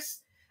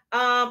figures?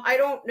 I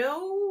don't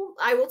know.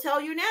 I will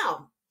tell you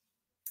now.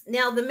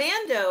 Now, the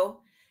Mando,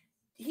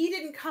 he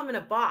didn't come in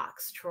a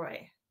box,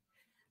 Troy.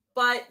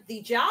 But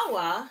the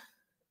Jawa,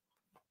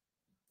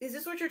 is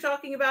this what you're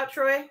talking about,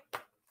 Troy?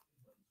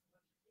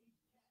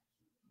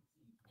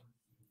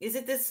 Is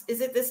it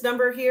this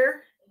number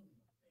here?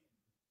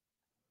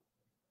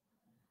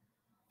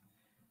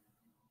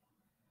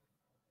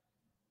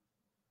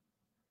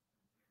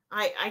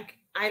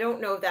 I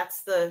don't know if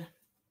that's the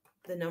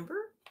number.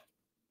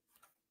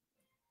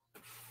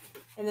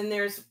 And then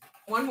there's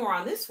one more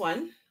on this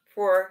one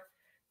for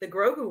the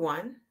Grogu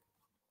one.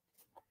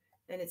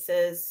 And it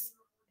says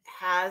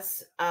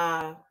has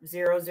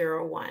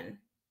 001.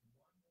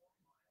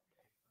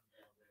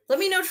 Let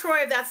me know,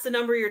 Troy, if that's the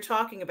number you're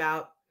talking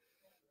about.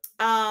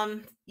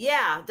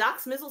 Yeah,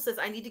 Doc Smizzle says,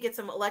 I need to get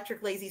some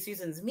electric Lazy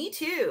Susans. Me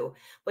too.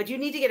 But you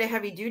need to get a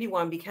heavy duty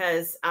one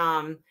because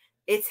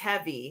it's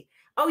heavy.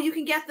 Oh, you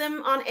can get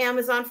them on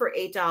Amazon for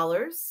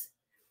 $8.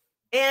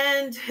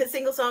 And a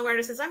Single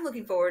Songwriter says, I'm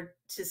looking forward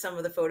to some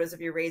of the photos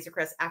of your Razor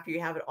Crest after you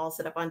have it all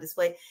set up on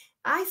display.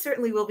 I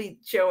certainly will be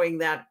showing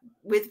that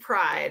with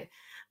pride.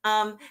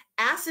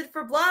 Acid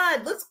for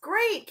Blood looks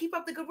great. Keep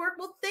up the good work.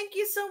 Well, thank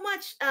you so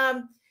much.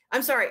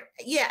 I'm sorry.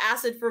 Yeah,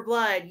 Acid for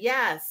Blood.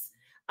 Yes.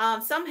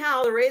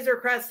 Somehow the Razor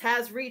Crest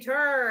has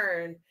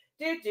returned.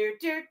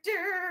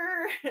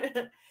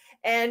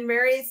 And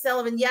Mary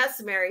Sullivan,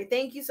 yes, Mary,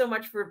 thank you so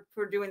much for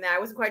doing that. I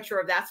wasn't quite sure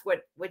if that's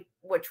what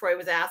Troy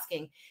was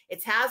asking.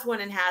 It's has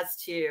one and has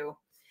two.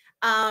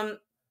 And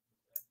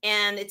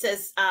it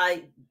says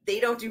they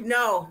don't do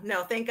no,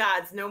 thank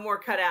God, no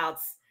more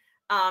cutouts.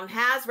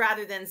 Has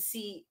rather than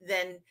VC.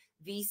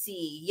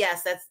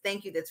 Yes,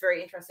 thank you. That's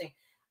very interesting.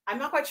 I'm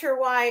not quite sure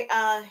why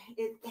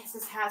it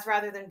says has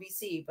rather than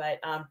VC,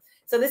 but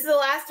so this is the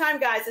last time,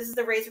 guys. This is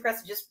the Razor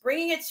Crest, just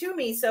bringing it to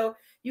me so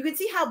you can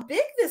see how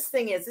big this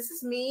thing is. This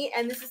is me,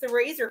 and this is the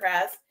Razor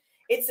Crest.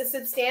 It's a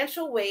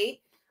substantial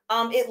weight.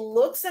 It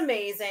looks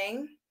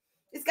amazing.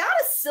 It's got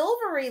a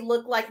silvery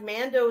look like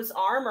Mando's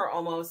armor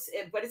almost,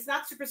 but it's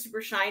not super,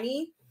 super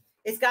shiny.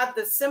 It's got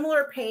the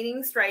similar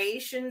painting,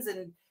 striations,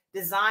 and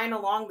design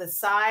along the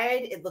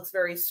side. It looks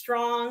very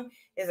strong.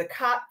 There's a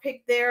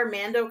cockpit there.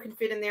 Mando can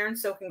fit in there, and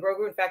so can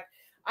Grogu. In fact,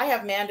 I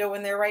have Mando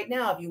in there right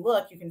now. If you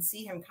look, you can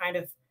see him kind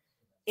of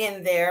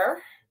in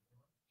there,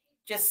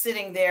 just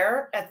sitting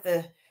there at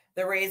the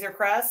Razor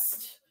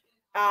Crest.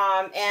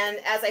 And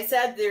as I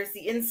said, there's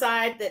the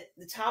inside that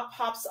the top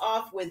pops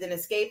off with an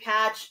escape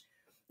hatch.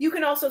 You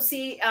can also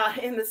see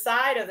in the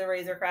side of the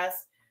Razor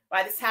Crest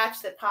by this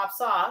hatch that pops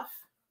off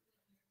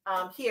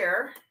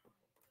here,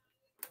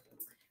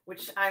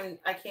 which I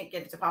can't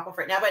get it to pop off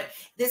right now, but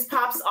this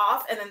pops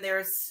off, and then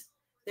there's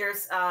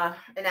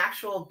an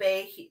actual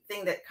bay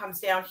thing that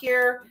comes down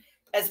here,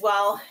 as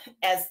well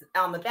as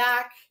on the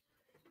back.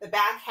 The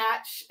back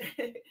hatch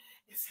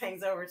just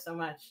hangs over so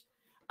much.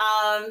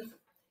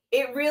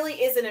 It really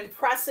is an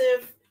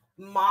impressive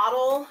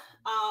model.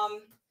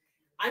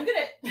 I'm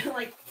gonna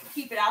like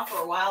keep it out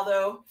for a while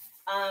though,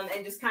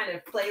 and just kind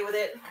of play with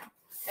it.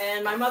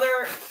 And my mother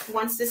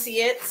wants to see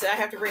it, so I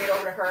have to bring it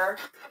over to her.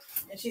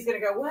 And she's gonna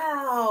go,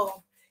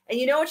 wow. And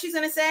you know what she's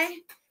gonna say?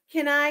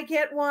 Can I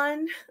get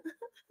one?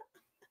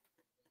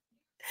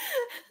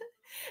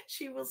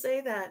 She will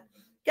say that.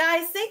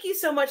 Guys, thank you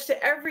so much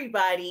to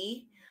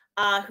everybody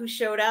who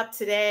showed up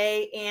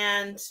today.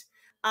 And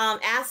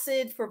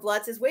Acid for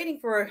Blood says, waiting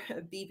for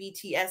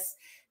BBTS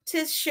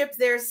to ship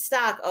their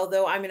stock,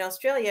 although I'm in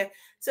Australia,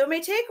 so it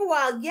may take a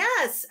while.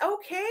 Yes.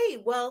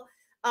 Okay. Well,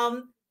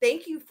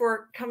 thank you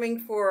for coming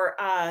for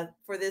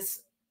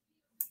this,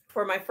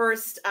 for my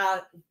first,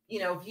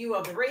 view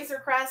of the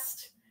Razor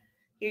Crest.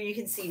 Here you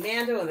can see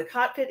Mando in the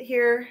cockpit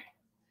here.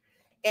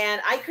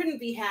 And I couldn't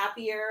be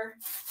happier.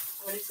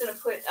 I'm just going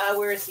to put,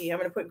 where is he? I'm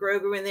going to put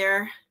Grogu in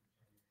there.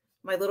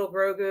 My little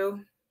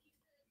Grogu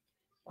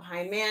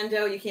behind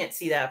Mando. You can't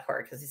see that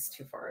part because he's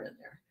too far in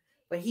there.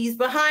 But he's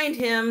behind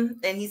him,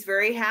 and he's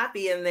very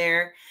happy in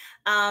there.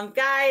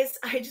 Guys,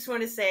 I just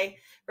want to say,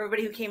 for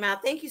everybody who came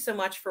out, thank you so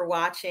much for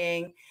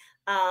watching.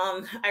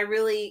 I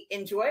really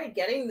enjoyed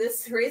getting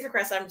this Razor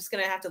Crest. I'm just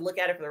going to have to look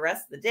at it for the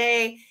rest of the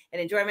day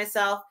and enjoy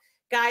myself.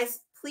 Guys,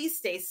 please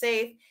stay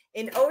safe.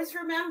 And always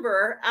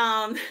remember,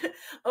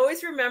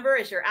 always remember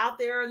as you're out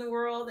there in the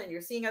world and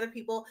you're seeing other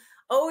people,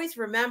 always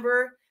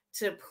remember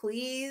to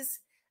please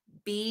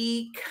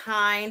be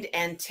kind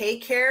and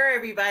take care,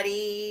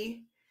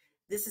 everybody.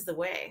 This is the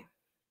way.